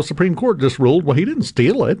Ohio Supreme Court just ruled, well, he didn't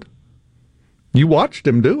steal it. You watched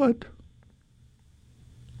him do it.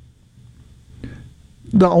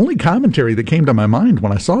 The only commentary that came to my mind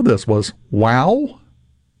when I saw this was, wow.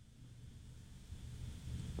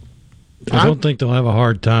 I don't think they'll have a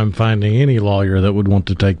hard time finding any lawyer that would want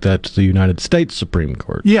to take that to the United States Supreme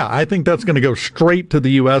Court. Yeah, I think that's going to go straight to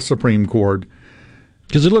the U.S. Supreme Court.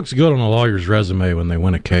 Because it looks good on a lawyer's resume when they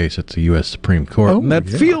win a case at the U.S. Supreme Court. And that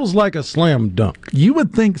feels like a slam dunk. You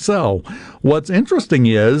would think so. What's interesting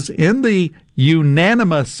is, in the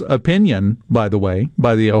unanimous opinion, by the way,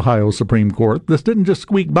 by the Ohio Supreme Court, this didn't just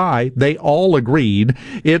squeak by. They all agreed.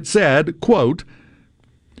 It said, quote,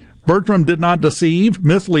 Bertram did not deceive,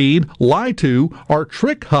 mislead, lie to, or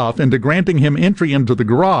trick Huff into granting him entry into the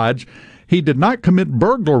garage. he did not commit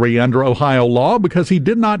burglary under Ohio law because he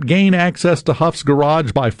did not gain access to Huff's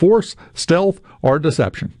garage by force, stealth, or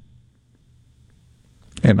deception,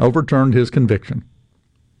 and overturned his conviction.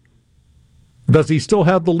 Does he still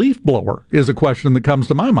have the leaf blower, is a question that comes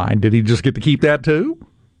to my mind. Did he just get to keep that too?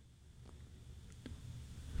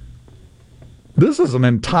 This is an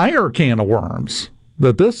entire can of worms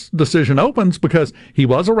that this decision opens, because he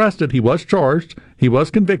was arrested, he was charged, he was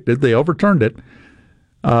convicted, they overturned it.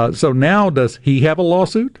 So now does he have a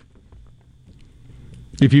lawsuit?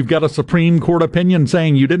 If you've got a Supreme Court opinion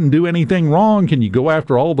saying you didn't do anything wrong, can you go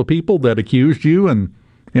after all the people that accused you and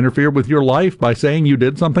interfered with your life by saying you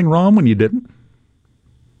did something wrong when you didn't?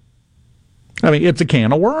 I mean, it's a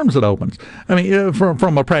can of worms that opens. I mean,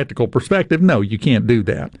 from a practical perspective, no, you can't do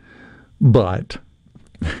that. But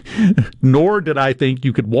nor did I think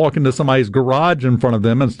you could walk into somebody's garage in front of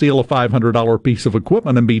them and steal a $500 piece of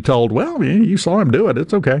equipment and be told, well, you saw him do it,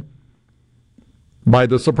 it's okay, by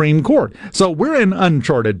the Supreme Court. So we're in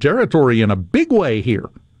uncharted territory in a big way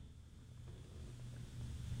here.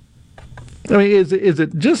 I mean, is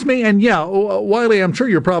it just me? And yeah, Wiley, I'm sure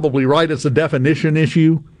you're probably right. It's a definition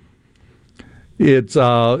issue. It's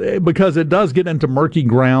because it does get into murky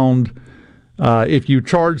ground. If you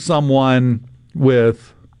charge someone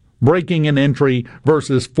with breaking an entry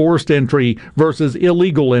versus forced entry versus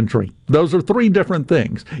illegal entry, those are three different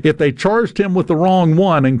things. If they charged him with the wrong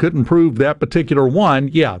one and couldn't prove that particular one,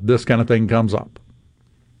 yeah, this kind of thing comes up.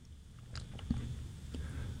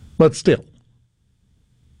 But still,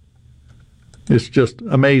 it's just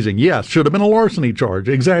amazing. Yes, should have been a larceny charge.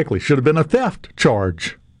 Exactly. Should have been a theft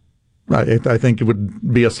charge. I think it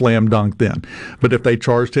would be a slam dunk then. But if they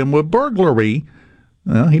charged him with burglary,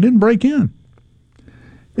 well, he didn't break in.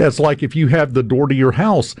 It's like if you have the door to your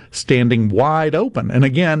house standing wide open. And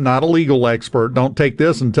again, not a legal expert. Don't take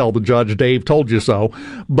this and tell the judge Dave told you so.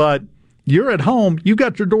 But you're at home, you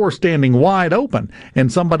got your door standing wide open,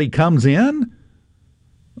 and somebody comes in,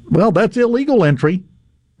 well, that's illegal entry.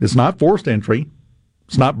 It's not forced entry.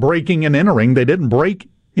 It's not breaking and entering. They didn't break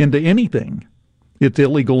into anything. It's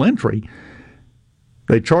illegal entry.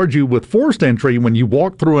 They charge you with forced entry when you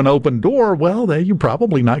walk through an open door. Well, you're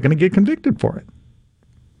probably not going to get convicted for it.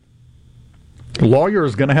 Lawyer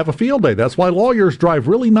is going to have a field day. That's why lawyers drive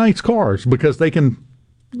really nice cars, because they can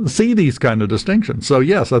see these kind of distinctions. So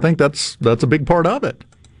yes, I think that's a big part of it.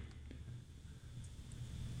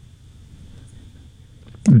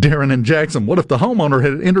 Darren in Jackson, what if the homeowner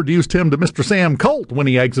had introduced him to Mr. Sam Colt when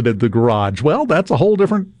he exited the garage? Well, that's a whole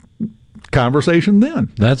different conversation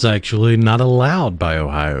then. That's actually not allowed by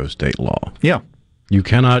Ohio state law. Yeah. You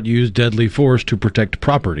cannot use deadly force to protect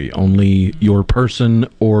property, only your person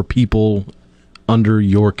or people under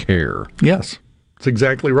your care. Yes, that's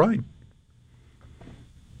exactly right.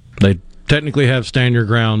 They technically have stand your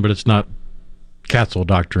ground, but it's not castle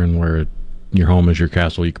doctrine where your home is your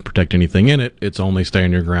castle. You can protect anything in it. It's only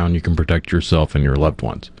stand your ground. You can protect yourself and your loved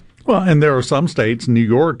ones. Well, and there are some states, New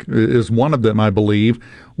York is one of them, I believe,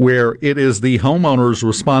 where it is the homeowner's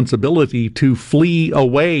responsibility to flee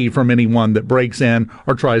away from anyone that breaks in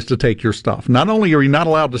or tries to take your stuff. Not only are you not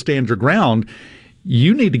allowed to stand your ground,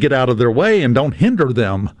 you need to get out of their way and don't hinder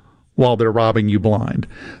them while they're robbing you blind.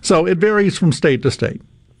 So it varies from state to state.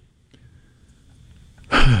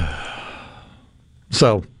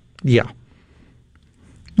 So, yeah.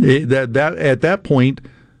 At that point,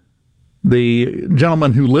 the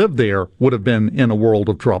gentleman who lived there would have been in a world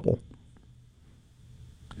of trouble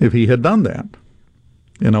if he had done that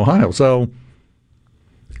in Ohio. So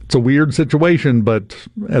it's a weird situation, but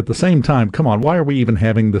at the same time, come on, why are we even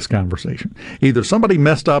having this conversation? Either somebody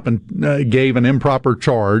messed up and gave an improper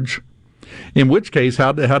charge, in which case,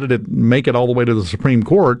 how did it make it all the way to the Supreme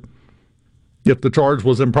Court if the charge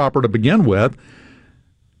was improper to begin with?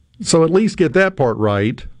 So at least get that part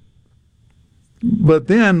right. But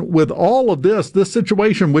then with all of this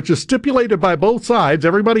situation, which is stipulated by both sides,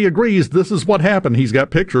 everybody agrees this is what happened. He's got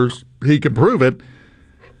pictures. He can prove it.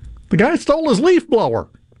 The guy stole his leaf blower.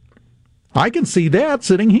 I can see that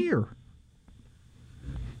sitting here.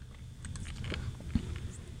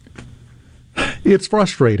 It's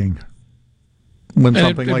frustrating when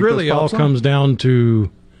something like this pops up. It really all comes down to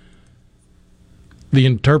the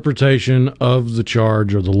interpretation of the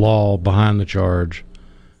charge or the law behind the charge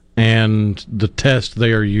and the test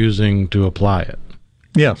they are using to apply it.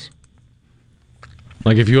 Yes.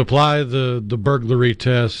 Like if you apply the burglary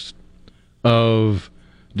test of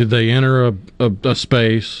did they enter a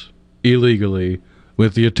space illegally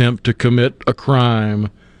with the attempt to commit a crime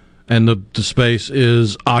and the space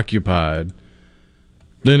is occupied,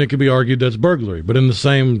 then it could be argued that's burglary. But in the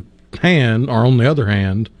same hand, or on the other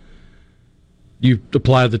hand, you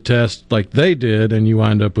apply the test like they did, and you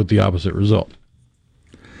wind up with the opposite result.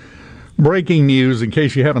 Breaking news, in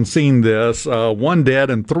case you haven't seen this, 1 dead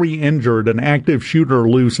and 3 injured, an active shooter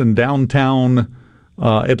loose in downtown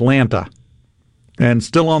Atlanta. And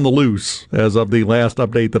still on the loose, as of the last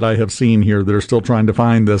update that I have seen here. They're still trying to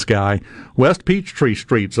find this guy. West Peachtree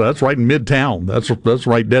Street, so that's right in Midtown. That's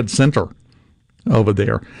right dead center over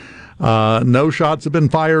there. No shots have been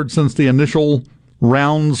fired since the initial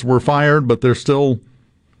rounds were fired, but they're still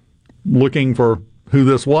looking for who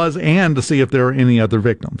this was and to see if there are any other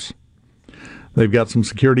victims. They've got some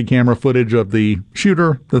security camera footage of the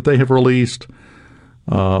shooter that they have released.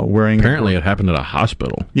 Apparently it happened at a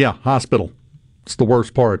hospital. Yeah, hospital. It's the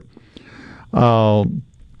worst part. And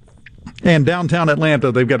downtown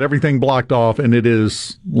Atlanta, they've got everything blocked off, and it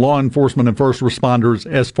is law enforcement and first responders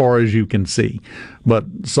as far as you can see. But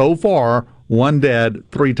so far, 1 dead,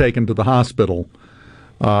 3 taken to the hospital.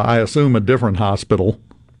 I assume a different hospital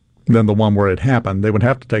than the one where it happened. They would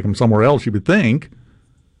have to take them somewhere else, you would think.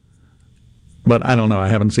 But I don't know. I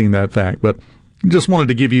haven't seen that fact. But just wanted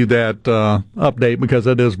to give you that update because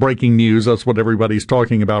it is breaking news. That's what everybody's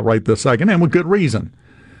talking about right this second, and with good reason.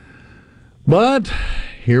 But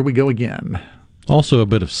here we go again. Also a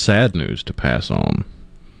bit of sad news to pass on.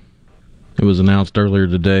 It was announced earlier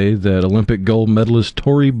today that Olympic gold medalist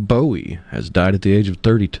Tori Bowie has died at the age of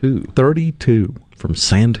 32. 32. From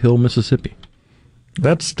Sand Hill, Mississippi.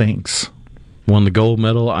 That stinks. Won the gold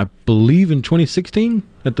medal, I believe, in 2016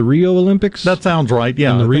 at the Rio Olympics. That sounds right,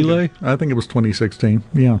 yeah. In the relay? I think it was 2016,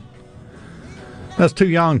 yeah. That's too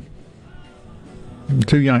young.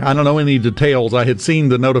 Too young. I don't know any details. I had seen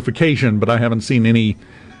the notification, but I haven't seen any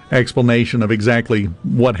explanation of exactly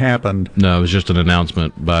what happened. No, it was just an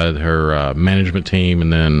announcement by her management team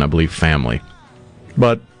and then, I believe, family.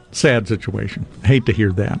 But sad situation. Hate to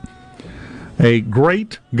hear that. A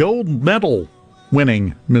great gold medal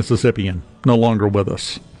winning Mississippian no longer with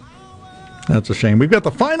us. That's a shame. We've got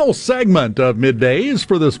the final segment of Middays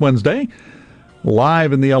for this Wednesday,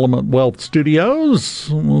 live in the Element Wealth studios.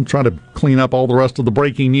 We'll try to clean up all the rest of the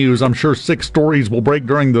breaking news. I'm sure 6 stories will break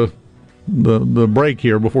during the break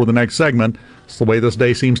here before the next segment. It's the way this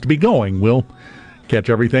day seems to be going. We'll catch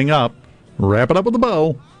everything up, wrap it up with a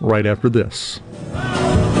bow right after this.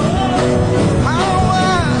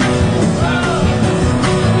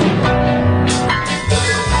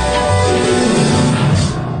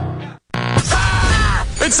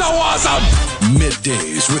 It's so awesome!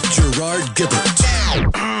 Middays with Gerard Gibert.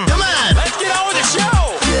 Come on, let's get on with the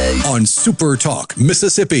show! On SuperTalk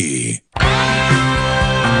Mississippi.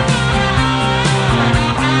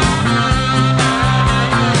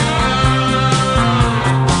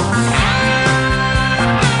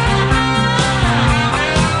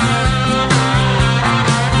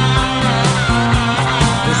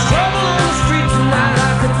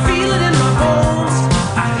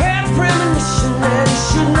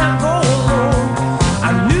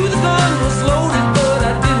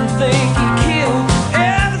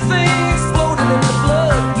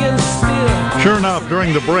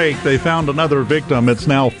 During the break, they found another victim. It's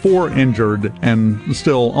now 4 injured and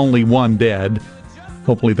still only 1 dead.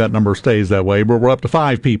 Hopefully that number stays that way. But we're up to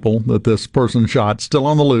 5 people that this person shot, still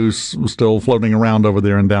on the loose, still floating around over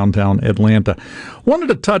there in downtown Atlanta. Wanted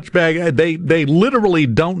to touch back. They literally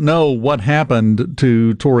don't know what happened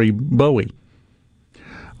to Tori Bowie.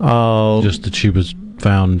 Just that she was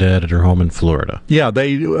found dead at her home in Florida. Yeah,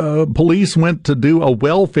 police went to do a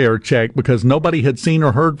welfare check because nobody had seen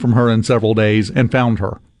or heard from her in several days and found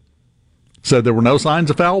her. Said there were no signs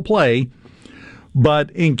of foul play. But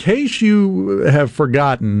in case you have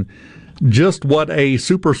forgotten just what a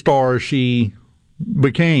superstar she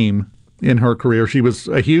became in her career, she was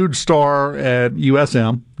a huge star at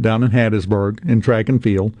USM down in Hattiesburg in track and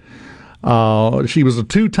field. She was a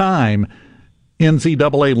 2-time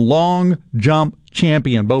NCAA long jump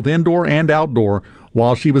champion, both indoor and outdoor,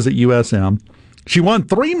 while she was at USM. She won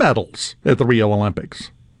 3 medals at the Rio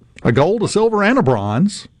Olympics, a gold, a silver, and a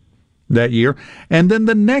bronze that year. And then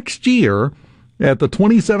the next year, at the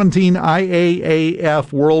 2017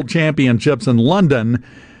 IAAF World Championships in London,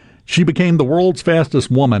 she became the world's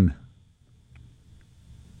fastest woman.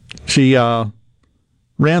 She ran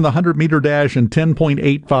the 100-meter dash in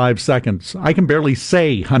 10.85 seconds. I can barely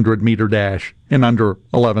say 100-meter dash in under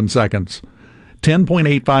 11 seconds.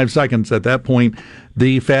 10.85 seconds at that point,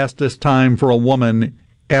 the fastest time for a woman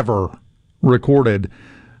ever recorded.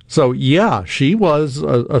 So, yeah, she was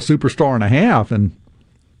a superstar and a half, and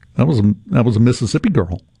that was a Mississippi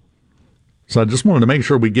girl. So I just wanted to make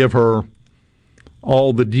sure we give her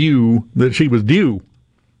all the due that she was due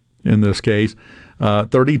in this case.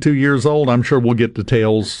 32 years old. I'm sure we'll get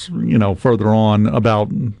details, further on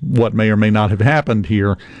about what may or may not have happened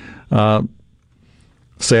here.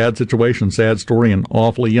 Sad situation, sad story, and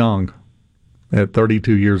awfully young at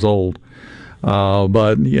 32 years old.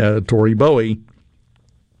 But yeah, Tori Bowie,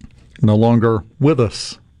 no longer with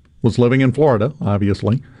us, was living in Florida,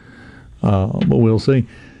 obviously. But we'll see.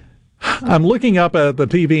 I'm looking up at the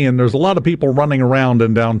TV, and there's a lot of people running around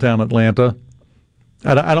in downtown Atlanta.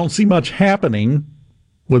 I don't see much happening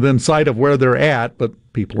within sight of where they're at, but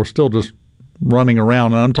people are still just running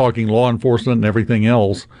around. And I'm talking law enforcement and everything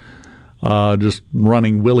else, just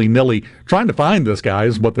running willy-nilly. Trying to find this guy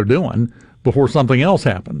is what they're doing before something else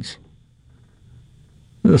happens.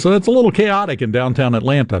 So it's a little chaotic in downtown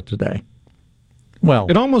Atlanta today. Well,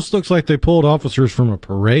 it almost looks like they pulled officers from a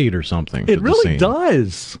parade or something. It really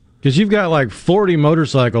does. Because you've got like 40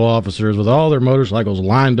 motorcycle officers with all their motorcycles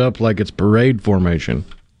lined up like it's parade formation.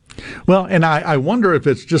 Well, and I wonder if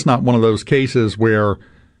it's just not one of those cases where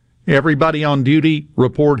everybody on duty,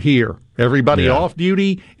 report here. Everybody off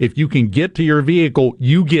duty, if you can get to your vehicle,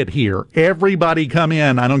 you get here. Everybody come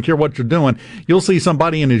in. I don't care what you're doing. You'll see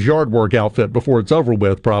somebody in his yard work outfit before it's over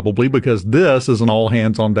with, probably, because this is an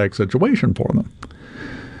all-hands-on-deck situation for them.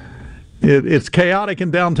 It's chaotic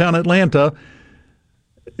in downtown Atlanta,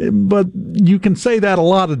 but you can say that a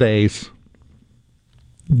lot of days.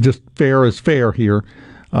 Just fair is fair here,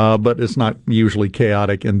 but it's not usually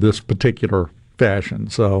chaotic in this particular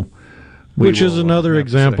fashion. So, which is another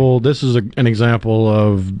example. This is an example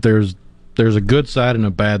of there's a good side and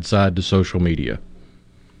a bad side to social media.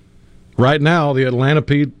 Right now, the Atlanta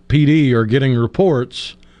PD are getting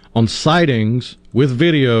reports on sightings with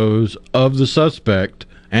videos of the suspect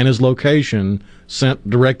and his location sent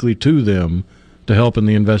directly to them to help in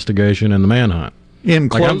the investigation and the manhunt. I'm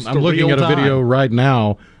looking at a video right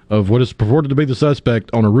now of what is purported to be the suspect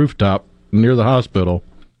on a rooftop near the hospital.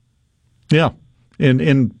 Yeah,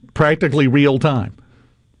 in practically real time.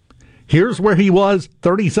 Here's where he was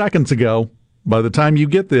 30 seconds ago. By the time you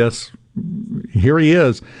get this, here he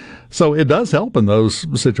is. So it does help in those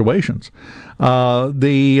situations.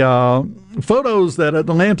 The photos that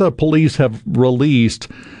Atlanta police have released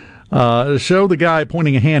show the guy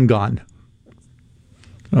pointing a handgun,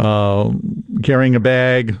 carrying a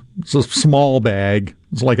bag. It's a small bag.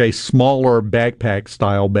 It's like a smaller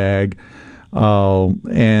backpack-style bag,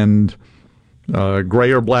 and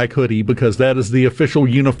gray or black hoodie, because that is the official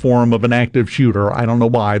uniform of an active shooter. I don't know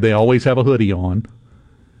why. They always have a hoodie on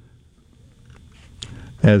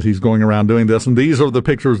as he's going around doing this. And these are the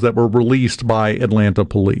pictures that were released by Atlanta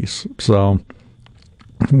police. So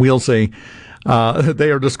we'll see.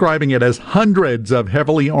 They are describing it as hundreds of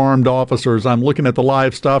heavily armed officers. I'm looking at the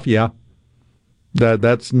live stuff. Yeah,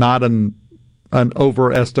 that's not an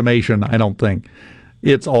overestimation, I don't think.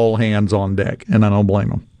 It's all hands on deck, and I don't blame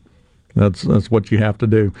them. That's what you have to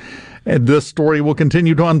do. And this story will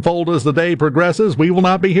continue to unfold as the day progresses. We will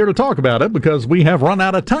not be here to talk about it because we have run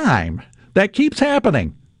out of time. That keeps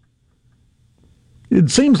happening. It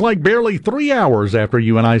seems like barely 3 hours after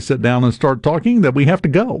you and I sit down and start talking that we have to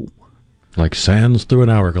go. Like sands through an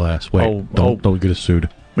hourglass. Wait, don't get us sued.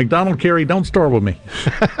 McDonald Carey, don't start with me.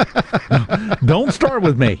 Don't start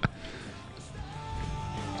with me.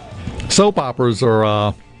 Soap operas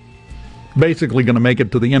are basically going to make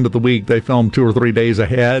it to the end of the week. They film 2 or 3 days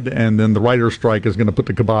ahead, and then the writer's strike is going to put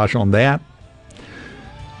the kibosh on that.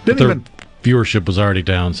 Viewership was already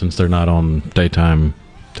down since they're not on daytime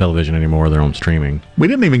television anymore. They're on streaming. We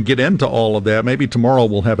didn't even get into all of that. Maybe tomorrow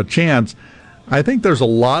we'll have a chance. I think there's a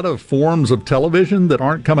lot of forms of television that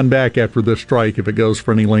aren't coming back after this strike if it goes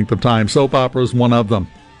for any length of time. Soap opera is one of them.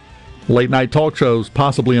 Late night talk shows,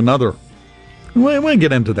 possibly another. We'll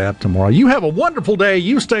get into that tomorrow. You have a wonderful day.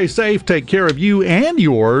 You stay safe. Take care of you and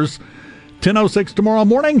yours. 10:06 tomorrow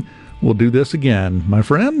morning. We'll do this again, my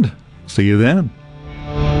friend. See you then.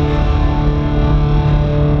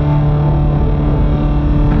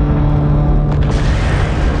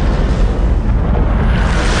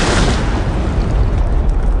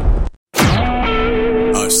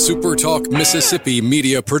 SuperTalk Mississippi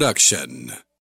Media Production.